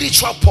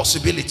spiritual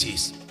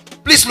possibilities.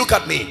 Please look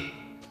at me.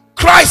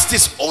 Christ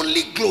is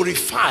only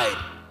glorified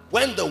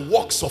when the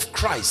works of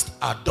Christ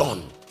are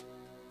done.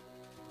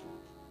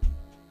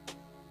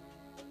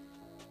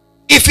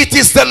 If it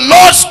is the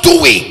Lord's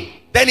doing,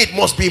 then it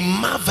must be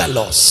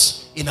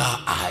marvelous in our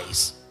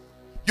eyes.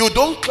 You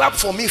don't clap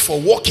for me for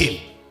walking.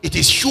 It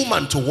is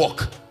human to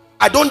walk.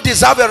 I don't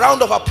deserve a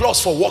round of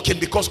applause for walking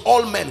because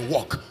all men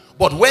walk.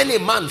 But when a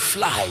man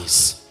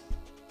flies,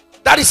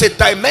 that is a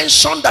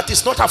dimension that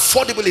is not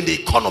affordable in the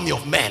economy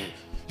of men.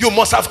 You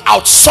must have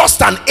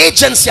outsourced an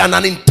agency and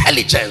an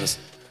intelligence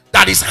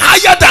that is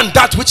higher than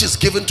that which is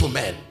given to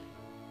men.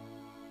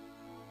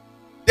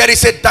 There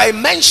is a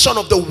dimension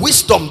of the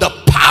wisdom, the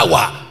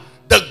power,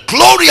 the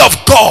glory of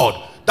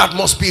God that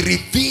must be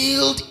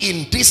revealed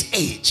in this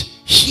age,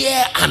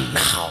 here and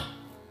now.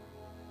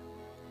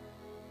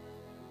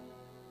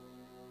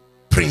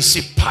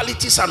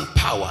 Principalities and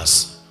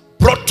powers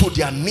brought to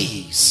their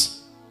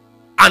knees,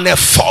 an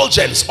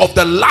effulgence of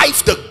the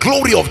life, the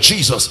glory of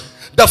Jesus.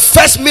 The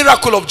first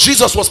miracle of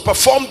Jesus was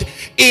performed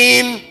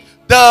in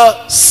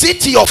the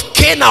city of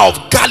Cana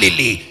of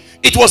Galilee.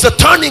 It was the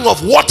turning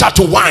of water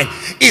to wine.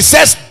 It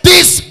says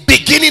this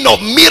beginning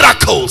of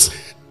miracles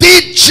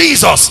did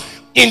Jesus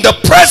in the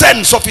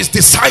presence of his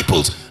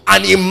disciples,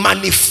 and he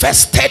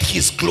manifested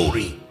his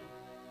glory.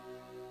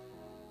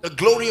 The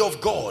glory of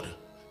God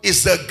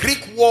is the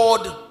Greek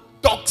word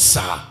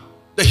doxa.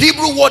 The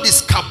Hebrew word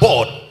is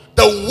kabod.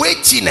 The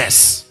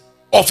weightiness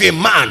of a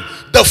man,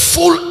 the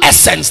full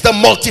essence, the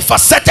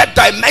multifaceted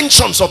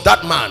dimensions of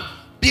that man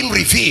being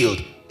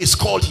revealed is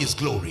called his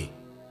glory.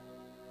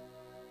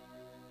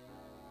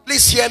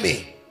 Please hear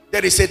me.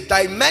 There is a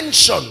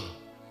dimension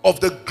of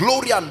the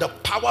glory and the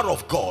power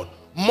of God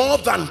more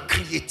than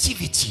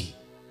creativity,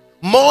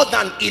 more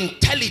than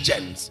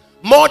intelligence,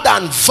 more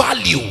than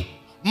value,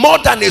 more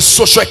than a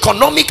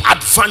socioeconomic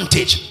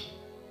advantage.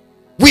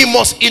 We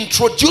must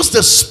introduce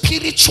the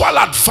spiritual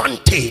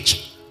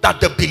advantage that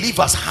the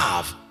believers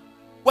have.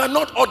 We're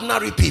not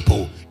ordinary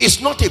people. It's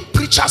not a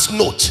preacher's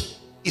note,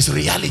 it's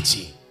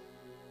reality.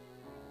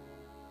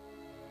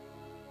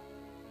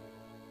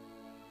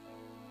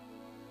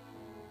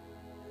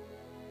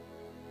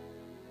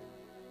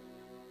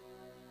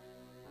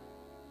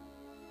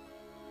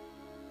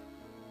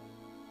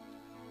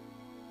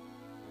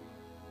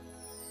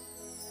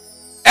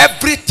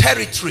 Every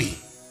territory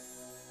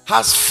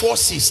has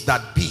forces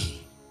that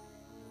be.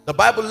 The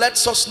Bible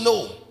lets us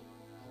know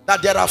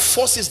that there are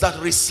forces that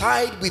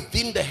reside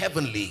within the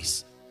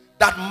heavenlies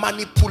that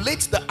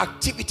manipulate the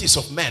activities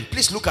of men.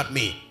 Please look at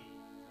me.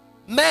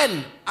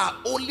 Men are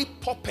only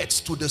puppets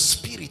to the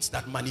spirits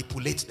that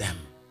manipulate them.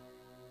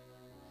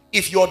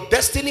 If your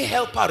destiny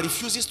helper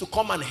refuses to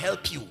come and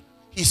help you,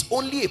 he's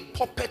only a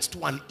puppet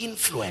to an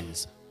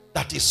influence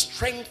that is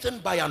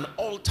strengthened by an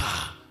altar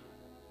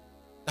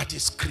that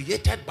is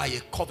created by a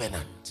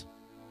covenant.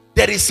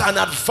 There is an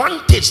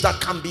advantage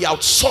that can be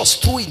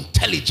outsourced through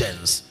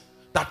intelligence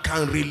that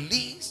can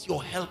release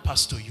your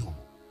helpers to you.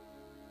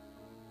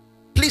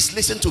 Please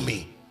listen to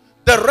me.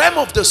 The realm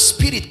of the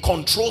spirit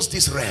controls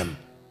this realm.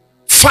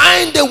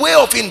 Find a way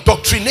of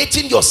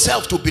indoctrinating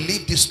yourself to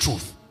believe this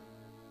truth.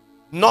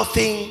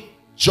 Nothing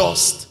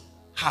just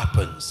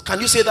happens.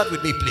 Can you say that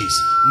with me,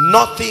 please?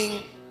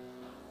 Nothing.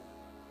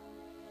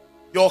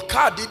 Your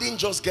car didn't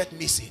just get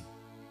missing.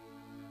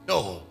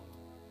 No.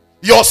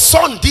 Your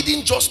son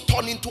didn't just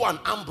turn into an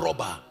armed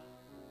robber.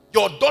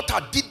 Your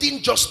daughter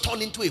didn't just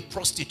turn into a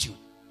prostitute.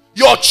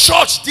 Your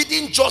church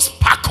didn't just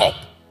pack up.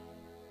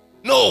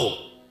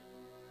 No.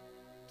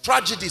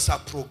 Tragedies are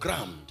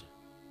programmed.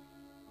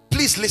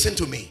 Please listen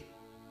to me.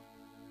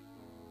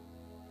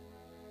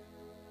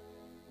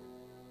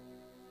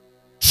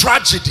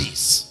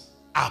 Tragedies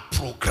are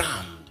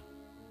programmed.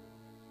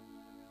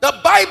 The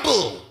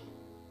Bible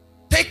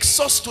takes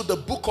us to the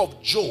book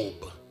of Job.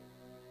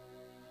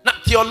 Now,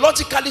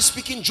 theologically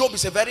speaking, Job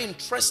is a very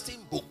interesting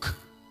book.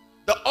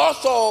 The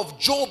author of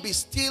Job is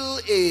still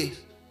a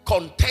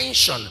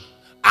contention,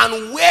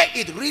 and where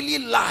it really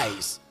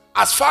lies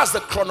as far as the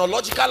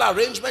chronological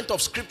arrangement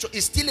of scripture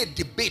is still a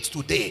debate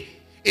today.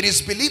 It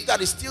is believed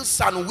that it's still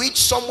sandwiched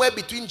somewhere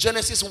between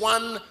Genesis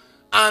 1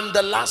 and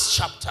the last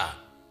chapter.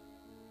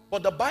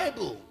 But the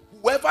Bible,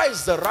 whoever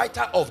is the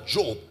writer of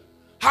Job,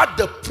 had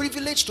the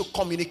privilege to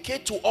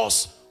communicate to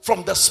us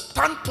from the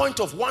standpoint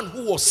of one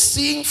who was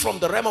seeing from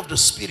the realm of the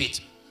spirit,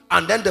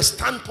 and then the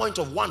standpoint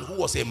of one who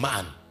was a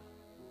man.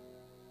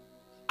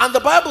 And the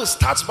Bible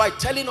starts by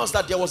telling us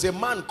that there was a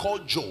man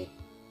called Job,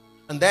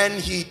 and then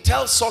he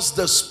tells us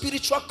the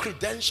spiritual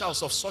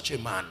credentials of such a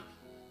man,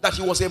 that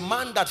he was a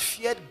man that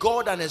feared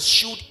God and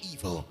eschewed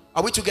evil.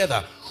 Are we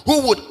together?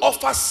 Who would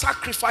offer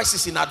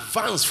sacrifices in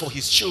advance for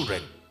his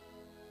children.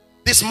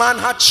 This man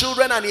had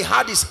children and he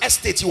had his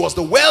estate. He was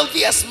the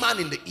wealthiest man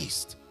in the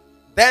east.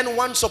 Then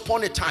once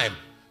upon a time,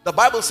 The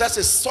Bible says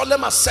a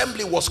solemn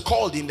assembly was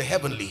called in the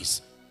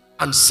heavenlies,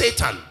 and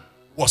Satan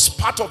was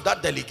part of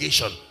that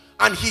delegation.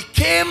 And he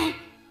came,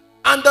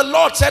 and the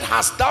Lord said,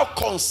 hast thou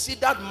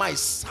considered my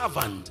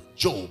servant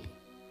Job?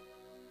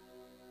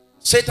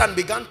 Satan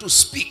began to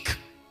speak.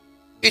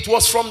 It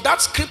was from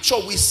that scripture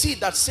we see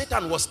that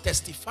Satan was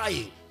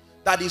testifying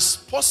that it's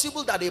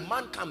possible that a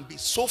man can be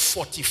so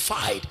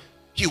fortified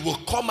he will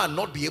come and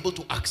not be able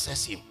to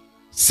access him.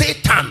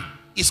 Satan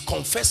is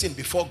confessing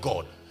before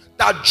God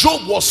that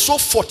Job was so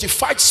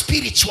fortified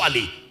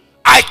spiritually.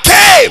 I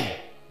came,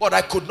 but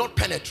I could not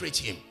penetrate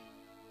him.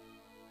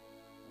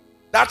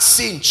 That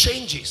scene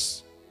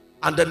changes,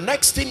 and the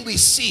next thing we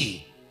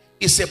see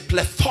is a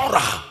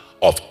plethora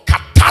of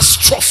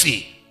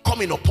catastrophe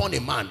coming upon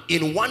a man.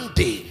 In one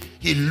day,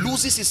 he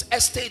loses his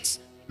estates,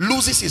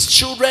 loses his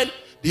children.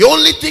 The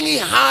only thing he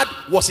had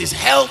was his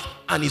health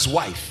and his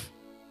wife.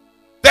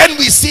 Then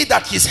we see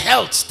that his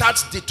health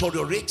starts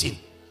deteriorating.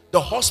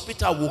 The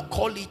hospital will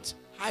call it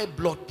high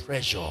blood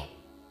pressure.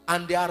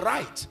 And they are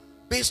right,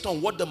 based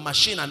on what the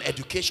machine and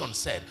education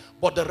said.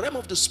 But the realm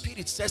of the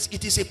spirit says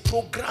it is a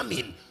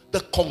programming, the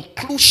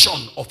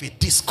conclusion of a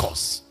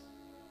discourse.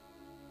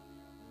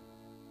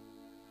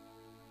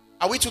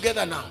 Are we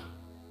together now?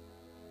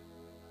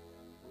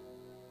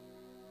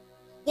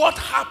 What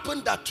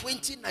happened that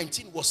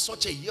 2019 was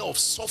such a year of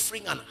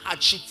suffering and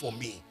hardship for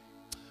me?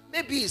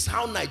 Maybe it's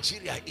how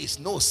Nigeria is.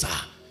 No, sir.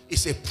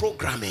 It's a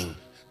programming.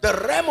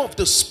 The realm of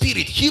the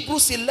spirit,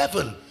 Hebrews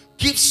 11,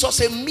 gives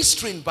us a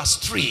mystery in verse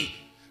 3.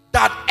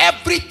 That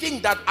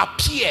everything that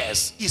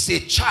appears is a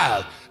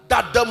child.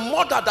 That the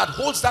mother that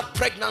holds that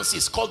pregnancy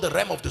is called the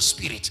realm of the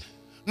spirit.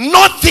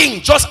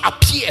 Nothing just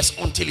appears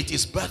until it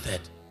is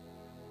birthed.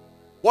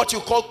 What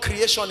you call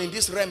creation in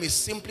this realm is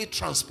simply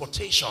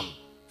transportation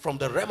from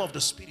the realm of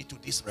the spirit to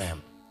this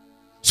realm.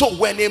 So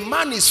when a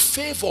man is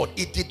favored,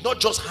 it did not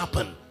just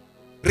happen.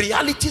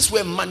 Realities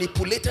were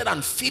manipulated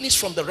and finished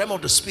from the realm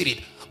of the spirit.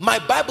 My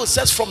Bible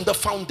says from the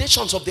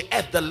foundations of the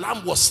earth, the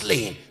lamb was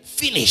slain.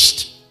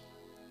 Finished.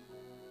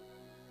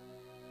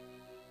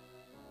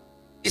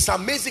 It's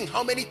amazing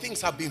how many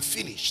things have been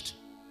finished.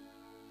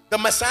 The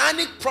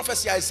messianic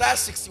prophecy, Isaiah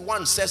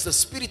 61, says the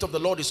Spirit of the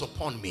Lord is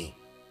upon me,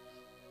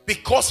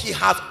 because he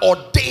hath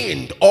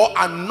ordained or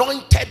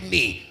anointed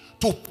me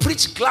to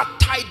preach glad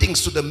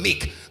tidings to the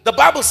meek. The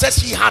Bible says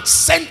he had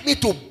sent me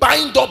to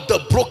bind up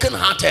the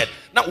brokenhearted.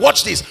 Now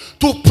watch this.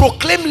 To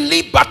proclaim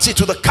liberty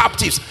to the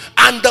captives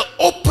and the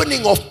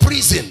opening of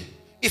prison.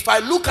 If I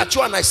look at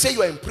you and I say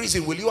you are in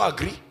prison, will you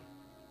agree?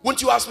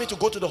 Won't you ask me to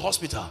go to the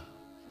hospital?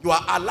 You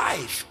are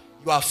alive,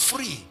 you are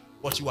free,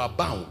 but you are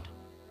bound.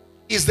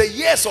 It's the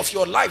years of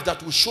your life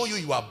that will show you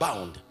you are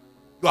bound.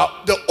 You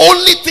are, the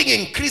only thing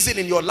increasing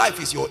in your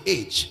life is your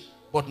age,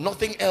 but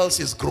nothing else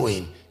is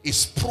growing.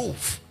 It's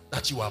proof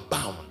that you are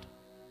bound.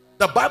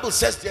 The Bible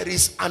says there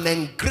is an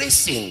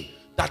engracing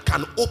that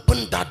can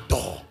open that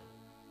door.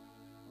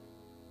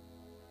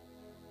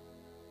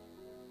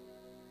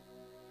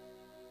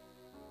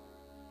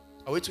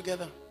 Are we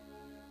together?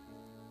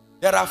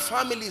 There are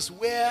families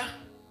where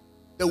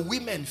the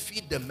women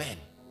feed the men.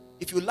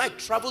 If you like,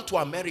 travel to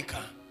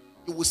America.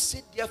 You will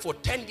sit there for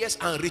 10 years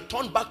and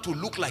return back to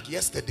look like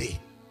yesterday.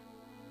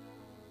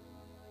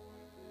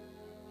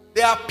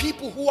 There are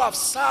people who have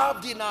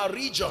served in our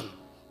region,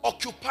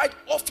 occupied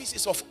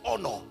offices of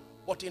honor,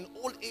 but in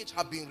old age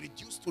have been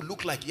reduced to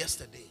look like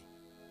yesterday.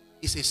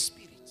 It's a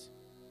spirit.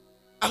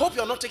 I hope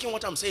you're not taking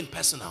what I'm saying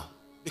personal,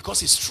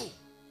 because it's true.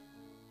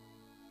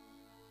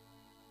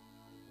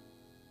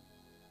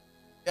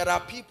 There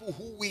are people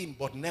who win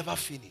but never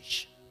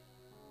finish.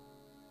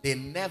 They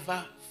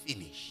never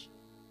finish.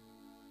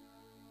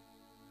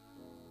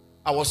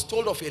 I was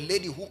told of a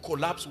lady who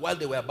collapsed while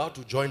they were about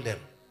to join them.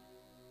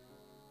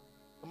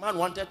 The man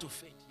wanted to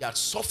faint. He had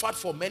suffered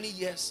for many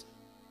years,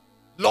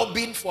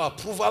 lobbying for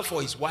approval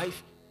for his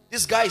wife.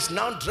 This guy is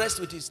now dressed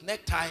with his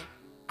necktie,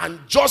 and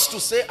just to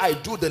say I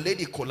do, the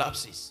lady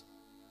collapses.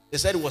 They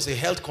said it was a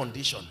health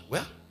condition.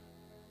 Well,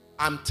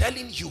 I'm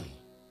telling you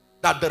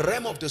that the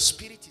realm of the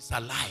spirit is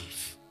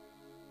alive.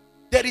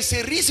 There is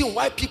a reason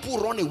why people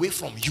run away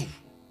from you.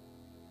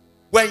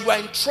 When you are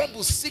in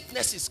trouble,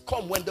 sicknesses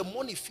come. When the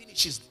money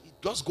finishes, it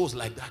just goes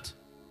like that.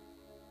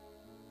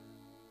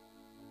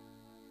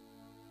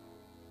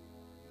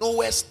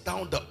 Knowest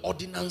thou the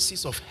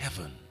ordinances of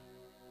heaven,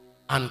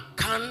 and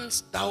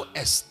canst thou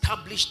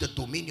establish the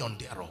dominion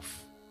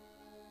thereof?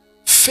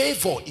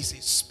 Favor is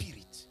a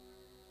spirit.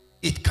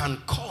 It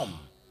can come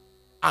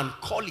and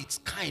call its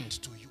kind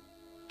to you.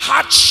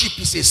 Hardship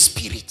is a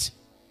spirit.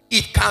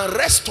 It can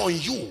rest on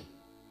you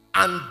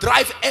and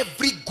drive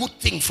every good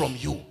thing from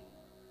you.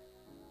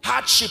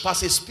 Hardship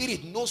as a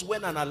spirit knows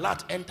when an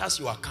alert enters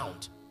your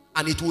account,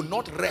 and it will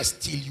not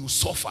rest till you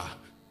suffer.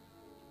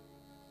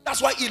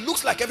 That's why it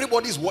looks like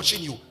everybody is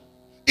watching you.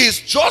 It's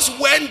just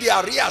when the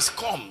arrears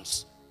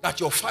comes that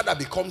your father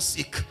becomes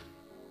sick,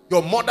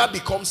 your mother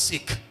becomes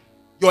sick,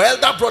 your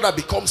elder brother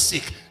becomes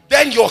sick,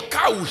 then your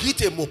car will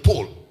hit a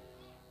mopole.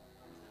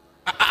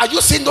 Are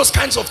you seeing those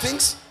kinds of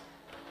things?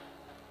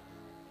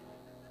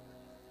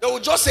 They will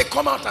just say,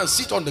 come out and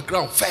sit on the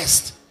ground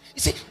first.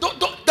 You see,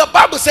 the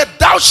Bible said,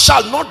 thou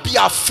shalt not be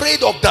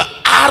afraid of the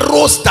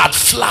arrows that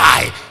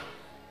fly.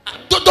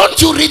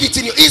 Don't you read it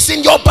it's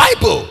in your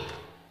Bible.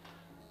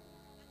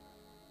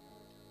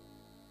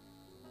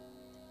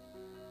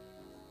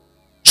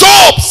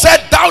 Job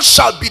said, thou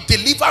shalt be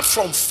delivered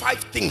from 5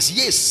 things,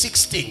 yes,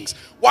 6 things.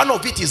 One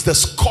of it is the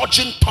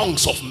scourging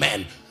tongues of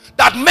men.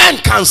 That men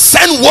can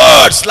send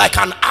words like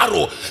an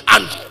arrow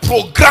and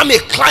program a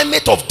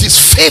climate of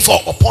disfavor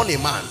upon a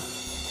man.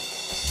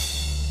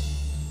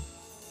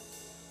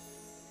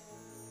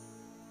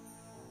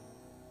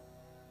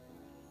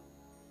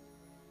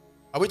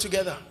 Are we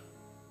together?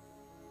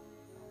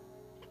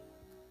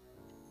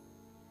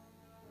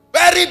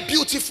 Very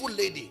beautiful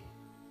lady.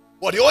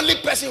 But the only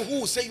person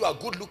who will say you are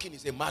good looking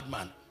is a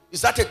madman.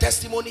 Is that a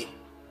testimony?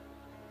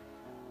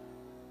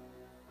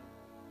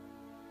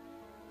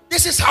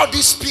 This is how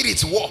these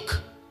spirits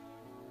work.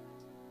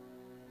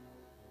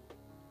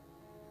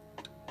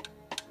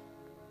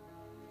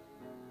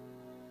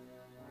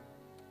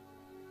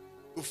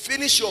 You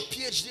finish your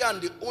PhD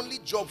and the only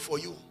job for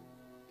you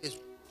is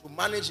to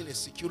manage in a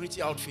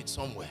security outfit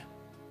somewhere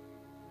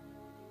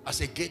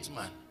as a gate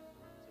man.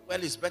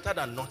 Well, it's better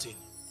than nothing.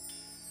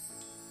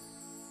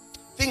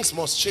 Things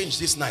must change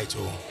this night.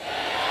 Oh,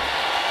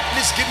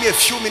 please give me a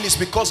few minutes,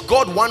 because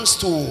God wants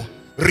to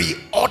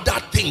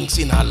reorder things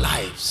in our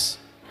lives.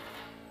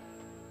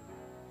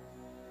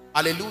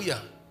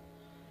 Hallelujah.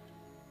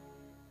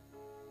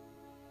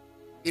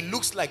 It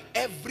looks like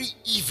every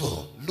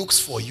evil looks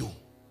for you.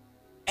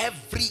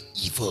 Every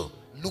evil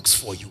looks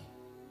for you.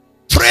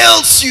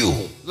 Trails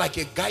you like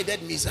a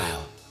guided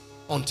missile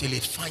until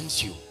it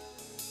finds you.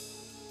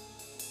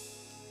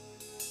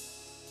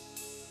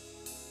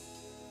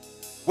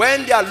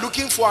 When they are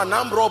looking for an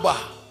armed robber,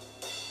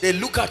 they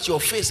look at your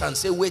face and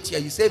say, wait here.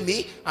 You say,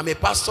 me, I'm a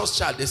pastor's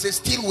child. They say,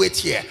 still wait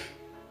here.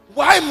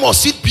 Why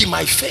must it be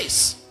my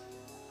face?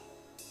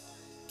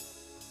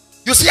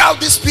 You see how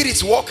these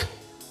spirits work?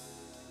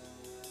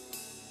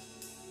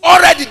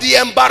 Already the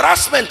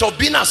embarrassment of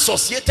being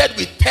associated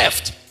with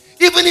theft,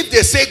 even if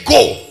they say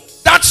go,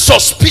 that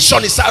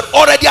suspicion is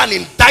already an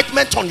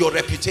indictment on your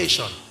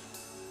reputation.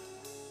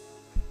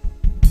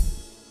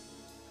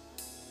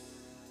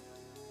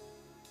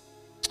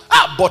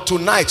 But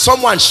tonight,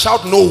 someone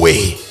shout, no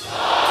way.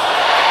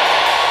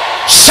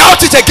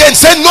 Shout it again,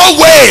 say no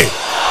way.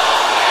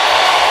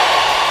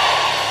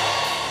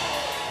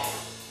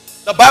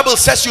 The Bible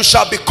says you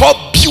shall be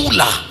called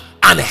Beulah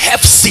and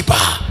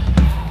Hephzibah,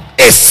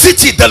 a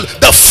city,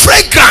 the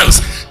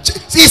fragrance.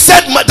 He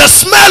said, the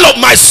smell of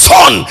my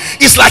son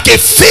is like a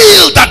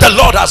field that the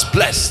Lord has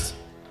blessed.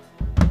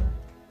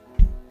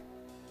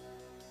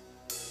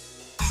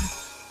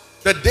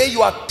 The day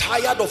you are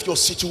tired of your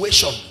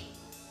situation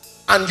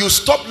and you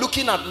stop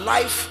looking at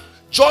life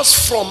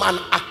just from an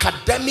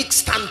academic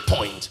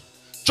standpoint,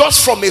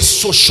 just from a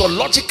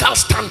sociological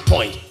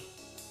standpoint,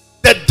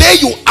 the day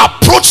you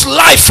approach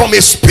life from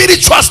a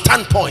spiritual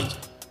standpoint,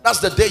 that's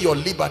the day your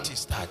liberty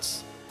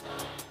starts.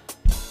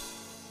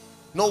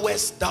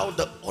 Knowest thou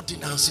the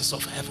ordinances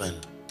of heaven?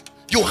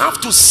 You have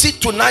to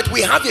sit tonight.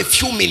 We have a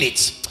few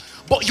minutes,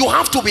 but you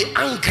have to be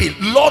angry.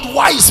 Lord,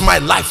 why is my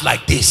life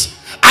like this?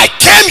 I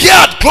came here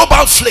at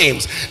Global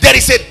Flames. There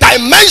is a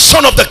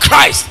dimension of the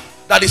Christ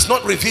that is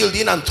not revealed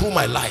in and through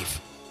my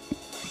life.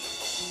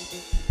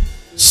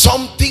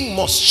 Something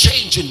must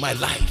change in my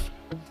life.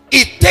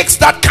 It takes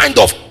that kind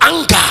of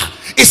anger.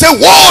 It's a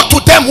woe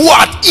to them who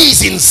are at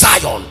ease in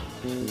Zion.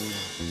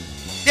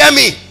 Hear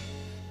me?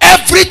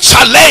 Every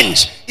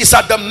challenge is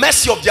at the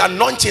mercy of the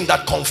anointing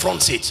that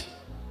confronts it.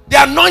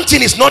 The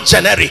anointing is not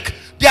generic.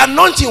 The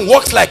anointing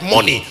works like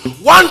money.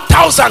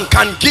 1,000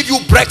 can give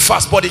you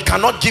breakfast, but it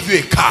cannot give you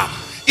a car.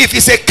 If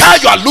it's a car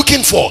you are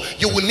looking for,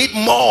 you will need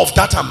more of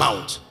that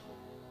amount.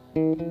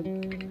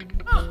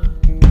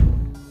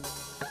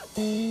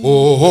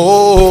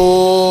 Oh,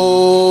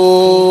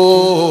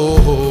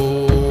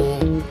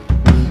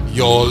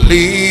 your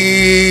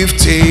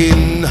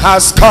lifting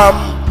has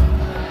come.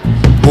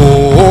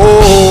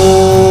 Oh,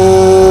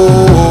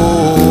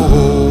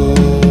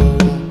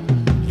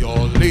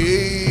 your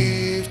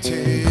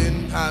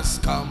lifting has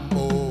come.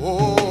 Oh,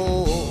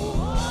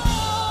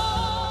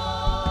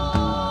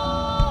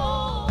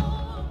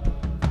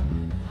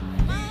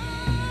 my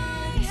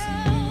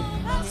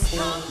help has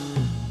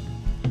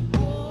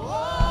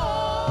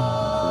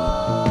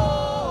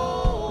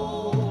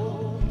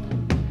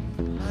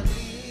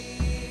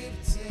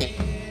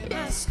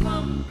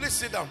come. Please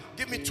sit down.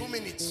 Give me 2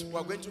 minutes. We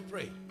are going to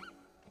pray.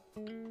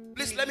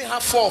 Please let me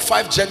have 4 or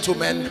 5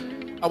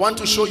 gentlemen. I want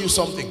to show you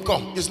something.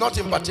 Come. It's not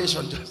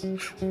impartation. Just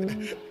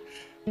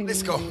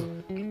please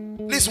come.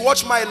 Please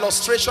watch my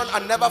illustration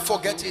and never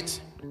forget it.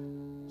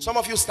 Some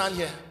of you stand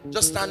here.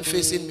 Just stand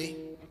facing me.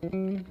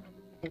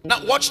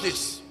 Now watch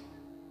this.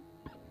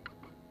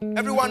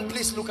 Everyone,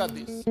 please look at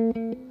this.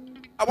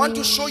 I want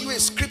to show you a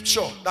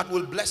scripture that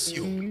will bless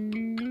you.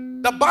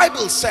 The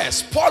Bible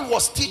says, Paul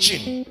was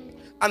teaching,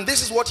 and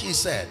this is what he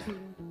said.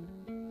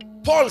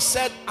 Paul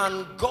said,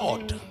 and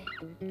God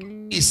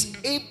is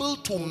able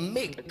to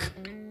make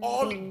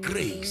All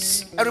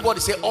grace. Everybody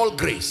say all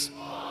grace.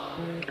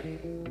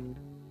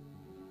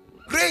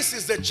 Grace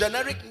is the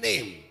generic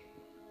name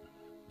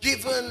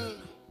given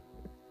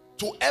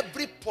to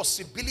every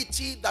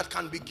possibility that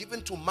can be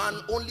given to man,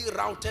 only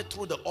routed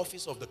through the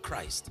office of the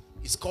Christ.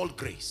 It's called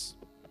grace.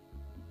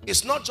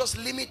 It's not just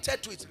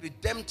limited to its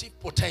redemptive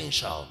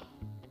potential.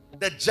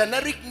 The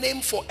generic name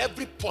for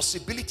every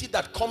possibility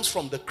that comes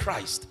from the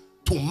Christ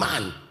to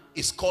man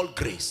is called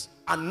grace.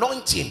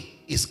 Anointing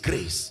is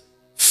grace.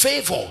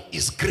 Favor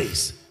is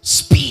grace.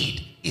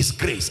 Speed is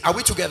grace. Are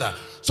we together?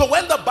 So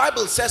when the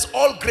Bible says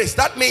all grace,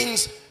 that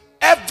means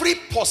every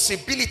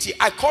possibility.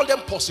 I call them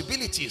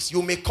possibilities.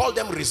 You may call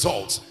them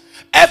results.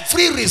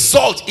 Every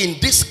result in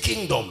this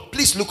kingdom,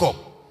 please look up.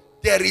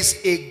 There is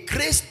a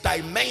grace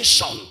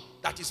dimension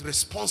that is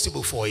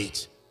responsible for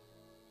it.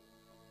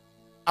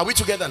 Are we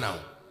together now?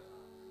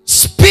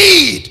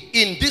 Speed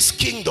in this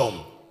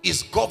kingdom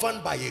is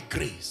governed by a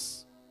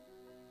grace.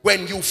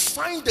 When you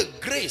find the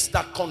grace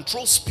that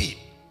controls speed,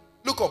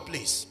 look up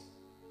please.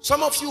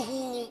 Some of you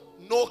who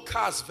know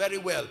cars very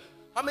well,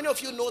 how many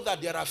of you know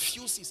that there are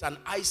fuses and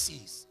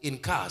ICs in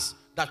cars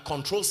that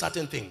control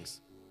certain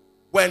things?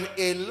 When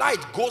a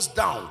light goes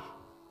down,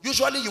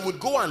 usually you would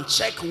go and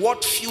check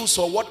what fuse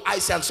or what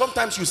IC, and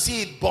sometimes you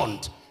see it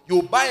burnt.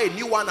 You buy a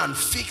new one and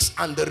fix,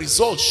 and the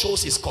result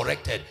shows it's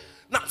corrected.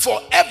 Now,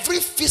 for every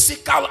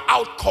physical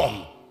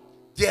outcome,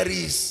 there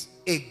is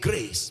a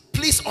grace.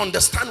 Please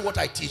understand what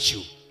I teach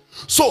you.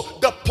 So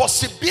the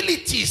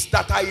possibilities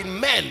that are in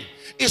men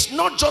is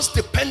not just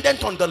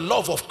dependent on the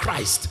love of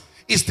Christ.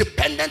 It's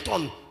dependent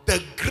on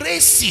the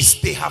graces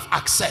they have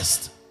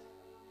accessed.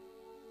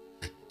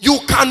 You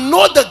can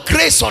know the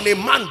grace on a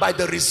man by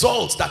the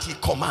results that he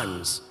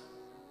commands.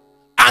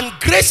 And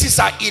graces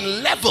are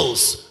in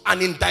levels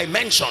and in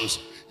dimensions.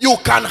 You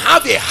can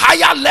have a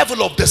higher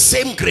level of the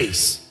same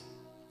grace.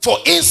 For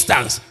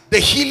instance, the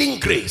healing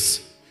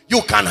grace.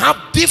 You can have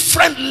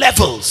different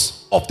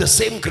levels of the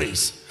same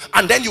grace.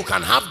 And then you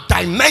can have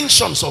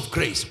dimensions of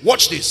grace.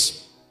 Watch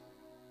this.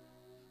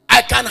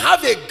 I can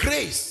have a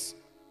grace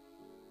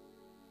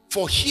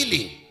for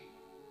healing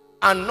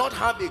and not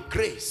have a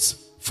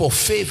grace for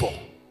favor.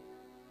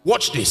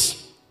 Watch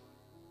this.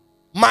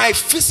 My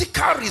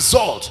physical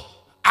result,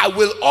 I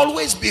will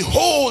always be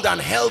whole and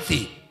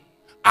healthy.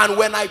 And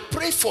when I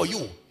pray for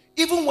you,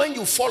 even when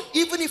you fall,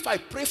 even if I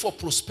pray for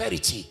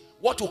prosperity,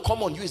 what will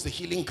come on you is the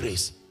healing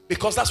grace.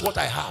 Because that's what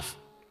I have.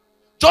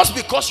 Just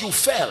because you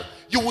fell,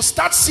 you will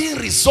start seeing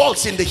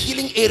results in the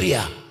healing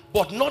area,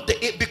 but not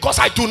because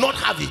I do not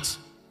have it.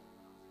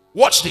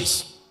 Watch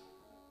this.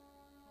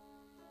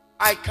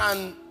 I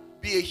can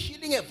be a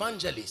healing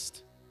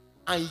evangelist,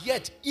 and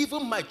yet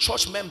even my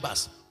church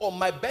members on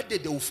my birthday,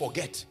 they will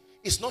forget.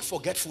 It's not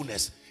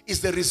forgetfulness. It's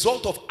the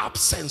result of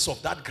absence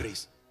of that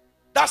grace.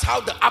 That's how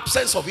the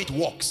absence of it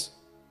works.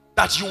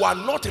 That you are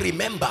not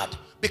remembered,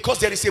 because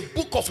there is a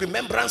book of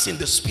remembrance in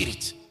the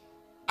spirit.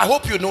 I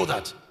hope you know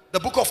that. The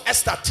book of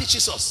Esther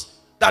teaches us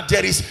that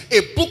there is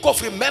a book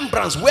of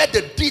remembrance where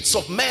the deeds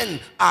of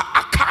men are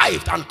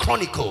archived and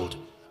chronicled,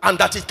 and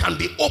that it can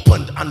be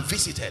opened and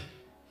visited.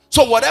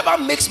 So whatever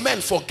makes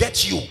men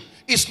forget you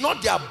is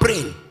not their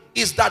brain,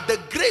 is that the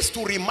grace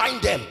to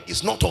remind them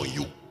is not on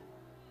you.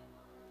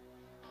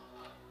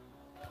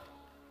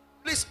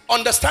 Please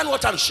understand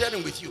what I'm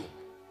sharing with you.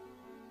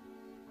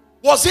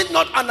 Was it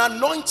not an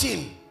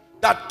anointing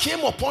that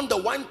came upon the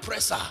wine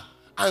presser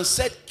and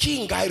said,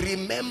 King, I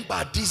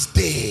remember this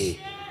day?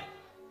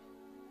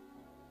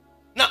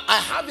 Now I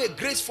have a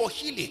grace for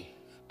healing,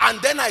 and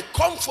then I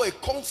come for a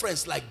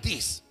conference like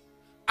this,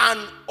 and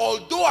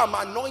although I'm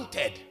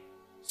anointed,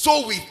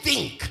 so we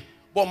think,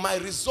 but my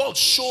results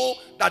show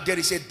that there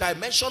is a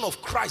dimension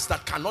of Christ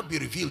that cannot be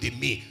revealed in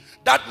me.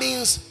 That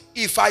means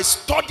if I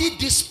study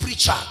this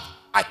preacher,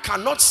 I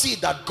cannot see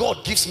that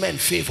God gives men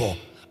favor.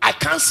 I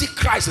can't see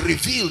Christ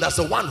revealed as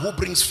the one who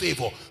brings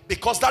favor,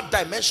 because that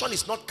dimension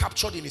is not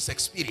captured in his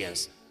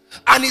experience.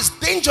 And it's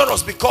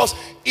dangerous, because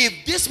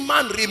if this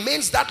man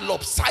remains that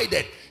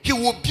lopsided, he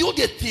will build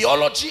a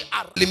theology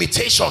and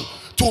limitation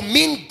to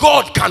mean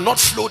God cannot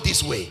flow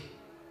this way.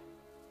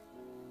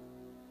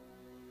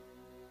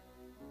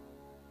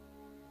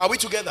 Are we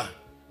together?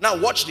 Now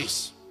watch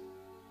this.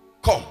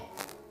 Come.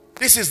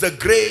 This is the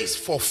grace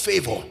for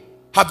favor.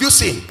 Have you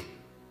seen?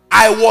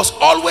 I was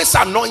always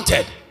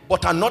anointed,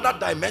 but another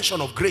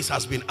dimension of grace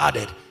has been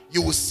added.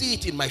 You will see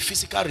it in my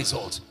physical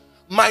results.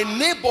 My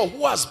neighbor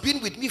who has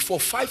been with me for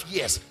 5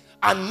 years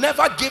and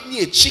never gave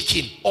me a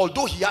chicken,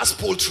 although he has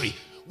poultry,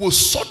 will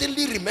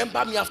suddenly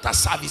remember me after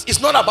service.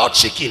 It's not about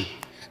chicken.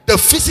 The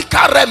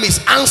physical realm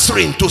is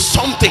answering to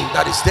something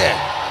that is there.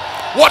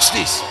 Watch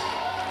this.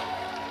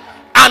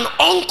 An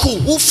uncle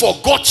who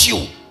forgot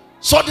you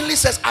suddenly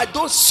says,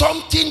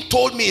 something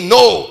told me.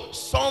 No,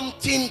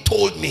 something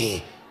told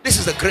me. This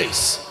is the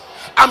grace.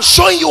 I'm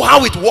showing you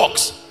how it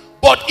works.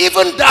 But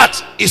even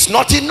that is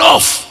not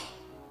enough,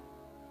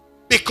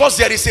 because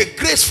there is a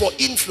grace for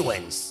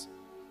influence.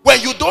 When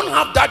you don't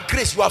have that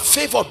grace, you are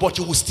favored, but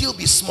you will still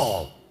be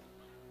small.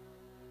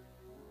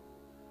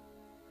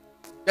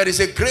 There is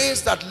a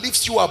grace that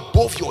lifts you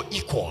above your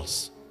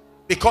equals.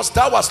 Because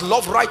thou hast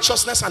loved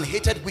righteousness and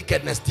hated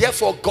wickedness.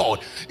 Therefore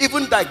God,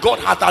 even thy God,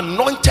 hath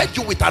anointed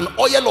you with an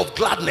oil of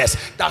gladness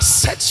that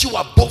sets you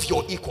above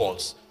your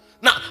equals.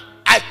 Now,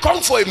 I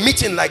come for a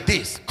meeting like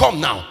this.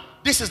 Come now.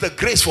 This is the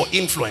grace for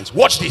influence.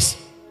 Watch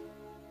this.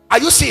 Are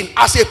you seeing?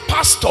 As a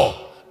pastor,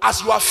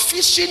 as you are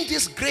fishing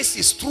these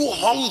graces through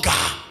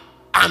hunger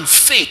and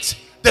faith,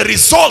 the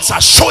results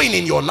are showing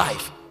in your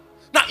life.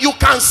 Now, you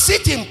can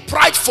sit in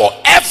pride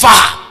forever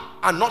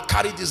and not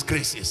carry these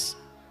graces.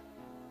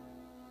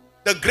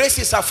 The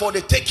graces are for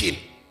the taking,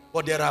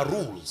 but there are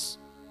rules.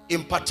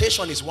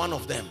 Impartation is one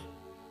of them.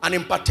 And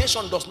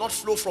impartation does not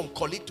flow from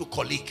colleague to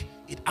colleague.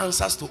 It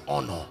answers to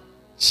honor.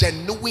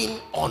 Genuine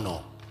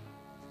honor.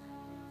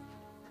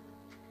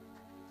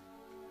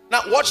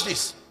 Now watch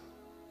this.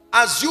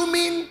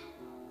 Assuming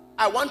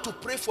I want to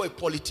pray for a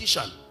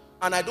politician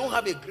and I don't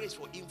have a grace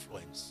for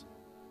influence,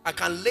 I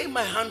can lay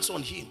my hands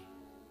on him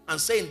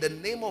and say, in the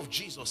name of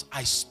Jesus,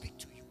 I speak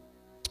to you.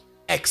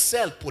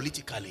 Excel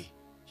politically.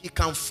 He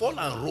can fall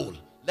and roll.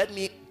 Let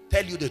me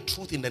tell you the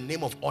truth in the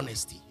name of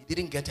honesty. He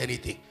didn't get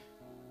anything.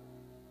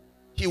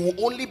 He will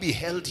only be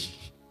healthy.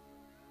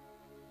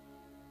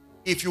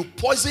 If you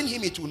poison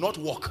him, it will not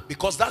work,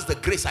 because that's the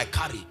grace I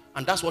carry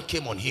and that's what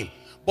came on him.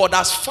 But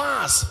as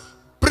far as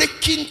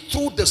breaking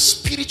through the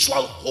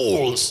spiritual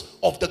holes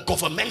of the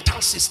governmental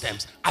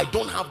systems, I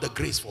don't have the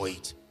grace for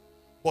it.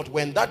 But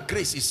when that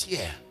grace is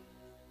here,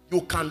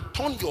 you can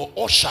turn your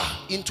usher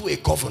into a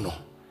governor.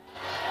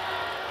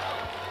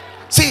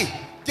 See,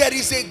 there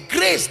is a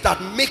grace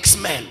that makes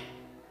men.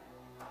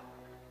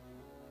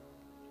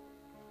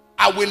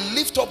 I will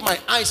lift up my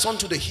eyes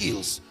unto the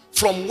hills,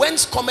 from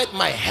whence cometh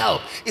my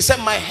help. He said,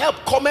 my help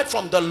cometh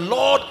from the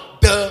Lord,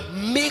 the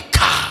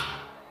maker.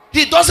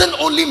 He doesn't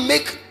only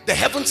make the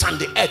heavens and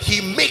the earth,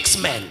 he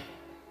makes men.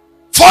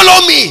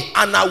 Follow me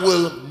and I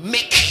will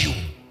make you.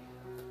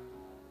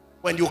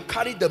 When you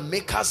carry the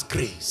maker's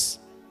grace,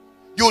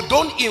 you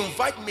don't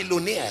invite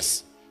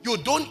millionaires, you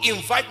don't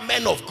invite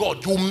men of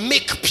God, you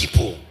make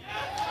people.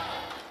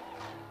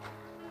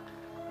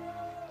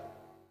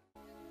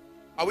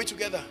 Are we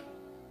together?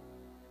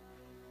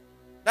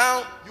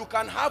 Now, you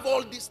can have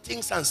all these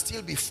things and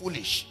still be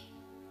foolish,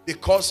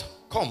 because,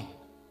 come,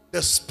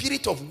 the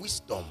spirit of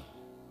wisdom.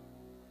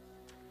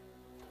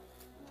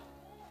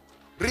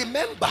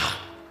 Remember,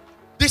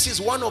 this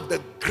is one of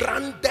the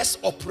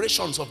grandest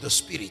operations of the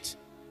spirit.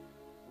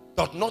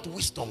 Doth not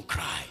wisdom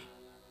cry?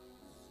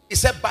 He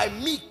said, by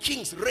me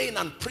kings reign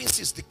and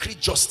princes decree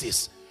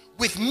justice.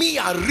 With me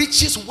are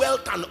riches,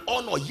 wealth and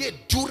honor, yea,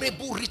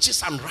 durable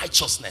riches and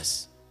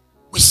righteousness.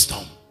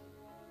 Wisdom.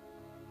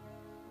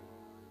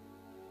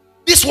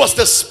 This was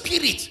the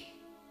spirit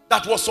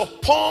that was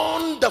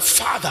upon the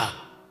Father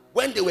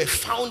when they were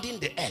founding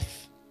the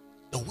earth.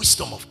 The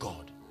wisdom of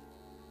God.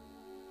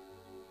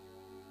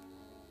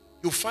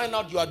 You find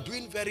out you are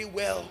doing very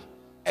well,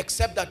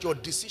 except that your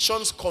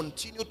decisions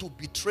continue to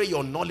betray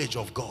your knowledge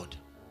of God.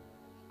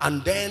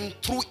 And then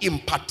through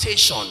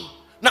impartation.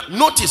 Now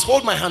notice,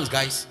 hold my hands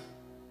guys.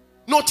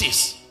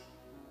 Notice.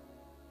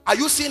 Are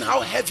you seeing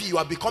how heavy you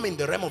are becoming in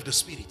the realm of the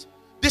spirit?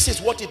 This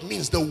is what it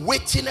means. The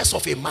weightiness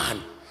of a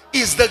man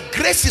is the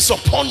graces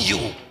upon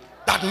you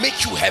that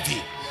make you heavy.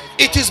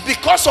 It is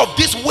because of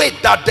this weight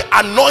that the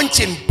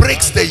anointing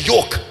breaks the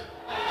yoke.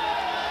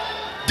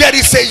 There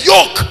is a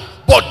yoke,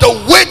 but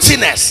the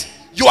weightiness,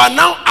 you are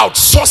now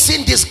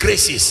outsourcing these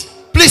graces.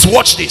 Please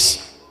watch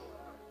this.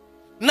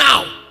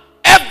 Now,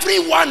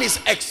 everyone is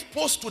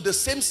exposed to the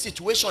same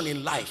situation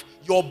in life.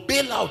 Your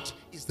bailout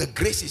is the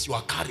graces you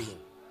are carrying.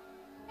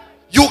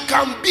 You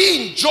can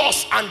be in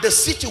Jos and the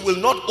city will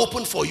not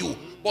open for you,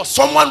 but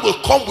someone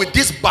will come with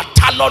this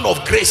battalion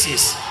of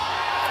graces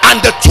and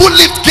the two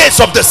lift gates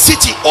of the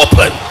city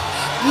open.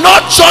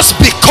 Not just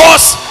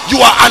because you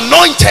are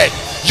anointed,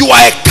 you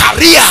are a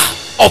carrier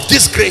of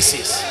these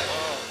graces.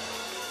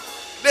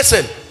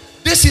 Listen,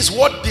 this is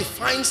what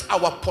defines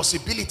our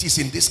possibilities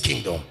in this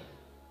kingdom.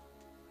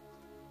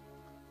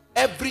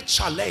 Every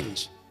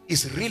challenge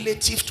is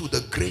relative to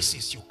the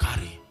graces you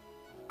carry.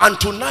 And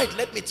tonight,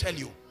 let me tell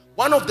you,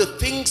 one of the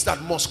things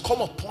that must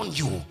come upon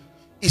you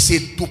is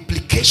a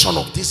duplication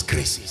of these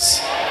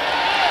graces.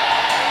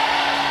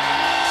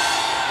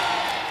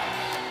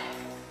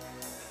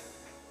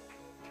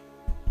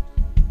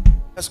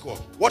 Let's go.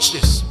 Watch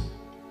this.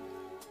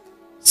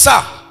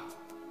 Sir,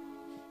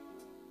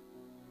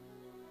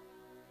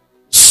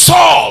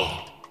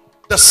 Saul,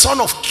 the son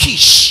of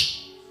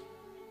Kish,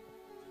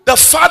 the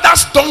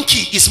father's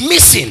donkey is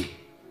missing.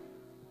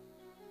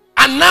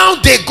 And now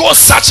they go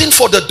searching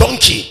for the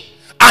donkey.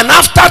 And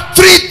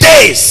after 3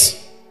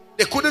 days,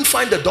 they couldn't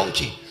find the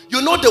donkey.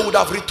 You know, they would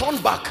have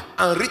returned back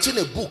and written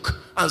a book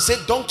and said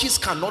donkeys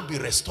cannot be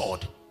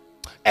restored.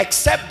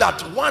 Except that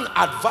one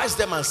advised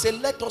them and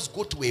said, let us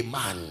go to a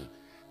man.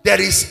 There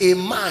is a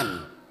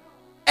man.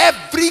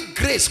 Every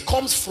grace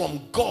comes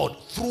from God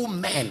through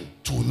men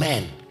to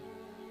men.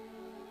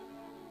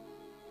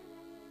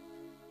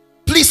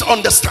 Please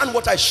understand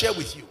what I share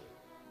with you.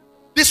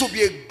 This will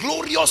be a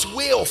glorious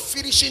way of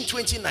finishing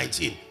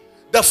 2019.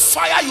 The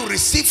fire you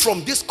receive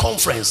from this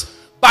conference,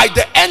 By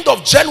the end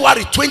of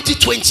January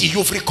 2020,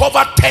 you've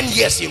recovered 10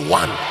 years in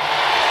one.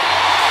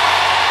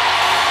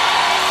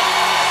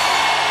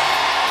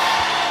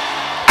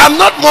 I'm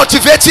not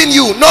motivating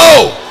you,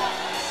 no.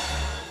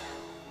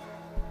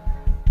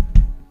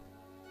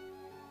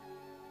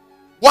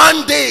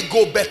 One day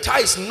go better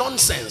is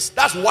nonsense.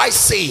 That's wise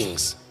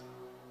sayings.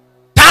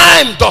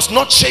 Time does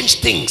not change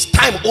things.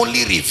 Time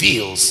only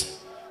reveals.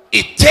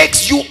 It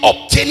takes you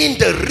obtaining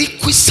the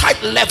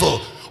requisite level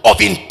of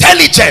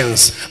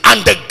intelligence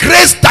and the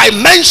grace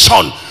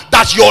dimension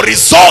that your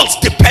results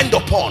depend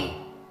upon.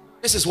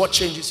 This is what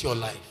changes your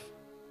life.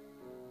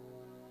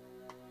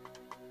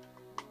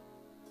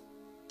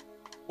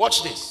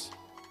 Watch this.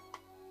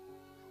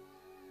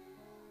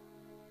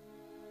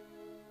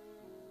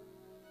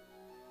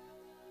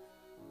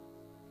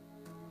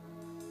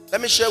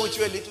 Let me share with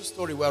you a little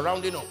story. We're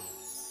rounding up.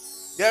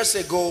 Years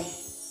ago,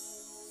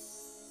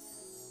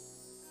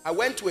 I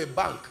went to a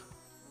bank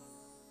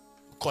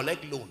to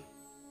collect loan.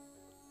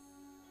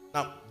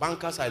 Now,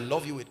 bankers, I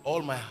love you with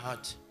all my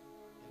heart.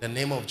 In the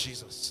name of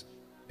Jesus.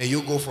 May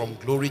you go from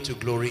glory to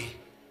glory.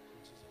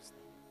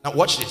 Now,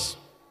 watch this.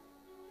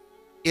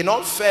 In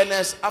all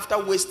fairness, after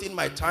wasting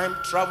my time,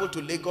 traveled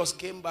to Lagos,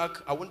 came back.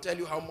 I won't tell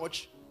you how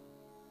much.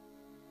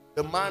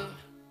 The man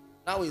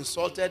now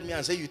insulted me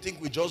and said, you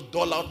think we just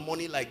dole out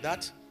money like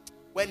that?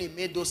 When he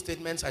made those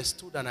statements, I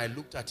stood and I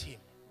looked at him.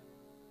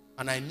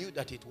 And I knew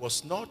that it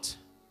was not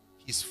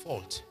his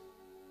fault.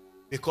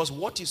 Because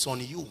what is on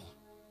you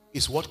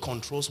is what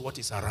controls what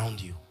is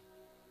around you.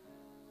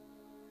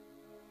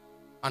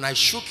 And I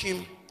shook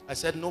him. I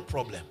said, no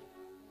problem.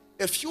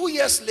 A few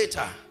years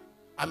later,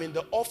 I'm in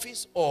the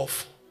office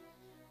of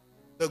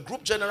the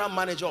group general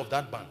manager of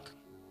that bank.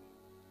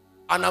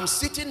 And I'm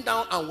sitting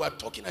down and we're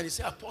talking and he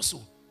said,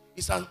 Apostle,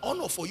 it's an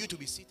honor for you to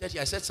be seated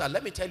here. I said, sir,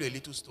 let me tell you a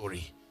little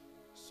story.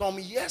 Some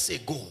years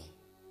ago,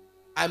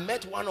 I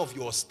met one of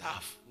your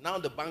staff. Now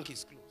the bank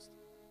is closed.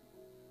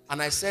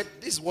 And I said,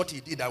 this is what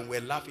he did, and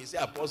we're laughing. He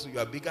said, Apostle, you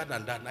are bigger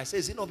than that. And I said,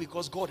 is it not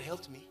because God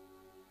helped me?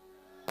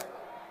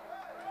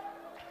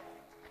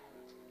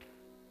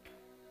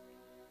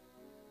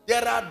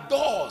 There are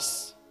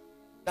doors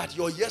that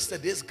your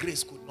yesterday's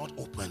grace could not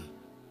open.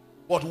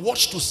 But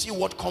watch to see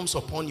what comes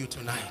upon you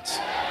tonight.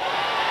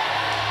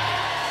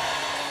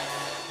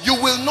 You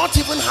will not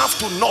even have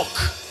to knock.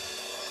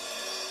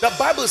 The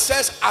Bible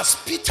says, as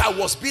Peter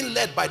was being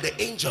led by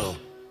the angel,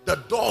 the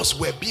doors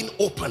were being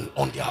opened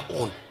on their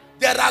own.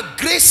 There are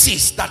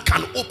graces that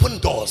can open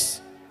doors.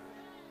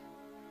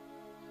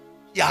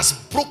 He has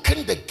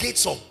broken the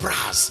gates of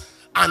brass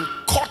and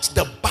cut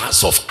the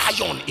bars of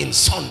iron in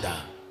sunder.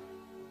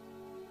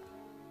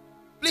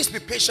 Please be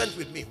patient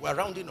with me. We're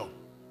rounding up.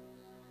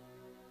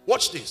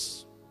 Watch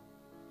this.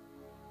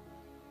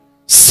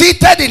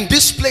 Seated in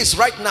this place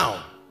right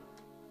now,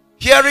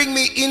 hearing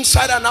me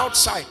inside and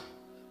outside,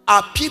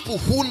 are people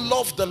who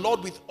love the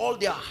Lord with all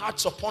their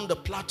hearts upon the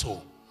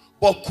plateau.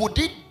 But could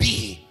it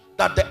be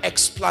that the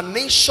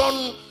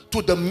explanation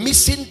to the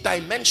missing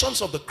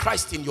dimensions of the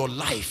Christ in your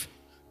life,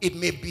 it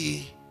may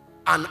be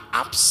an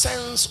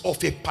absence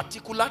of a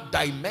particular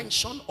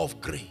dimension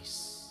of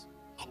grace?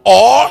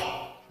 Or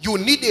you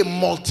need a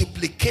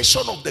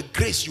multiplication of the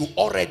grace you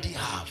already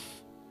have.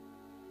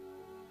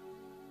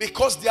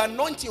 Because the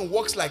anointing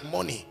works like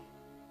money.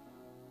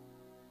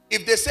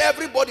 If they say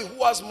everybody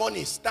who has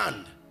money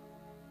stand,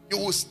 you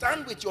will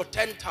stand with your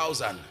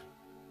 10,000.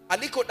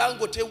 Aliko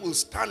Dangote will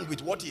stand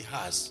with what he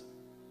has.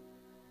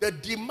 The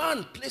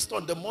demand placed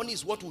on the money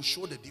is what will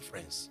show the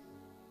difference.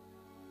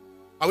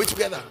 Are we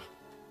together?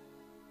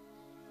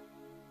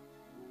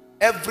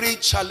 Every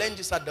challenge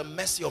is at the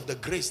mercy of the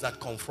grace that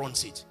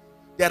confronts it.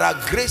 There are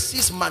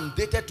graces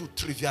mandated to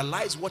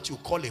trivialize what you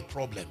call a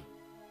problem.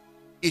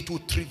 It will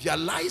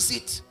trivialize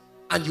it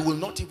and you will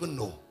not even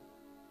know.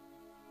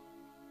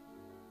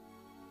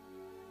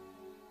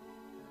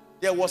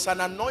 There was an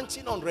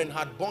anointing on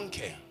Reinhard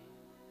Bonnke.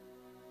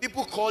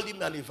 People called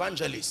him an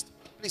evangelist.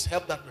 Please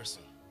help that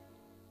person.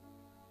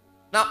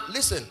 Now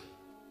listen.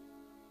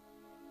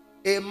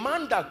 A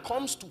man that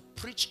comes to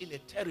preach in a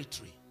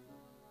territory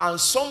and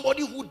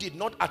somebody who did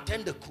not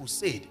attend the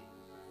crusade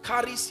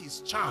carries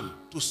his charm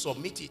to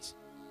submit it.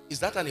 Is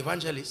that an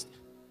evangelist?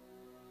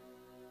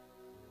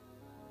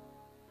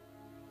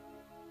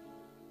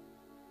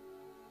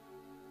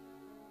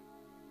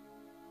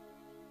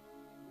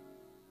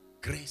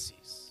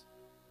 Graces.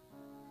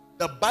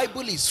 The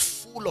Bible is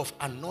full of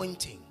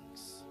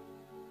anointings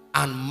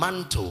and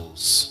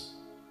mantles.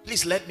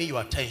 Please let me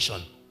your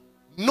attention.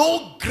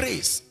 No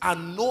grace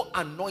and no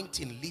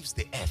anointing leaves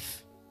the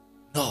earth.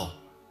 No.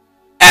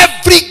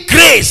 Every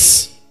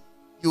grace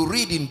you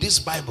read in this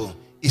Bible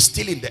is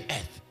still in the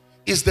earth.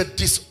 It's the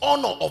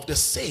dishonor of the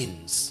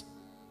saints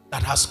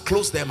that has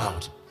closed them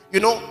out.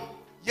 You know,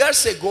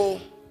 years ago,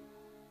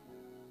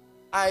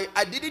 I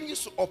didn't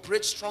used to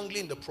operate strongly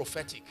in the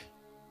prophetic.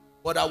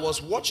 But I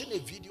was watching a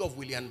video of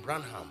William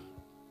Branham.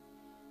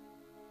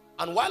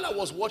 And while I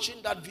was watching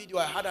that video,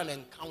 I had an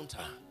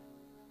encounter.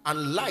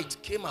 And light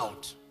came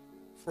out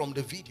from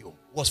the video.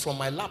 It was from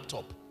my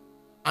laptop.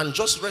 And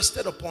just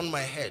rested upon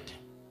my head.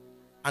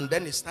 And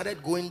then it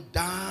started going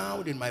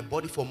down in my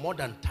body for more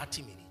than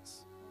 30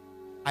 minutes.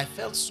 I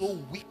felt so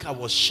weak, I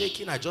was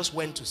shaking, I just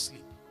went to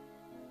sleep.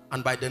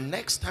 And by the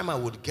next time I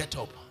would get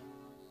up,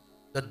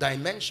 the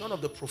dimension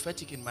of the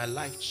prophetic in my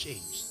life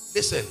changed.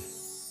 Listen,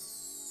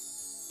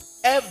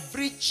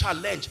 every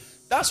challenge,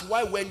 that's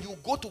why when you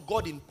go to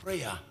God in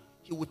prayer,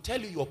 he will tell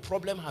you your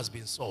problem has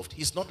been solved.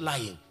 He's not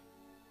lying.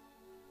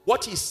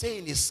 What he's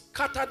saying is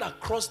scattered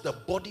across the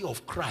body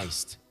of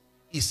Christ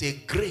is a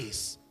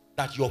grace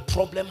that your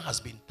problem has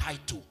been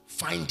tied to.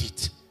 Find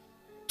it.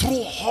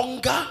 Through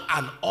hunger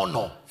and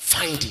honor,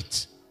 find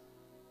it.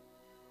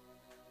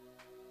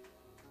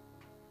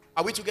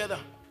 Are we together?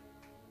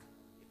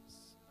 Yes.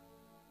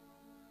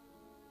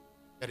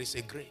 There is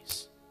a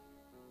grace.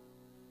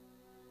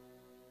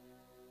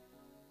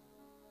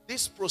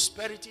 This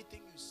prosperity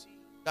thing you see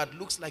that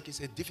looks like it's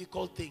a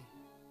difficult thing,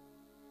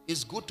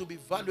 it's good to be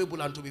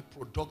valuable and to be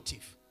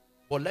productive.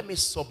 But let me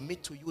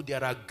submit to you,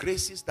 there are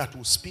graces that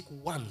will speak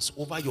once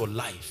over your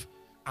life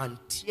and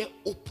tear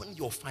open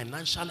your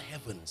financial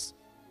heavens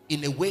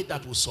in a way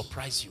that will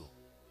surprise you.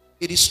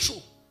 It is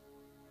true.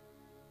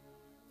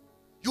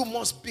 You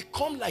must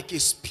become like a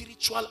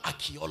spiritual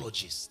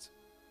archaeologist,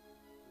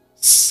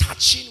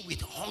 searching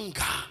with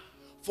hunger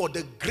for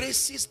the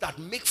graces that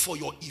make for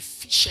your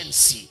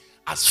efficiency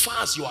as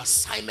far as your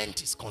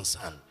assignment is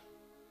concerned.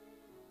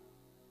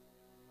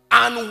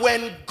 And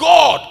when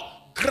God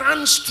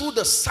grants through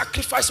the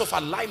sacrifice of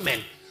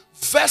alignment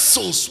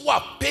vessels who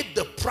have paid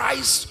the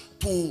price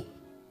to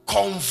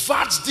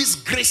convert these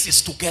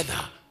graces together,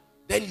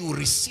 then you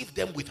receive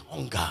them with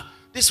hunger.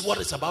 This is what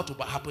is about to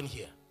happen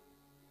here.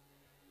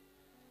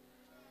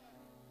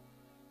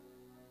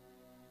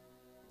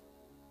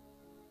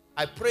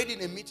 I prayed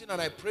in a meeting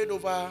and I prayed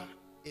over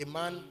a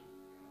man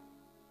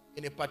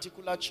in a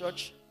particular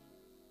church.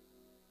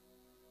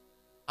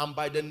 And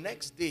by the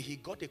next day, he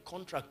got a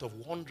contract of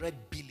 100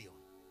 billion.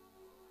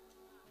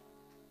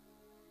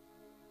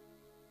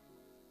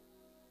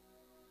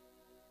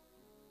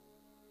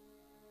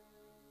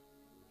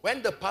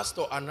 When the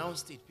pastor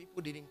announced it,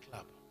 people didn't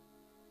clap.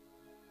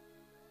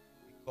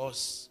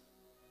 Because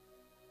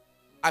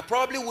I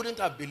probably wouldn't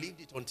have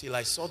believed it until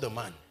I saw the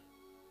man.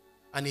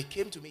 And he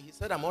came to me, he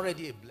said, I'm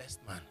already a blessed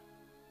man.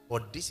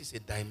 But this is a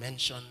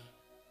dimension,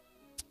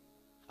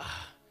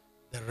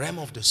 the realm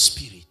of the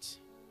spirit.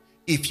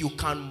 If you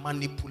can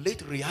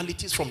manipulate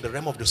realities from the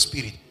realm of the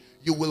spirit,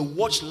 you will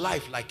watch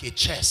life like a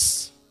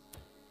chess.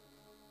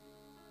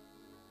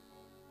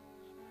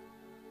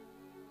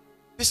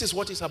 This is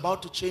what is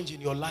about to change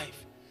in your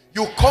life.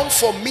 You come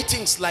for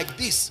meetings like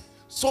this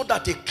so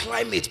that a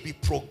climate be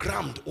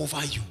programmed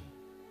over you.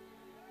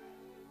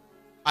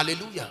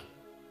 Hallelujah.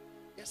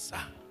 Yes, sir.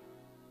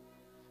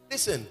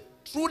 Listen,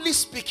 truly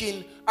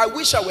speaking, I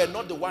wish I were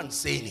not the one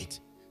saying it.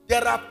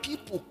 There are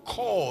people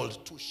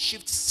called to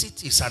shift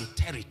cities and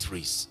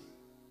territories.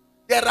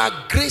 There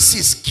are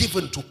graces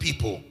given to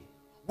people.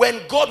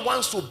 When God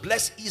wants to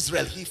bless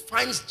Israel, he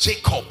finds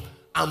Jacob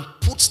and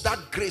puts that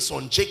grace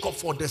on Jacob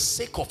for the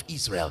sake of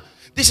Israel.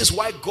 This is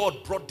why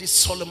God brought this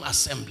solemn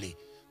assembly,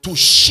 to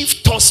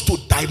shift us to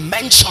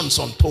dimensions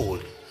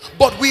untold.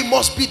 But we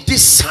must be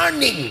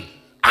discerning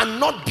and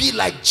not be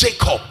like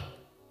Jacob.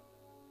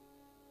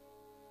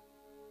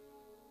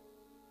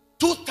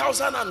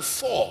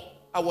 2004,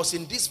 I was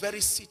in this very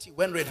city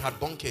when Reinhard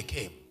Bonnke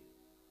came.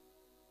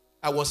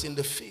 I was in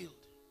the field.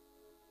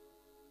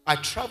 I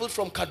traveled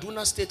from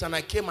Kaduna State and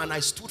I came and I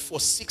stood for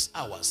 6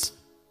 hours.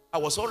 I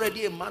was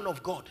already a man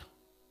of God,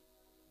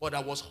 but I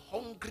was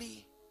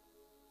hungry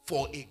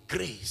for a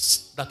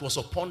grace that was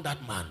upon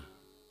that man.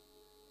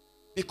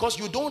 Because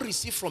you don't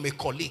receive from a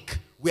colleague.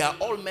 We are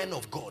all men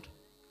of God.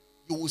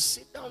 You will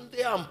sit down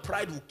there and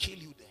pride will kill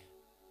you there.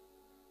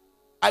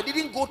 I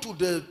didn't go to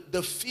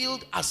the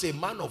field as a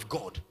man of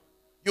God.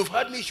 You've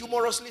heard me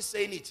humorously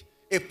saying it.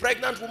 A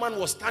pregnant woman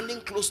was standing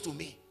close to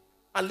me.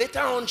 And later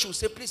on she will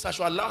say, please, I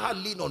should allow her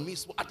lean on me.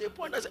 So at a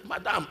point I said,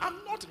 madam,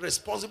 I'm not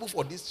responsible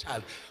for this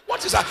child.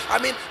 What is that?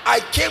 I mean, I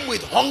came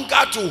with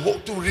hunger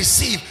to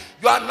receive.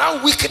 You are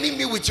now weakening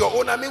me with your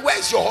own. I mean,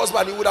 where's your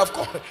husband? He would have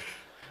come.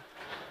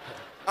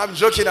 I'm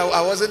joking.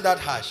 I wasn't that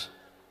harsh.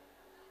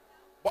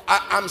 But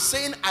I'm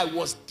saying I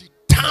was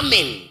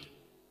determined.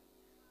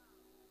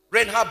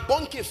 Reinhard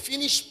Bonnke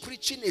finished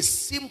preaching a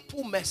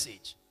simple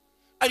message.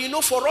 And you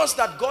know, for us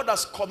that God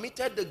has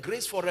committed the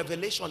grace for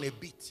revelation a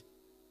bit,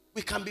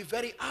 we can be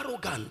very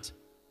arrogant.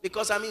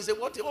 Because I mean, say,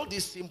 what all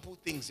these simple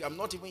things? I'm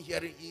not even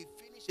hearing. He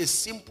finished a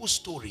simple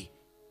story.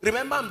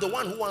 Remember, I'm the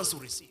one who wants to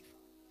receive.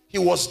 He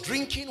was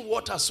drinking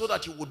water so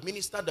that he would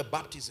minister the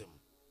baptism.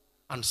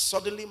 And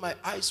suddenly my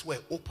eyes were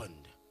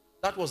opened.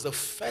 That was the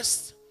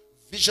first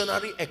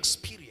visionary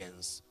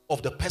experience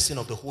of the person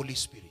of the Holy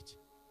Spirit.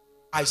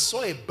 I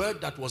saw a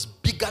bird that was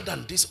bigger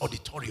than this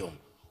auditorium,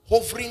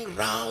 hovering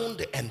round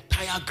the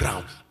entire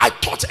ground. I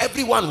thought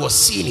everyone was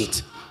seeing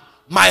it.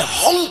 My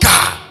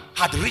hunger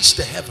had reached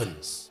the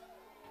heavens.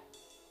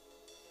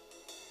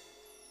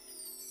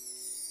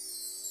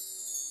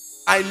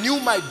 I knew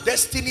my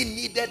destiny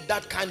needed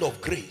that kind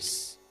of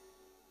grace.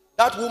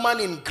 That woman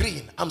in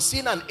green, I'm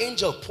seeing an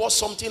angel pour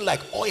something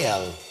like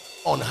oil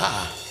on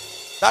her.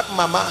 That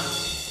mama,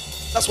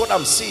 that's what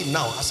I'm seeing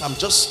now. As I'm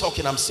just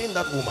talking, I'm seeing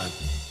that woman.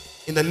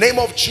 In the name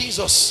of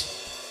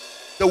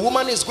Jesus, the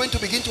woman is going to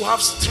begin to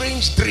have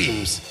strange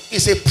dreams.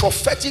 It's a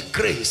prophetic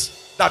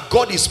grace that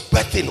God is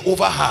birthing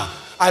over her.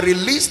 I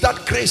release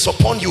that grace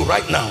upon you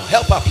right now.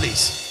 Help her,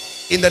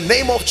 please. In the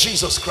name of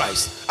Jesus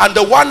Christ. And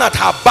the one at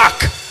her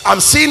back,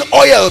 I'm seeing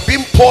oil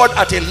being poured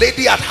at a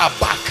lady at her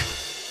back.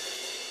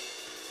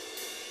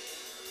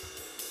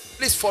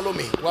 Please follow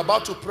me. We're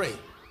about to pray.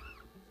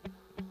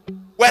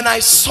 When I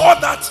saw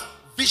that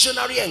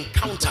visionary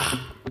encounter,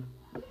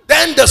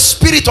 then the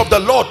Spirit of the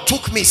Lord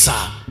took me, sir,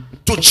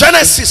 to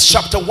Genesis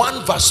chapter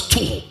 1 verse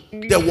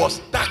 2. There was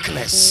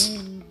darkness,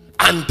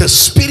 and the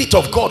Spirit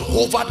of God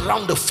hovered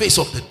around the face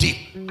of the deep.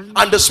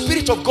 And the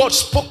Spirit of God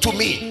spoke to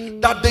me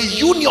that the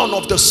union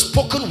of the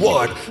spoken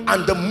word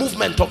and the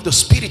movement of the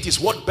Spirit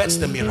is what births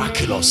the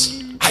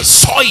miraculous. I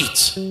saw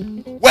it.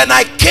 When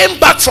I came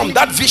back from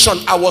that vision,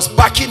 I was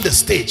back in the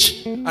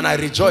stage and I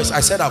rejoiced. I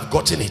said, I've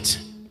gotten it.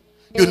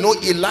 You know,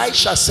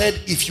 Elijah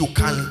said,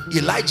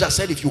 Elijah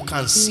said, if you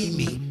can see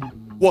me.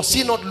 Was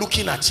he not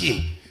looking at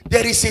him?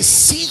 There is a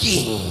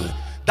seeing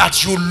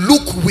that you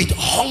look with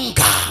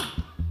hunger.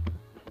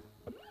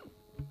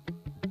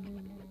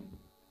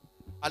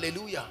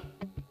 Hallelujah.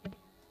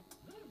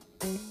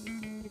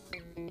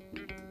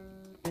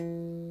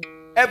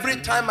 Every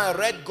time I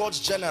read God's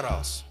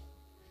generals,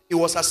 it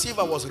was as if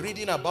I was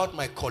reading about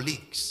my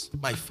colleagues,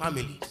 my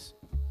families.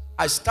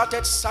 I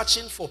started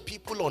searching for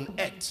people on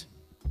earth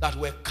that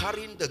were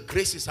carrying the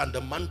graces and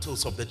the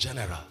mantles of the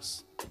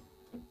generals.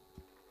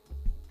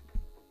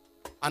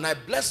 And I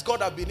bless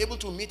God, I've been able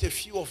to meet a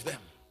few of them.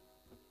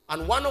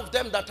 And one of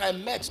them that I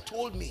met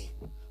told me,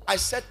 I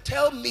said,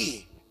 tell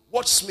me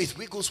what Smith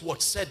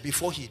Wigglesworth said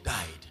before he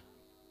died.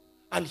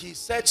 And he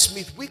said,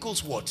 Smith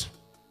Wigglesworth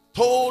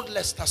told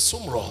Lester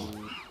Sumrall,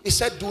 he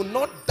said, do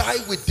not die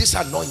with this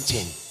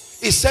anointing.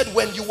 He said,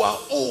 when you are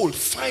old,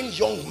 find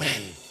young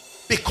men,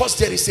 because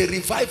there is a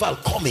revival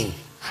coming.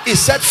 He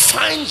said,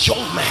 find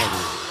young men.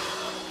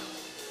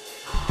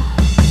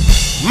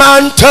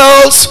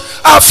 Mantles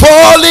are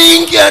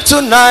falling here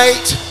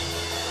tonight.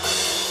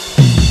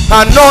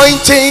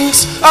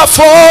 Anointings are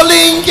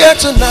falling here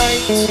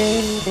tonight.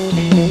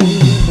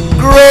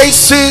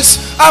 Graces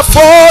are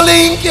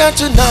falling here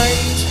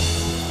tonight.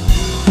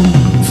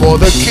 For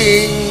the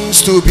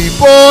kings to be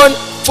born,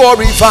 for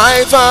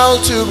revival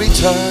to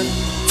return.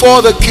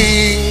 For the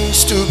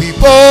kings to be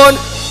born,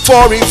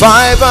 for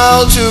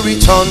revival to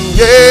return.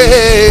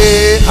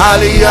 Yeah.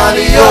 Halli,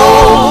 halli,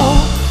 oh.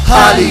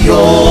 Halli,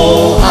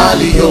 oh.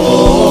 Halli,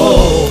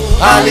 oh.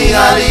 Halli,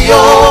 halli,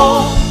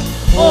 oh.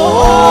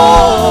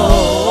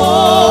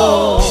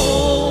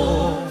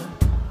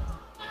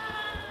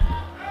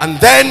 And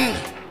then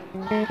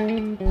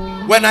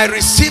when I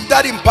received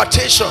that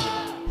impartation,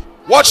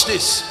 watch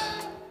this.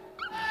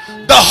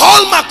 The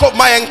hallmark of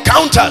my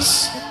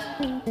encounters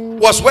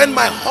was when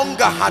my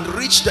hunger had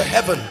reached the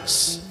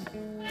heavens.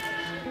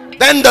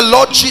 Then the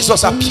Lord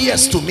Jesus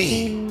appears to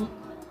me.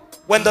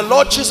 When the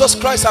Lord Jesus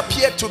Christ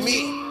appeared to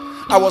me,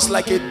 I was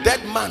like a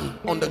dead man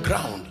on the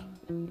ground.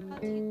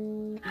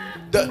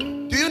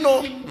 Do you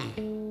know?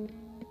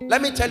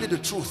 Let me tell you the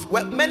truth.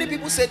 Well, many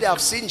people say they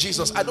have seen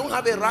Jesus. I don't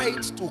have a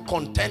right to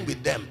contend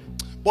with them.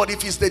 But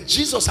if it's the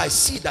Jesus I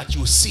see that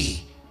you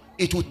see,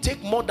 it will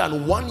take more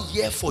than 1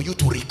 year for you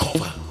to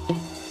recover.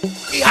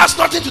 It has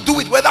nothing to do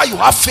with whether you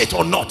have faith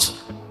or not.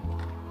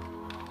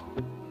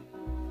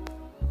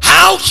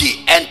 How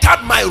he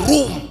entered my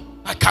room,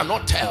 I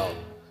cannot tell.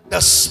 The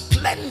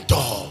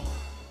splendor,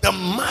 the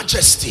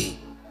majesty.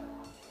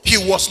 He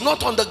was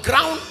not on the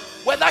ground.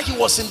 Whether he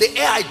was in the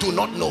air, I do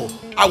not know.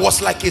 I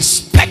was like a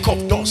speck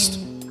of dust.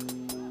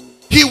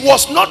 He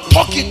was not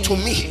talking to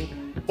me,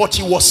 but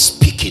he was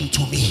speaking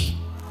to me.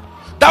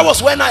 That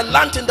was when I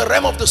learned in the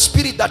realm of the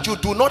spirit that you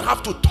do not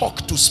have to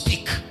talk to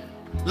speak.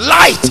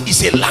 Light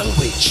is a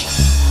language.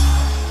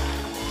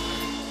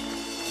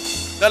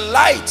 The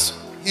light,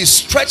 he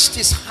stretched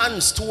his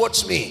hands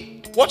towards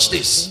me. Watch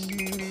this.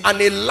 And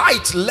a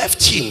light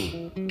left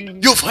him.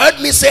 You've heard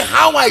me say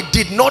how I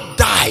did not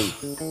die.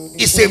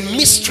 It's a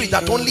mystery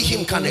that only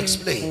him can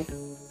explain.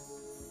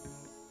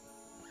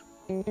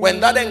 When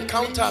that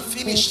encounter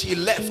finished, he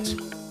left.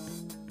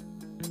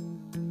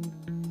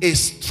 A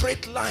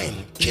straight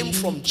line came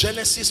from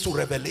Genesis to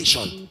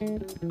Revelation.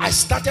 I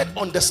started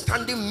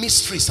understanding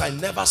mysteries I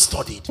never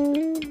studied.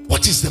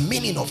 What is the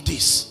meaning of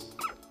this?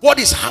 What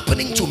is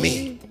happening to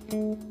me?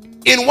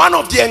 In one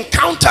of the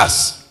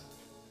encounters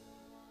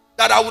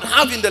that I would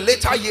have in the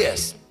later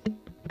years,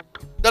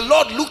 the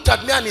Lord looked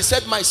at me and he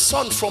said, my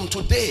son, from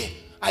today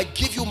I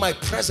give you my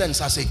presence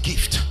as a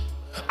gift.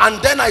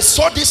 And then I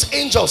saw this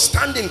angel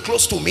standing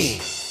close to me.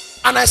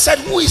 And I said,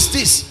 who is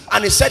this?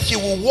 And he said, he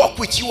will walk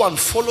with you and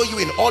follow you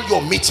in all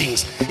your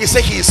meetings. He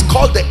said, he is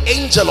called the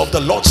angel of the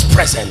Lord's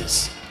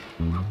presence.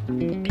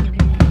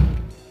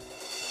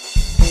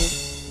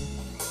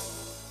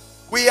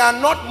 We are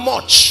not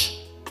much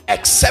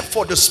except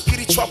for the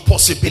spiritual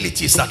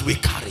possibilities that we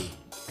carry.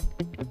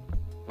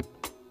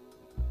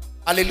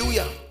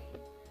 Hallelujah.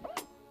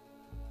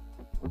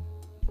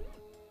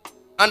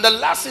 And the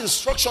last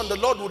instruction the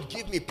Lord would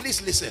give me,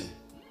 please listen.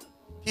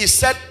 He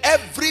said,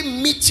 every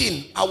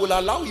meeting I will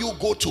allow you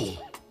go to,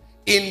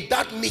 in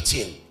that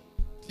meeting,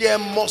 there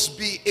must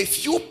be a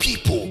few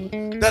people,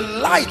 the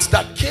light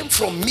that came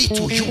from me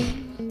to you,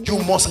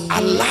 you must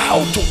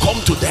allow to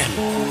come to them.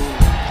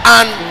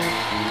 And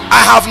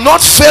I have not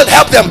failed.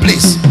 Help them,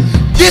 please.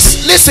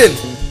 This, listen,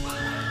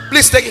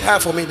 please take it higher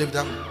for me,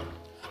 David.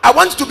 I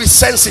want you to be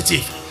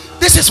sensitive.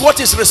 This is what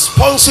is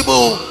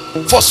responsible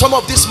for some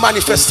of these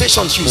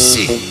manifestations you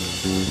see.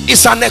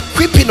 It's an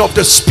equipping of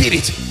the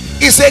Spirit.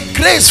 It's a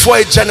grace for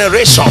a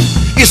generation.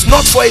 It's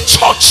not for a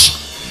church.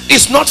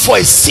 It's not for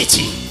a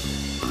city.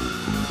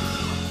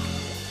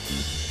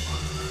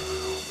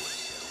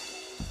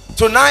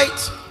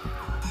 Tonight,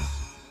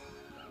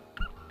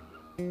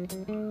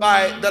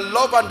 by the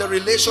love and the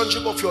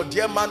relationship of your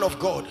dear man of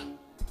God,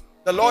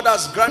 the Lord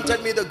has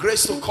granted me the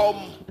grace to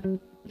come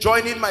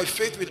join in my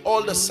faith with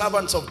all the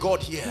servants of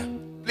God here.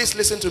 Please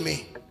listen to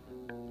me.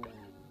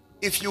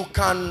 If you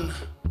can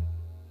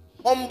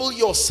humble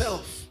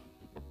yourself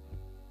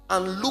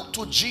and look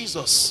to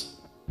Jesus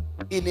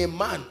in a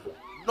man,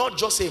 not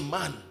just a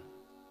man,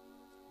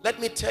 let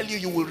me tell you,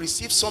 you will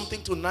receive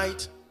something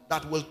tonight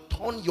that will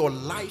turn your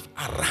life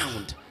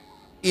around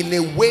in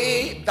a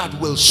way that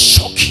will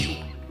shock you.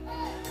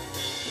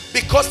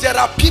 Because there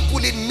are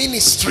people in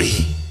ministry,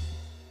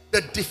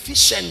 the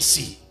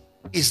deficiency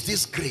is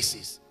these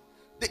graces.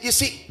 You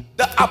see,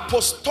 the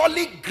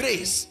apostolic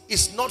grace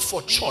is not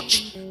for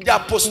church. The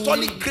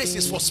apostolic grace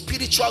is for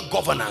spiritual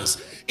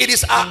governance. It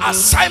is our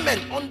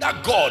assignment under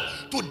God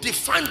to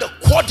define the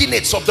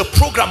coordinates of the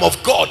program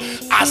of God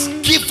as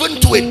given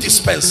to a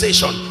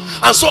dispensation.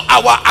 And so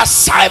our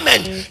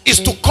assignment is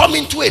to come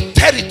into a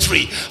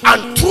territory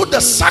and through the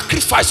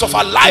sacrifice of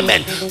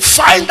alignment,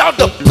 find out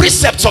the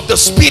precepts of the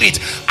Spirit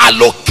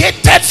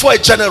allocated for a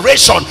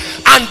generation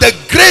and the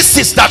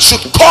graces that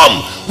should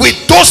come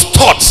with those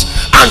thoughts,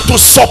 and to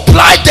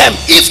supply them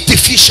if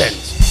deficient.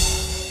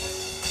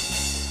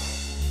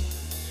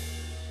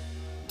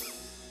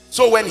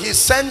 So when he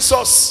sends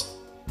us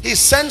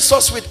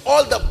with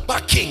all the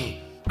backing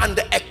and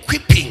the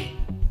equipping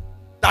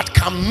that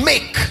can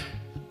make,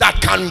 that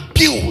can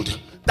build,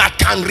 that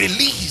can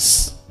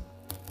release.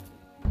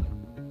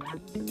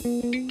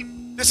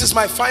 This is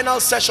my final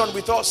session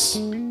with us.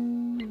 We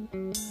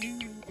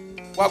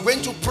are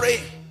going to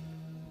pray,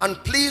 and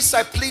please,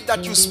 I plead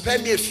that you spare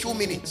me a few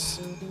minutes.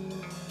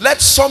 Let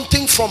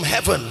something from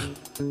heaven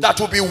that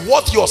will be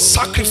worth your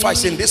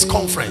sacrifice in this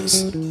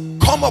conference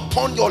come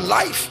upon your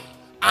life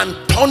and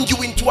turn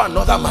you into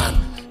another man.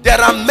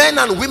 There are men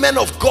and women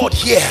of God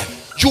here.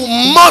 You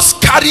must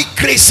carry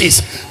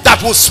graces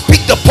that will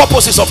speak the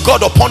purposes of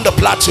God upon the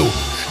plateau.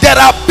 There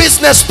are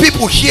business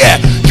people here.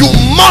 You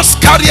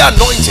must carry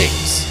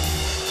anointings.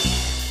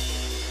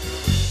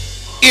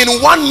 In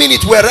 1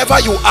 minute, wherever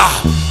you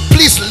are,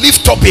 please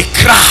lift up a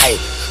cry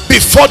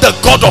before the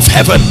God of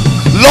heaven.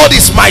 Lord,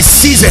 it's my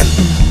season.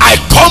 I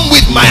come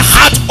with my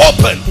heart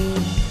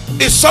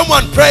open. Is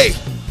someone praying?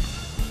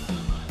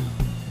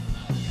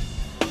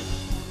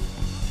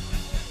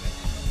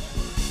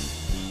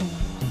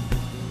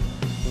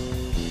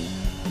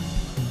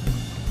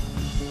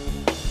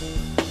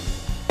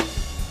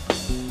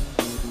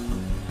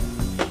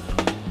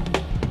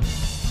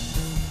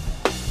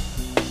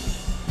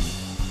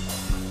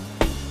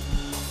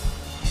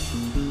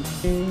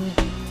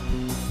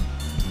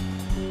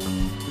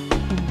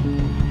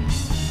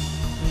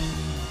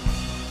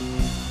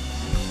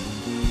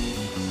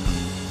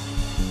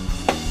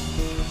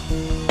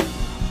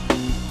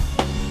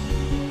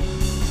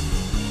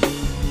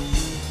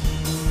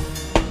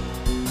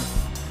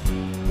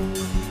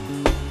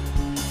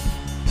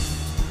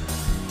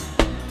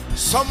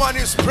 Someone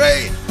is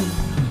praying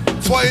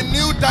for a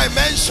new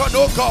dimension.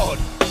 Oh God,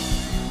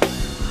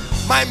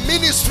 my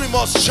ministry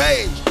must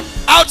change.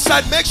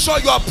 Outside, make sure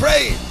you are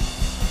praying.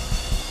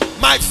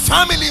 My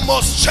family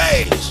must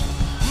change.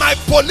 My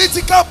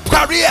political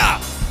career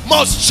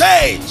must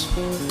change.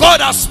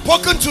 God has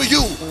spoken to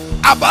you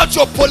about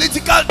your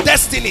political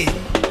destiny.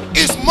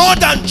 It's more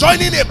than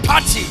joining a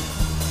party.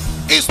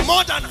 It's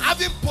more than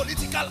having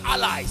political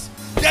allies.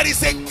 There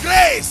is a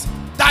grace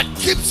that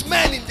keeps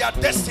men in their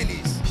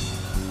destinies.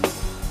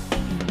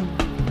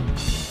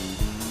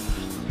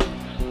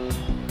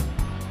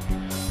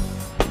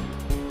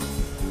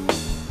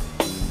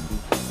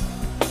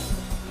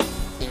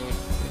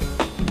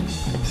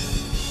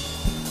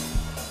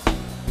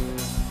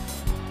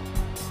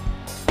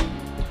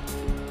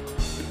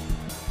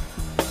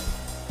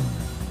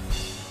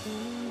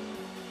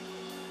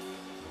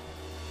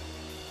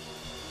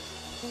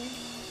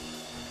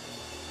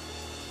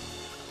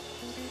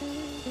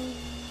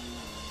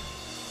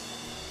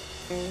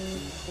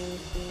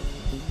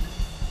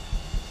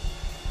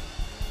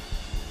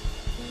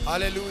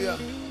 Hallelujah.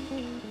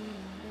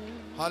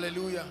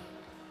 Hallelujah.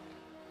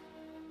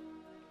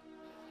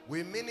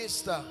 We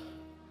minister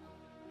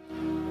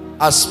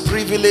as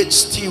privileged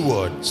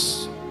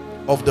stewards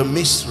of the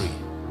mystery.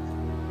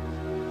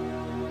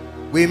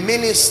 We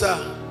minister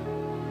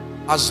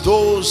as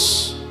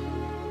those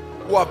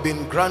who have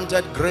been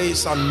granted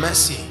grace and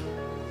mercy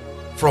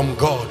from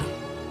God.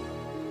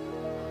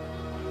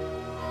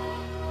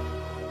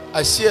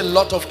 I see a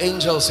lot of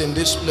angels in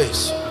this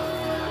place.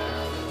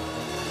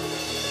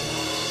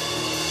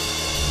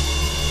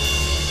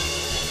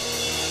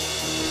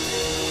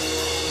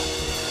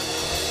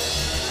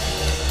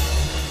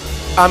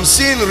 I'm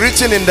seeing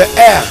written in the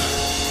air,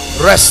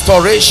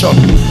 restoration.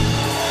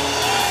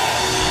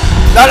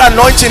 That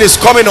anointing is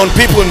coming on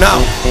people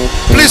now.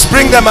 Please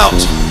bring them out.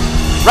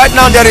 Right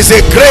now there is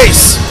a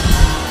grace.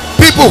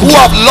 People who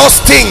have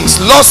lost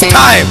things, lost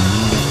time.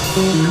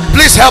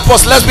 Please help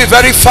us. Let's be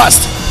very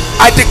fast.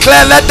 I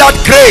declare, let that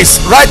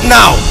grace right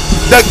now,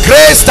 the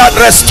grace that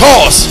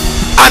restores,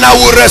 and I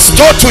will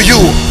restore to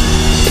you.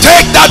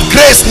 Take that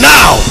grace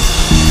now.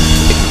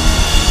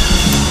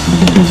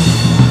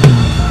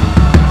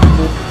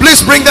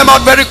 Please bring them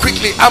out very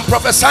quickly. I'm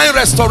prophesying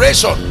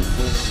restoration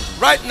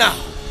right now.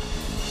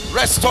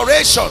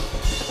 Restoration.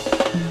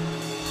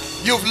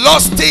 You've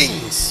lost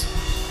things.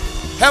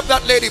 Help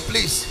that lady,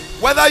 please.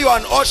 Whether you're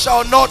an usher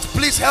or not,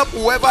 please help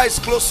whoever is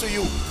close to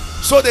you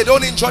so they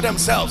don't injure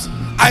themselves.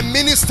 I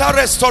minister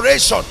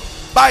restoration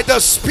by the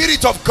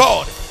Spirit of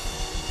God,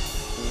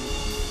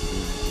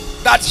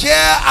 that here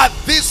at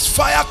this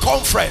fire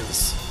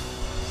conference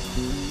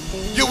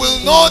you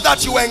will know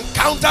that you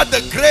encountered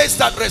the grace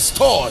that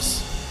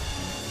restores.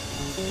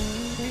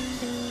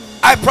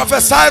 I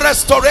prophesy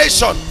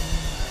restoration,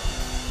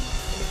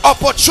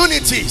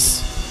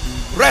 opportunities,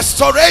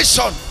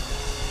 restoration,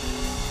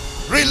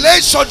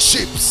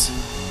 relationships.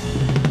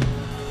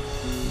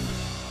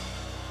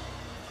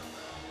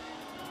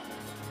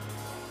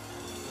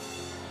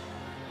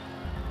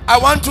 I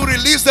want to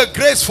release the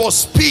grace for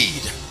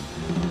speed.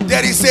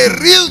 There is a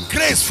real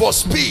grace for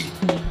speed.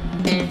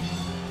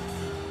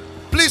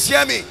 Please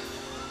hear me.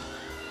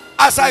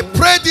 As I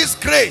pray this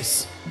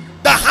grace,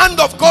 the hand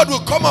of God will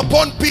come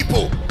upon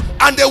people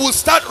and they will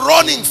start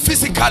running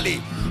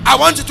physically. I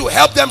want you to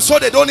help them so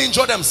they don't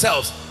injure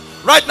themselves.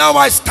 Right now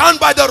I stand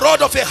by the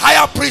rod of a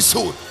higher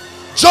priesthood.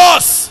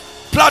 Jos,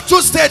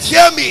 Plateau State,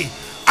 hear me.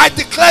 I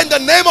declare in the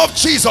name of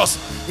Jesus,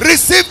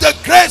 receive the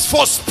grace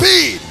for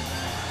speed.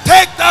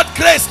 Take that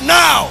grace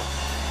now.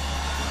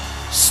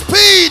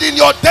 Speed in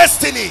your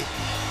destiny.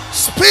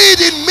 Speed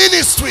in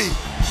ministry.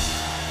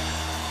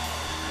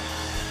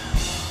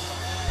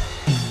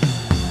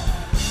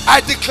 I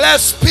declare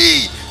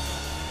speed.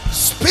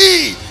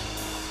 Speed.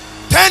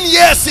 10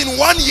 years in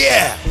 1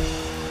 year.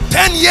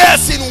 10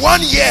 years in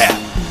 1 year.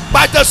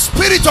 By the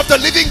Spirit of the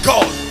living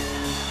God.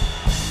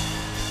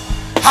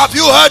 Have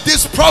you heard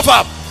this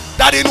proverb?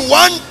 That in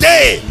 1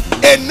 day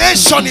a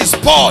nation is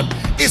born.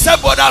 He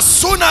said, but as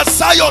soon as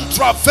Zion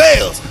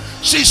travails,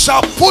 she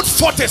shall put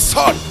forth a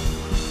son.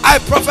 I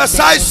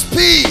prophesy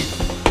speed.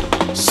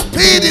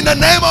 Speed in the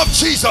name of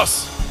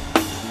Jesus.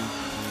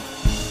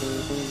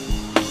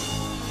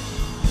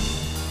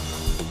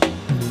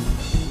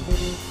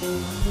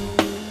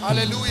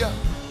 Hallelujah.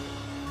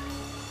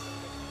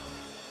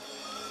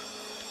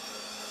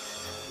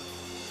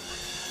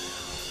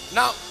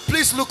 Now,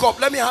 please look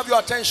up. Let me have your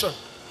attention.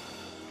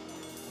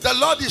 The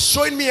Lord is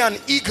showing me an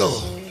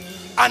eagle.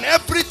 And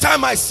every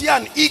time I see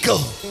an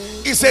eagle,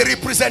 it's a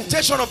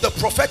representation of the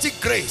prophetic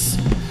grace.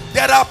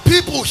 There are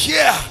people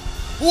here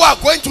who are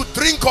going to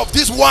drink of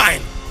this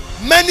wine.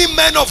 Many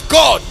men of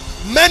God,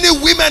 many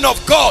women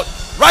of God.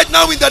 Right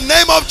now in the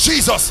name of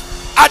Jesus,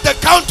 at the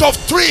count of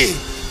 3,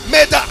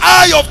 may the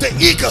eye of the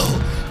eagle,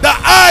 the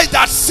eye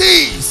that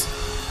sees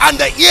and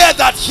the ear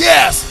that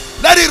hears,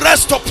 let it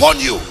rest upon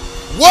you.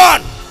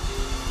 1,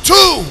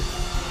 2,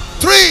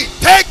 3.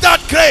 Take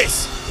that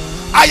grace.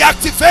 I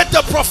activate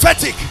the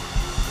prophetic.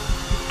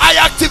 I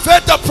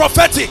activate the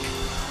prophetic.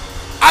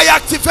 I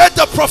activate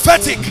the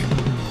prophetic.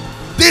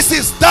 This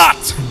is that.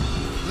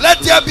 Let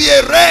there be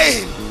a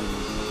rain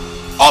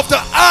of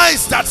the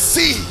eyes that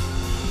see.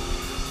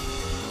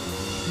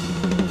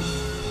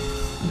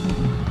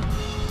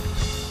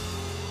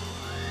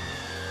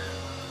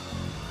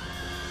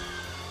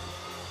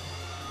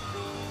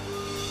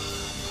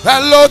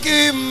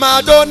 Elohim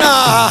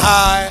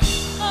Adonai.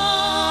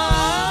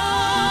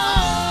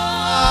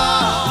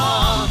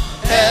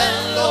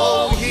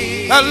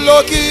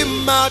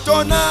 Elohim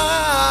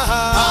Adonai.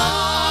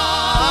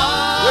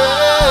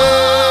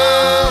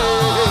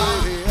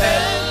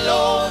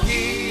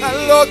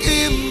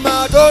 Elohim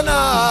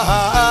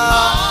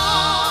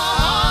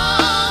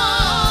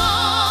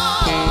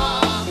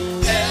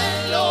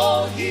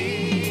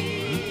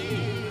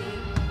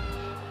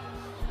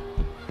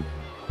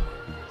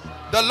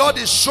The Lord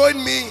is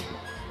showing me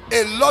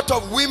a lot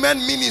of women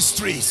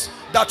ministries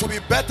that will be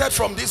bettered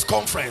from this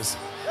conference.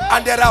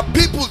 And there are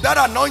people that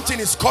anointing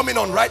is coming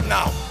on right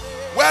now.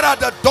 Where are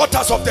the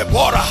daughters of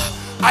Deborah?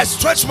 I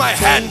stretch my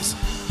hands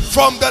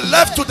from the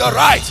left to the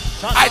right.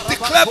 I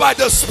declare by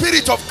the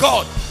Spirit of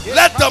God,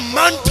 let the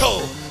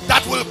mantle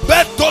that will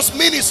birth those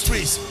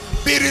ministries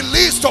be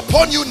released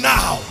upon you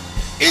now.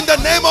 In the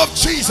name of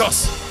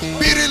Jesus,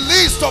 be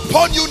released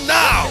upon you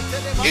now.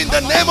 In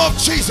the name of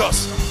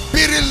Jesus,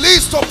 be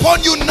released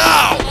upon you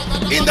now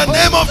in the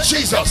name of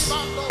Jesus.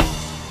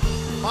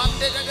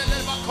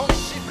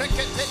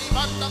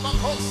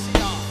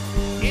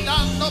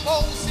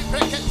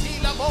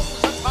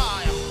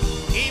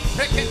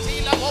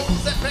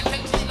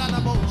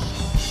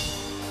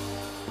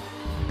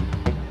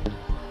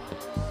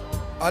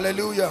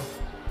 Hallelujah.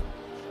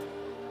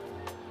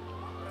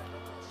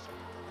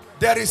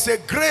 There is a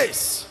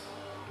grace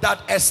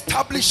that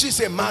establishes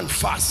a man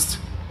fast.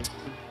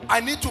 I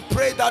need to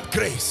pray that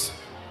grace,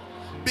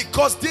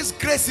 because this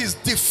grace is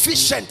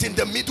deficient in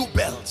the middle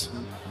belt.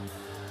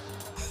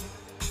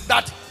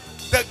 That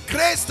the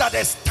grace that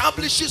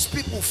establishes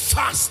people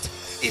fast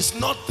is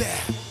not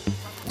there.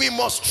 We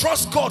must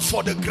trust God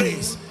for the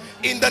grace.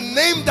 In the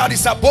name that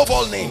is above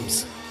all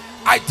names,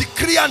 I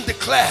decree and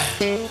declare,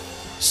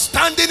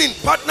 standing in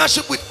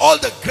partnership with all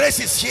the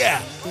graces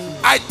here,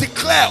 I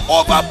declare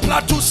over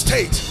Plateau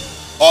State,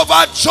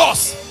 over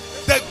Jos,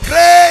 the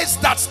grace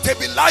that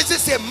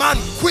stabilizes a man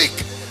quick.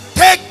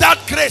 Take that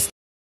grace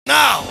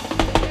now.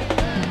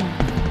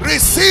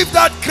 Receive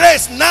that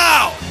grace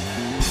now.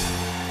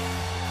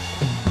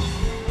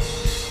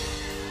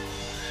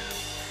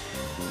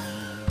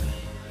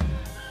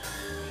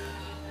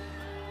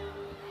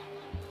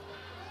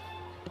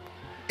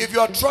 If you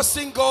are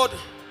trusting God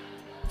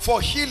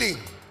for healing,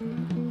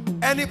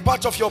 any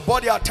part of your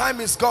body, our time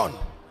is gone.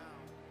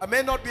 I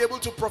may not be able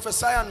to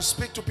prophesy and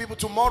speak to people.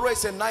 Tomorrow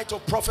is a night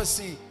of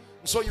prophecy,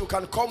 so you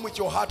can come with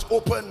your heart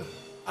open,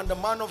 and the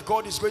man of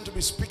God is going to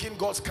be speaking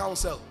God's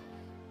counsel.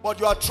 But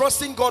you are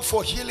trusting God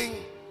for healing.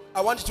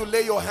 I want you to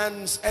lay your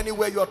hands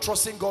anywhere you are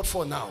trusting God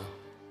for now.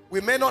 We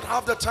may not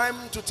have the time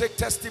to take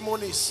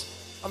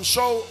testimonies. I'm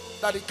sure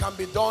that it can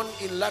be done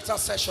in later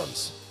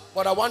sessions,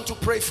 but I want to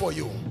pray for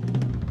you.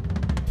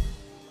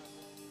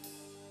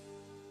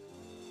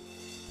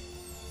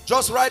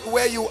 Just right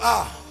where you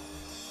are,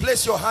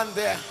 place your hand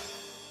there.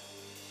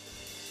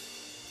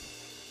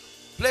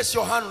 Place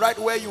your hand right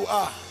where you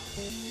are.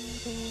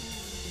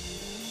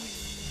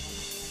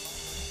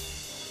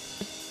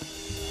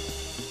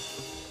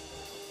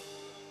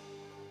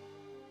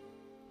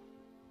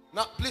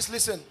 Now, please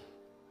listen.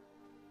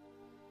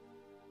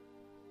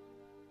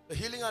 The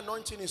healing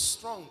anointing is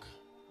strong.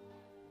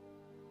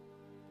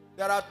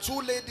 There are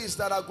two ladies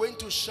that are going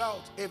to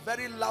shout a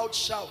very loud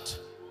shout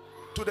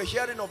to the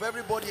hearing of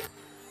everybody.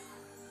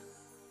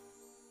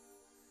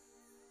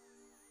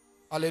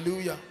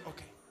 Hallelujah.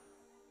 Okay.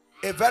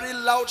 A very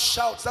loud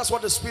shout. That's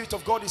what the Spirit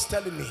of God is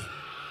telling me.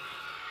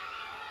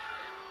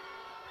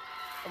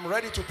 I'm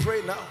ready to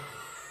pray now.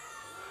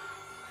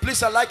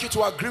 Please, I'd like you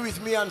to agree with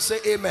me and say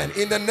amen.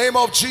 In the name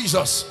of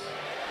Jesus.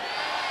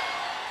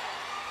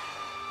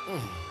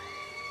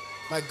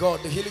 My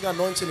God, the healing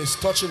anointing is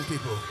touching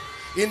people.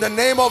 In the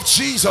name of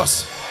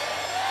Jesus.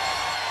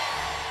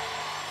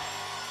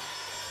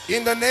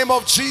 In the name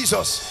of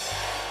Jesus.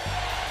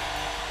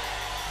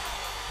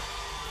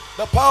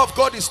 The power of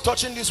God is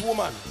touching this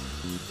woman.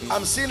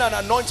 I'm seeing an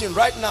anointing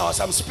right now as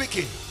I'm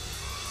speaking.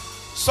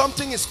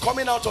 Something is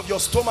coming out of your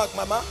stomach,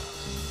 mama.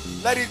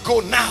 Let it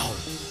go now.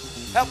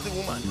 Help the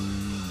woman.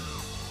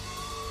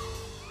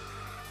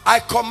 I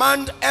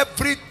command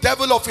every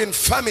devil of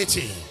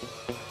infirmity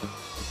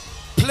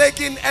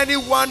plaguing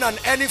anyone and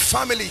any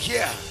family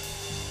here,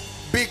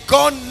 be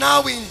gone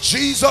now in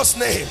Jesus'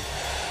 name.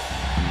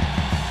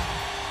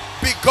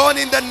 Be gone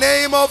in the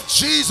name of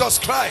Jesus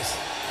Christ.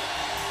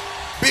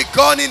 Be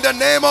gone in the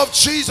name of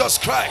Jesus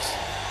Christ.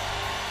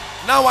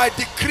 Now I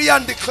decree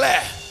and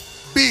declare,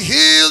 be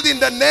healed in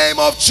the name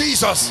of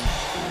Jesus.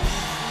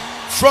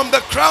 From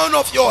the crown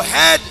of your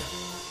head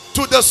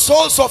to the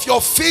soles of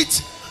your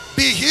feet,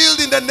 be healed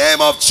in the name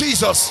of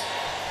Jesus.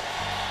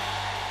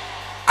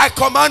 I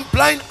command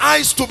blind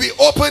eyes to be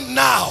opened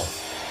now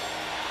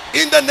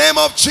in the name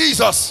of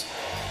Jesus.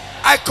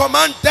 I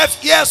command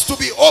deaf ears to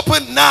be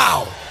opened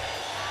now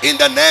in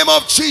the name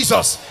of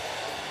Jesus.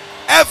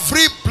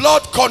 Every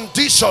blood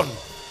condition,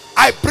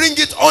 I bring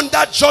it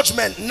under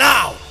judgment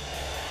now.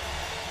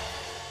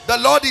 The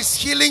Lord is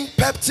healing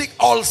peptic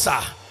ulcer.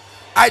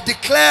 I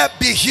declare,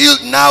 be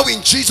healed now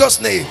in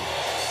Jesus' name.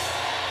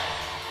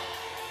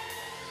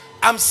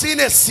 I'm seeing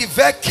a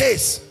severe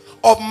case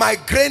of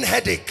migraine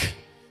headache.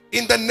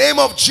 In the name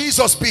of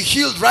Jesus, be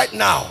healed right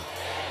now.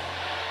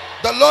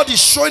 The Lord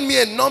is showing me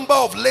a number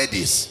of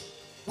ladies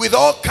with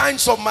all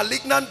kinds of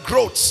malignant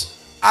growths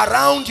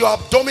around your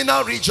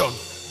abdominal region.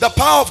 The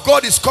power of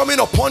God is coming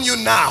upon you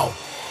now,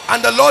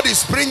 and the Lord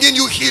is bringing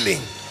you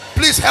healing.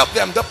 Please help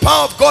them. The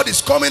power of God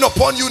is coming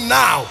upon you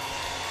now.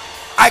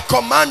 I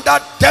command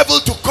that devil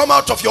to come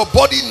out of your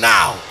body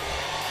now.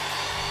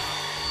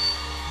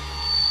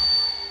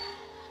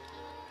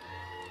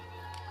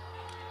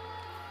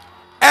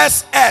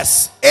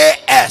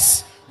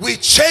 SSAS, we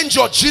change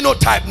your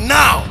genotype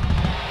now.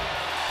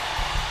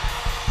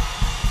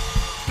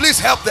 Please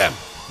help them.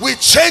 We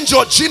change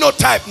your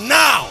genotype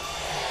now.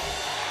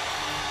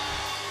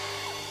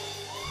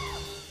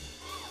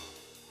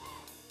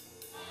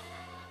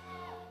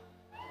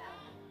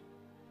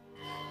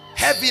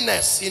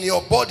 Heaviness in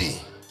your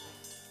body.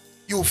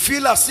 You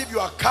feel as if you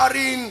are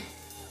carrying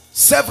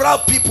Several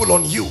people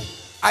on you,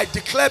 I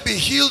declare, be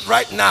healed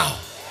right now.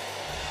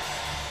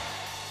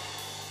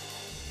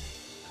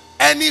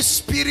 Any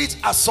spirit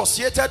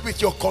associated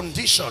with your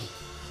condition,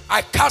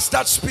 I cast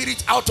that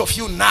spirit out of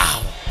you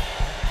now.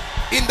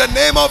 In the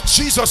name of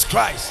Jesus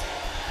Christ.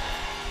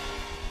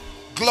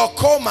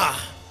 Glaucoma,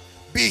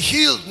 be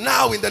healed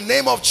now in the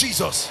name of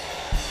Jesus.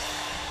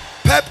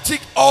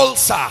 Peptic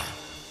ulcer,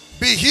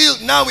 be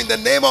healed now in the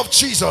name of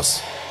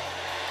Jesus.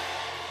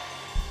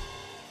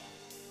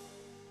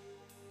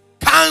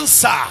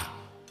 Cancer,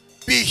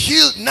 be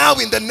healed now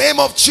in the name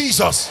of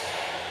Jesus.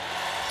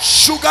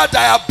 Sugar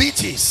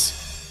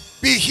diabetes,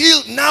 be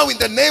healed now in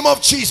the name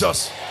of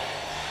Jesus.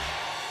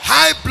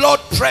 High blood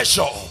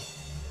pressure,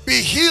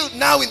 be healed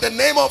now in the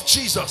name of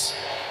Jesus.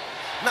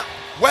 Now,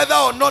 whether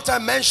or not I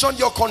mention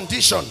your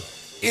condition,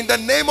 in the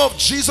name of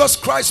Jesus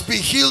Christ, be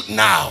healed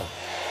now.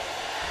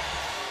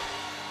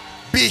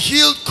 Be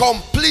healed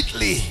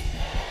completely.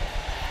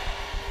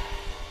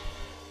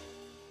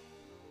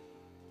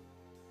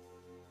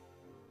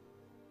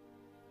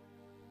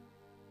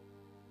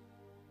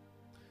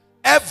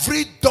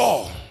 Every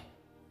door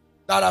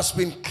that has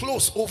been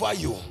closed over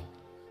you,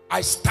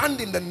 I stand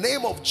in the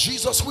name of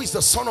Jesus, who is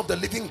the Son of the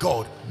living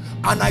God,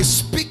 and I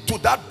speak to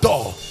that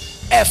door.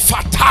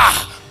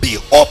 Ephata, be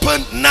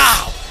open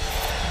now.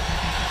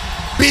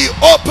 Be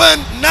open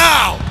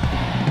now.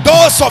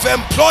 Doors of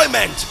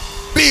employment,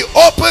 be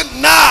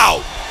open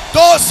now.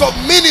 Doors of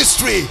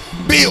ministry,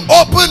 be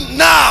open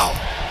now.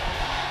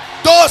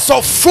 Doors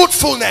of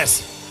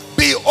fruitfulness,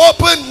 be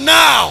open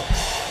now.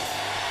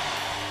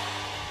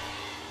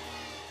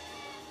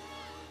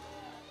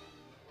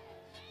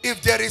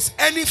 If there is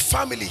any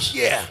family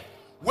here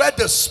where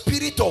the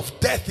spirit of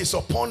death is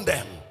upon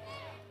them,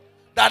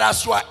 that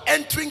as you are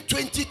entering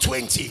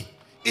 2020,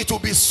 it will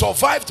be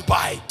survived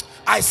by,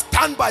 I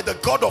stand by the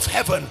God of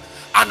heaven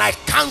and I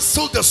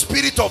cancel the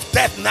spirit of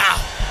death now.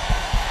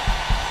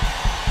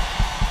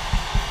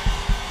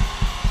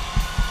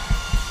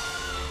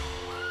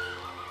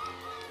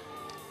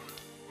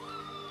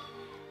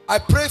 I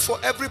pray for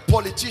every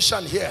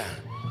politician here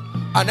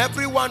and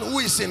everyone who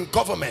is in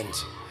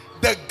government,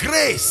 the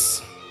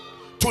grace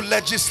to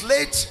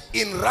legislate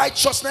in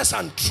righteousness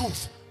and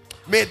truth.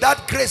 May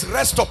that grace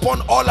rest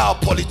upon all our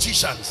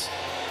politicians.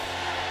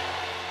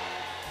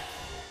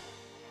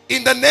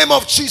 In the name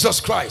of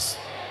Jesus Christ.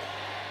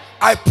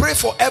 I pray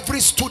for every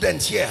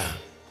student here.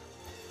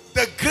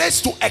 The grace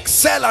to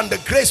excel and the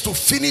grace to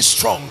finish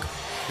strong.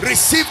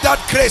 Receive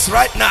that grace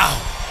right now.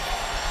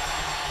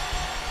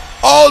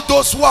 All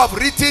those who have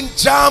written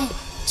jam,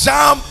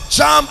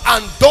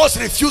 and doors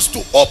refuse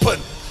to open,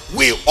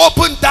 we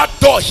open that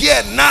door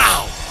here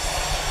now.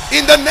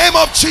 In the name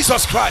of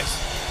Jesus Christ.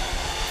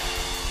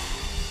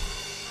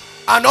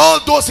 And all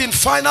those in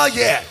final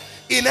year,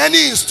 in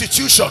any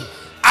institution,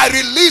 I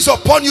release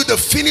upon you the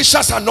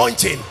finisher's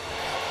anointing.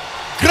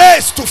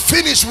 Grace to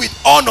finish with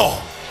honor.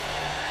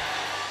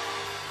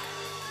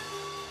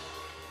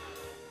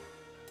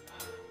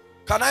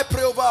 Can I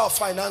pray over our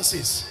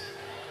finances?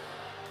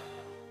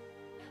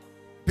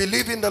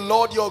 Believe in the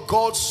Lord your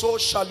God, so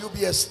shall you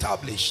be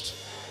established.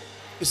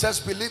 It says,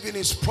 believe in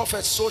his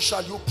prophets, so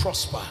shall you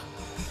prosper.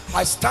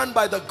 I stand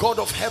by the God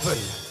of heaven,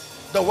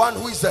 the one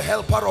who is the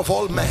helper of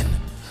all men,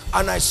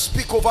 and I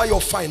speak over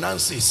your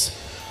finances.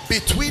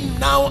 Between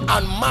now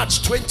and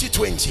March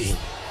 2020,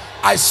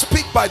 I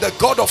speak by the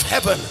God of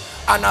heaven,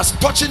 and as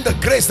touching the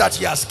grace that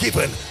he has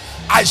given,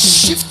 I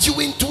shift you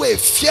into a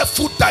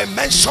fearful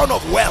dimension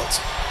of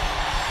wealth,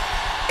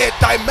 a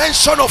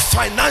dimension of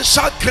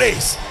financial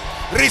grace.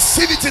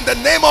 Receive it in the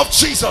name of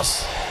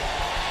Jesus.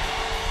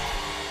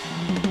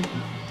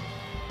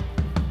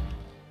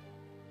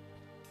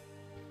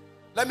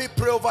 Let me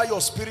pray over your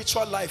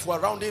spiritual life. We're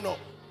rounding up.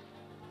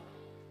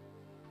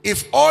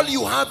 If all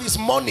you have is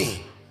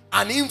money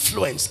and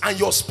influence and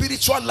your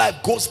spiritual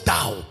life goes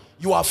down,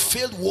 you have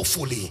failed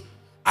woefully.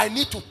 I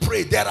need to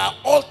pray. There are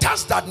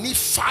altars that need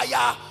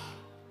fire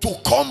to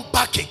come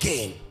back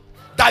again.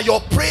 That your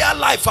prayer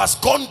life has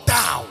gone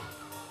down.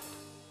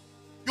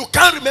 You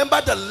can't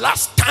remember the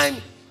last time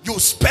you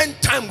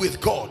spent time with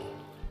God.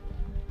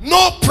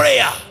 No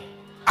prayer.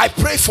 I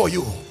pray for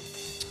you.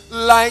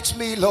 Light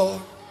me,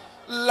 Lord.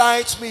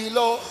 Light me,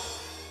 Lord.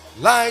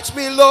 Light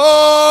me,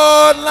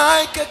 Lord,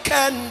 like a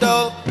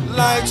candle.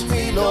 Light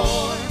me,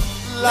 Lord.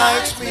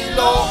 Light me,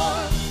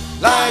 Lord.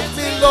 Light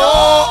me,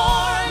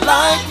 Lord,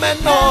 like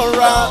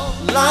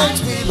menorah.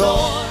 Light me,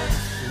 Lord.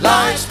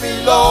 Light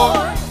me,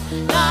 Lord.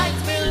 Light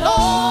me,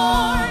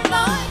 Lord,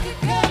 like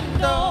a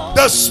candle.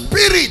 The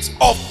spirit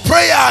of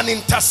prayer and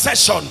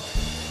intercession,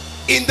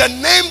 in the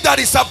name that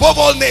is above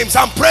all names,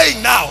 I'm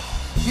praying now.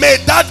 May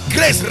that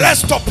grace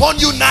rest upon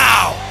you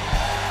now.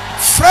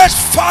 Fresh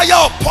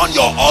fire upon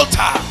your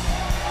altar.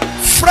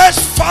 Fresh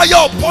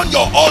fire upon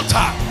your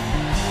altar.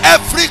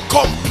 Every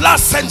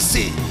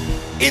complacency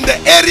in the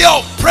area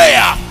of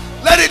prayer,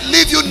 let it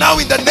leave you now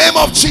in the name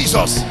of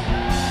Jesus.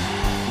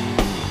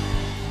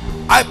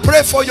 I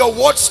pray for your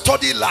word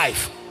study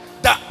life,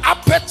 the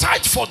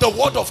appetite for the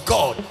word of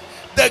God,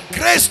 the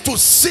grace to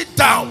sit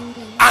down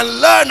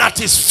and learn at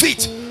his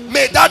feet.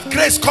 May that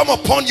grace come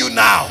upon you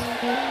now.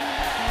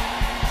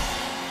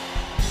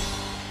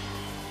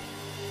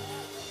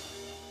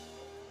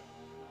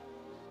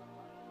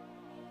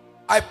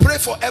 I pray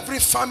for every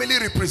family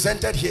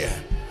represented here,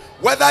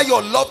 whether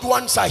your loved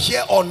ones are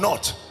here or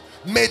not.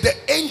 May the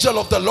angel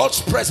of the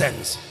Lord's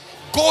presence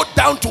go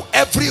down to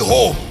every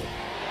home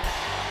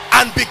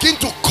and begin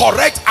to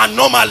correct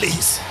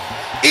anomalies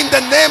in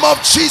the name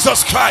of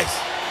Jesus Christ.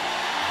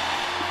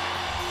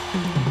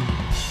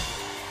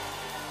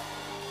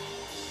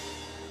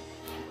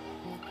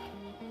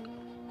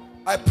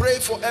 I pray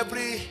for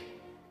every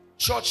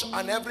church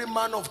and every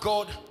man of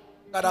God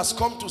that has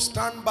come to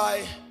stand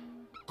by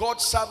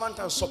God's servant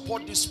and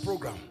support this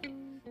program.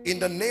 In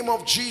the name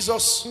of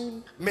Jesus,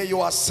 may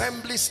your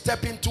assembly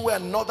step into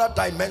another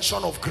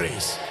dimension of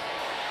grace.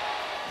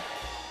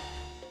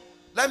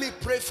 Let me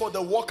pray for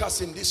the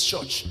workers in this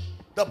church.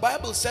 The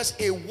Bible says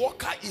a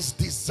worker is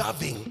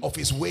deserving of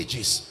his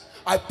wages.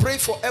 I pray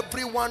for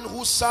everyone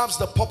who serves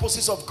the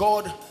purposes of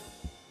God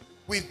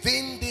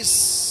within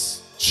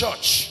this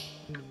church.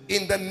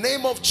 In the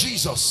name of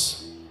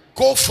Jesus,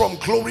 go from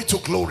glory to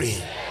glory.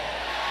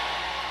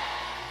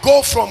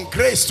 Go from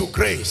grace to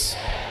grace.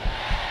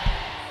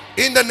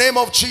 In the name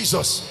of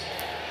Jesus.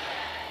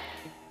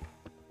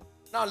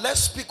 Now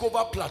let's speak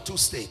over Plateau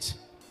State.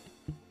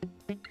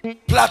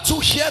 Plateau,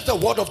 hear the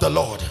word of the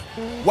Lord.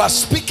 We are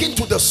speaking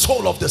to the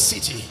soul of the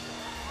city.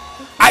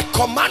 I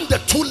command the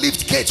two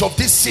lift gates of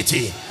this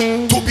city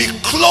to be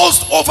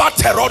closed over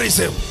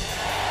terrorism.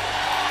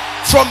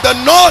 From the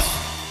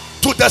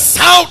north to the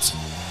south,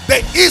 the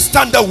east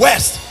and the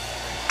west.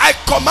 I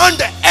command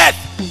the earth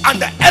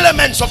and the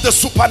elements of the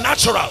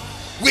supernatural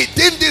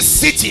within this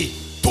city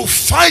to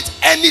fight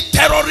any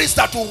terrorists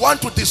that will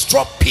want to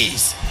disrupt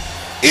peace.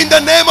 In the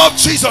name of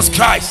Jesus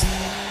Christ.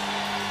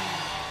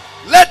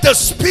 Let the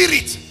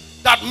spirit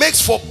that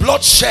makes for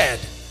bloodshed,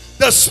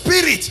 the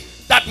spirit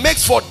that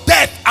makes for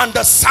death and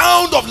the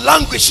sound of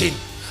languishing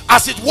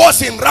as it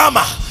was in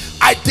Ramah,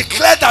 I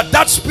declare that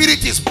that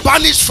spirit is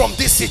banished from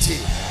this city.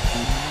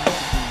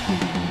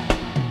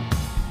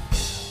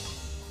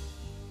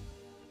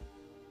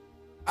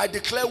 I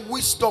declare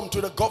wisdom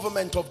to the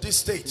government of this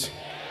state.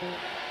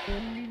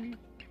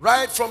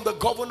 Right from the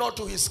governor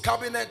to his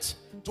cabinet,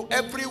 to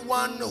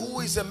everyone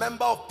who is a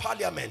member of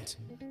parliament,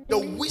 the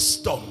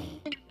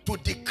wisdom to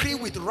decree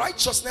with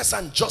righteousness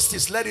and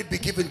justice, let it be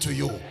given to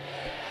you.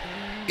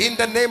 In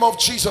the name of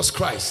Jesus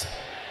Christ.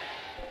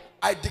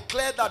 I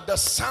declare that the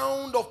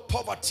sound of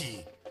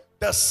poverty,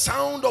 the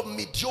sound of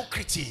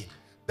mediocrity,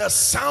 the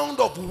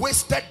sound of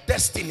wasted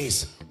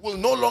destinies will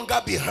no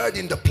longer be heard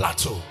in the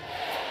plateau.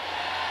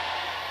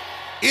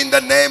 In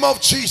the name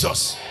of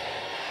Jesus.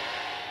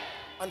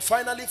 And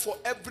finally, for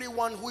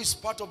everyone who is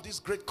part of this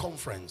great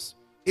conference,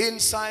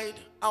 inside,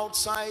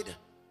 outside,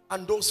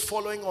 and those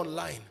following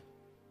online,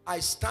 I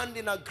stand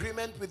in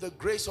agreement with the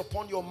grace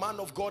upon your man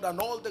of God and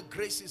all the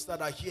graces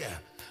that are here,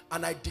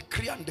 and I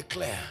decree and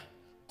declare,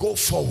 go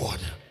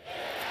forward,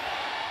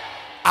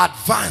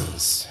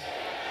 advance,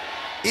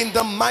 in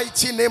the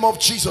mighty name of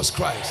Jesus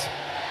Christ.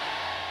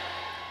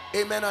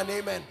 Amen and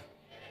amen.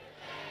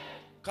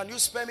 Can you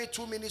spare me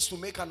 2 minutes to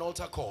make an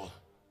altar call?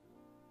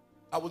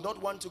 I would not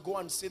want to go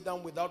and sit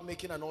down without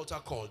making an altar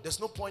call. There's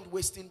no point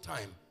wasting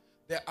time.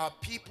 There are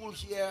people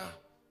here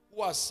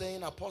who are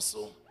saying,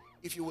 Apostle,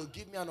 if you will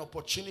give me an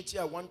opportunity,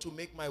 I want to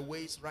make my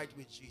ways right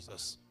with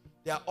Jesus.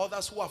 There are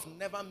others who have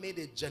never made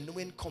a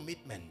genuine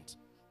commitment.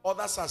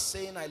 Others are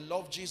saying, I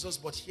love Jesus,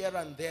 but here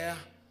and there,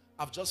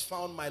 I've just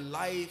found my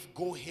life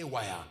go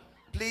haywire.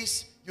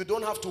 Please, you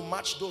don't have to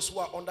match those who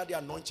are under the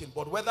anointing,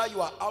 but whether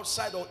you are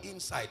outside or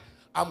inside,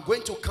 I'm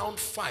going to count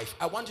 5.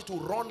 I want you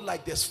to run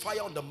like there's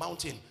fire on the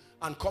mountain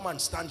and come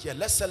and stand here.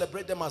 Let's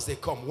celebrate them as they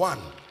come. 1.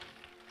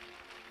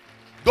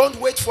 Don't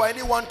wait for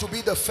anyone to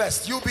be the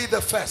first. You be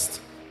the first.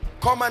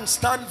 Come and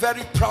stand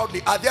very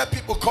proudly. Are there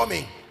people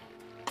coming?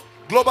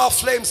 Global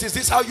Flames, is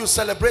this how you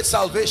celebrate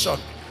salvation?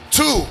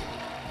 2.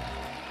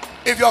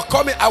 If you're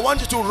coming, I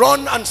want you to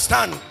run and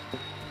stand.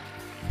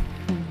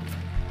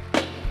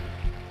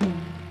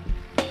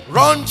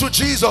 Run to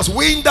Jesus.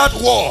 Win that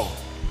war.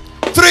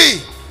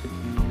 3.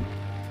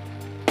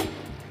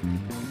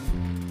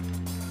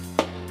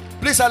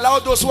 Please allow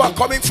those who are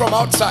coming from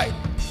outside.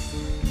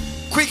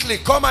 Quickly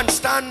come and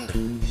stand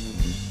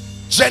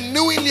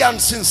genuinely and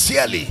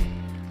sincerely.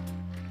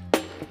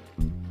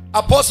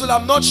 Apostle,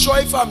 I'm not sure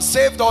if I'm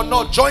saved or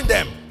not. Join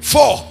them.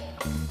 4.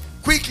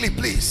 Quickly,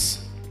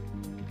 please.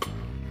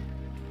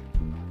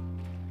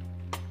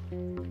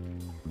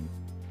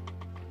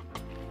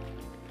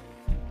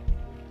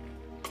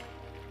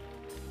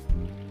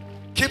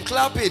 Keep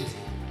clapping.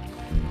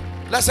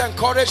 Let's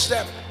encourage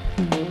them.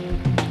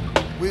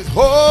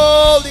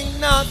 Withholding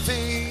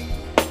nothing.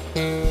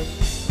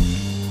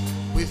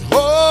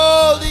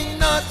 Withholding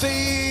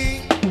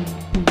nothing.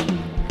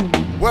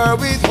 We're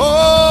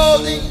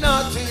withholding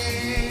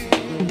nothing.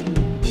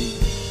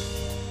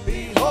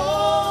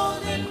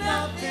 Withholding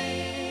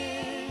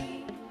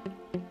nothing.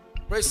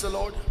 Praise the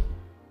Lord.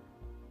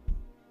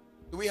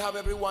 Do we have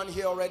everyone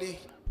here already?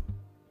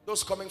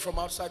 Those coming from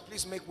outside,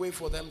 please make way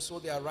for them so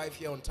they arrive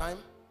here on time.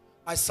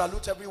 I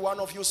salute every one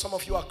of you. Some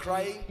of you are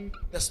crying.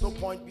 There's no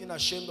point being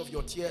ashamed of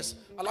your tears.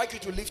 I'd like you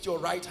to lift your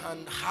right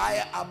hand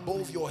high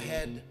above your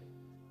head.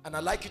 And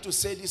I'd like you to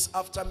say this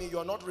after me.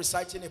 You're not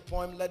reciting a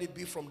poem. Let it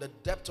be from the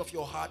depth of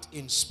your heart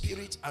in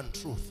spirit and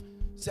truth.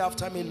 Say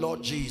after me,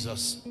 Lord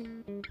Jesus.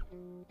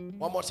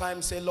 One more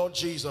time, say, Lord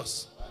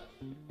Jesus,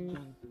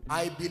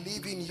 I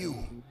believe in you,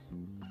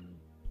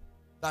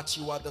 that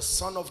you are the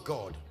Son of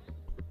God.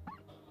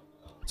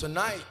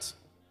 Tonight,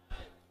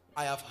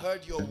 I have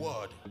heard your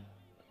word,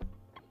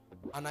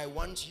 and I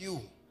want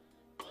you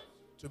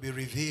to be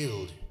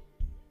revealed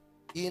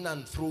in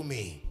and through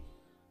me.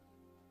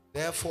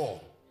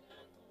 Therefore,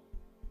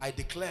 I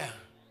declare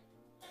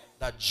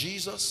that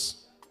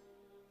Jesus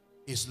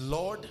is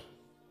Lord,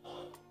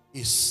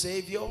 is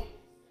Savior,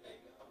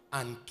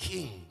 and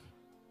King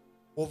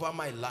over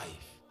my life.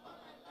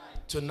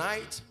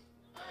 Tonight,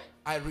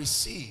 I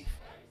receive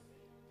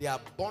the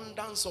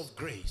abundance of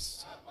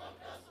grace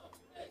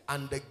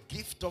and the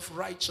gift of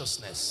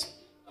righteousness,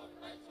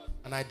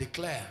 and I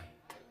declare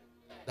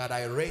that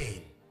I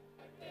reign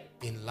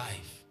in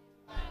life.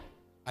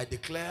 I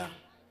declare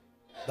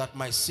that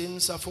my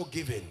sins are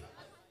forgiven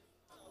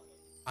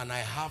and I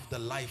have the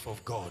life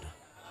of God.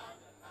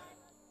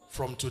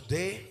 From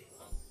today,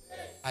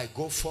 I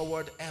go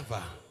forward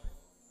ever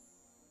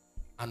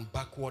and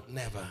backward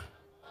never.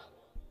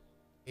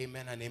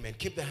 Amen and amen.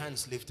 Keep the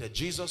hands lifted.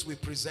 Jesus, we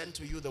present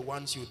to you the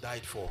ones you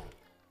died for.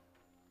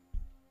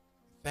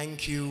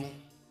 Thank you,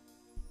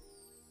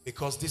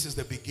 because this is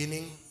the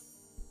beginning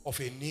of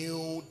a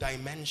new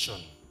dimension.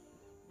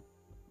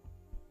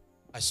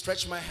 I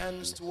stretch my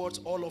hands towards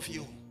all of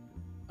you,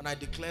 and I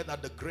declare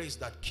that the grace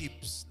that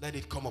keeps, let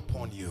it come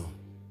upon you.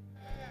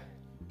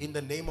 In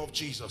the name of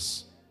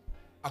Jesus,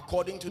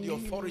 according to the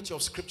authority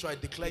of Scripture, I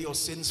declare your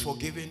sins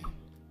forgiven,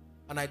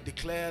 and I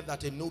declare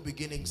that a new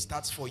beginning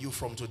starts for you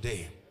from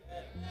today.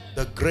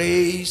 The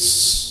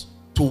grace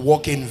to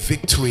walk in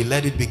victory,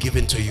 let it be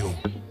given to you.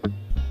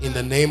 In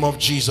the name of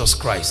Jesus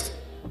Christ,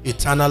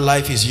 eternal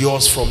life is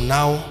yours from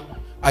now.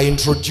 I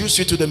introduce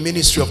you to the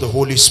ministry of the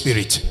Holy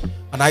Spirit,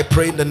 and I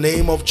pray in the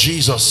name of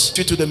Jesus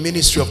to the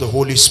ministry of the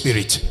Holy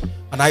Spirit,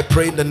 and I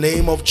pray in the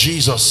name of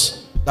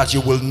Jesus that you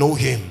will know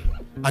him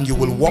and you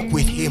will walk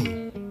with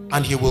him,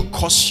 and he will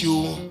cause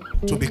you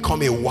to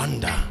become a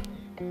wonder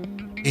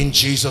in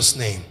Jesus'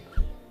 name.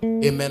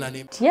 Amen and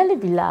amen. Dearly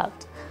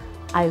beloved,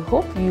 I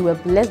hope you were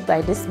blessed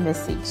by this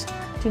message.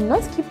 Do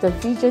not keep the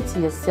video to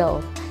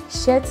yourself.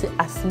 Share to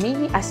as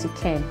many as you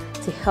can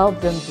to help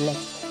them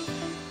bless.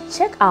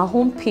 Check our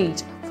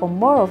homepage for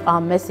more of our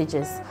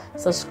messages.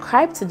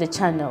 Subscribe to the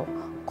channel,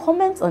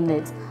 comment on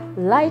it,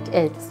 like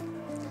it.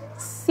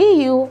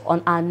 See you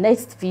on our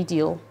next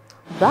video.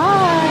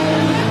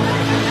 Bye.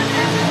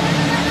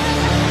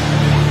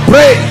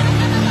 Pray,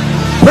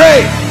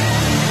 pray,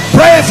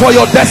 pray for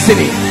your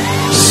destiny.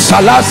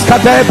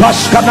 Salaskade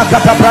bashkana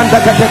kata branda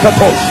kate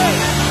katos.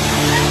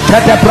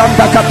 Kate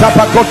branda kata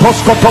pakotos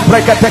koto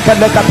brekete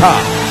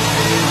kelekata.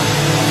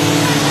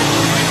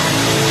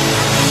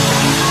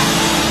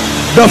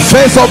 The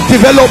phase of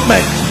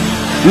development.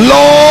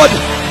 Lord,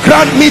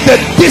 grant me the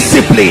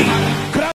discipline